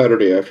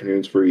 Saturday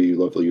afternoons for you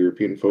lovely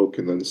European folk,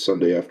 and then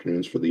Sunday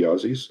afternoons for the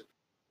Aussies.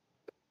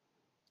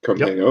 Come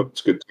hang out.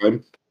 It's a good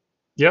time.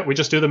 Yeah, we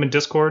just do them in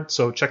Discord,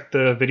 so check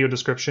the video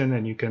description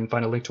and you can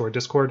find a link to our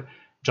Discord.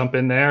 Jump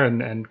in there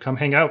and come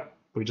hang out.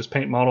 We just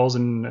paint models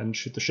and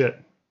shoot the shit.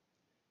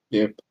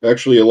 Yeah,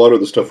 actually, a lot of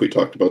the stuff we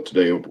talked about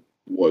today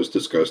was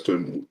discussed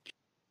in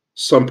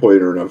some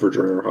point or another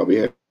during our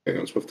hobby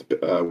hangouts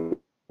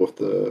with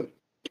the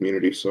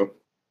community. So,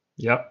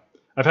 yep.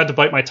 I've had to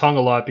bite my tongue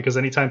a lot because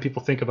anytime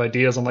people think of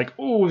ideas, I'm like,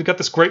 oh, we've got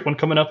this great one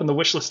coming up in the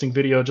wishlisting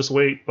video. Just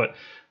wait. But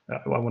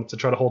I wanted to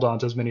try to hold on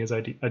to as many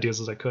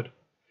ideas as I could.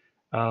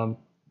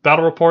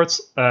 Battle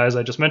reports, as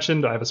I just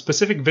mentioned, I have a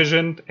specific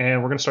vision,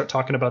 and we're going to start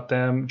talking about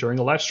them during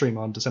a live stream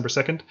on December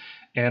 2nd.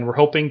 And we're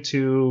hoping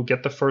to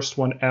get the first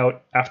one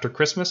out after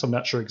Christmas. I'm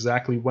not sure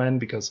exactly when,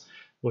 because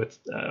with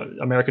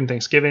American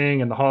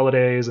Thanksgiving and the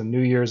holidays and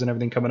New Year's and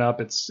everything coming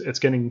up, it's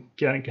getting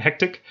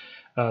hectic.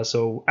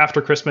 So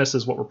after Christmas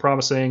is what we're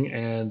promising,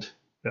 and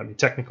I mean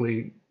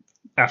technically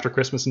after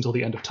Christmas until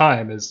the end of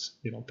time is,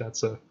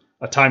 that's a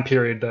time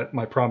period that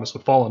my promise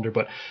would fall under,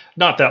 but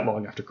not that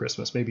long after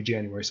Christmas, maybe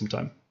January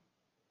sometime.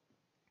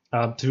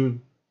 To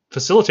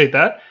facilitate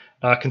that,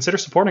 consider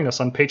supporting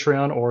us on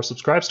Patreon or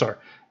Subscribestar.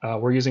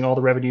 We're using all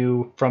the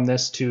revenue from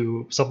this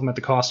to supplement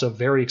the cost of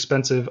very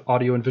expensive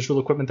audio and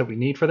visual equipment that we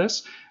need for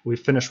this. We've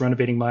finished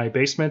renovating my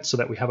basement so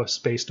that we have a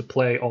space to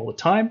play all the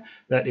time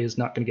that is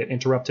not going to get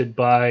interrupted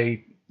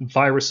by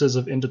viruses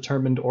of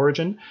indeterminate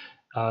origin.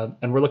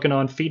 And we're looking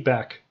on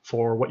feedback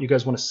for what you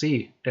guys want to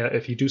see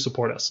if you do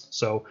support us.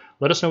 So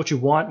let us know what you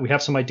want. We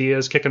have some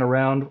ideas kicking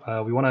around.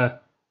 We want to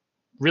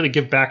really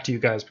give back to you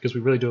guys because we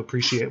really do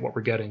appreciate what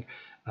we're getting.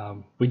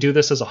 We do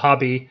this as a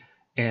hobby,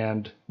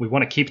 and we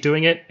want to keep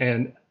doing it,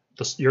 and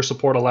your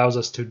support allows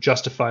us to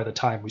justify the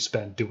time we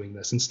spend doing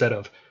this instead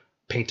of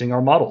painting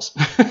our models,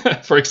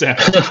 for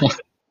example.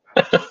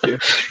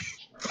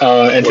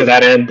 And to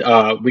that end,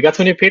 we got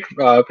some new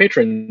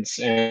patrons,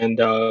 and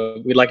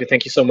we'd like to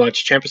thank you so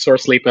much.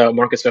 Champosaurus Sleepa,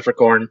 Marcus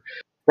Pfeffercorn,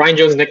 Ryan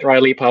Jones, Nick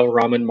Riley, Pavel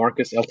Raman,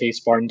 Marcus LT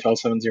Spartan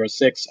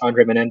 12706,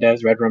 Andre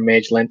Menendez, Red Rum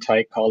Mage, Len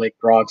Tyke, Colic,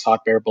 Grogs,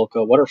 Hot Bear,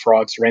 Bulka, Water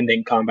Frogs,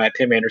 Rending Combat,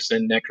 Tim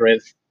Anderson,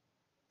 Neckrith,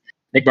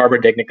 Nick Barber,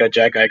 Dignica,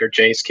 Jack Geiger,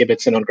 Jace,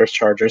 Kibitson, Ungrist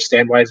Charger,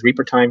 Standwise,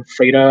 Reaper Time,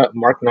 Freda,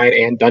 Mark Knight,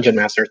 and Dungeon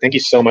Master. Thank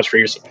you so much for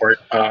your support.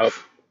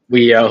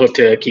 We hope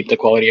to keep the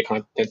quality of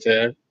content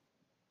to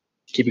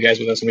keep you guys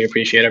with us, and we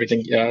appreciate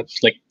everything,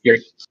 like your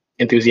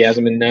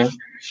enthusiasm in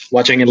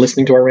watching and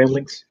listening to our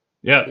ramblings.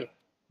 Yeah,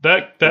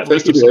 that Thank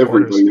list you of to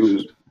supporters. everybody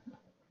who's.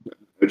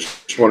 I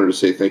just wanted to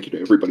say thank you to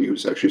everybody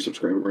who's actually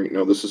subscribing right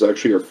now. This is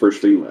actually our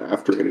first video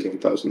after hitting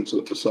 1,000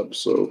 subs,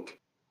 so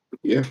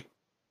yeah.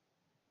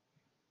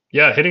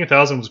 Yeah, hitting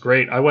 1,000 was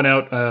great. I went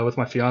out with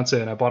my fiance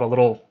and I bought a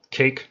little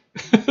cake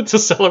to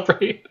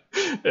celebrate.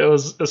 It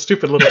was a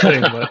stupid little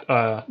thing,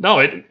 but no,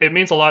 it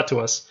means a lot to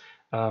us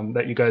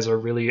that you guys are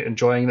really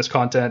enjoying this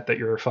content, that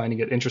you're finding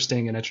it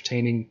interesting and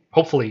entertaining,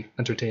 hopefully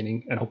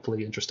entertaining and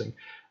hopefully interesting.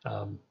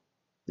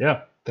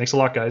 Yeah, thanks a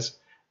lot, guys.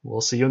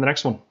 We'll see you in the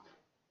next one.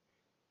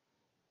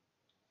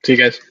 See you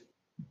guys.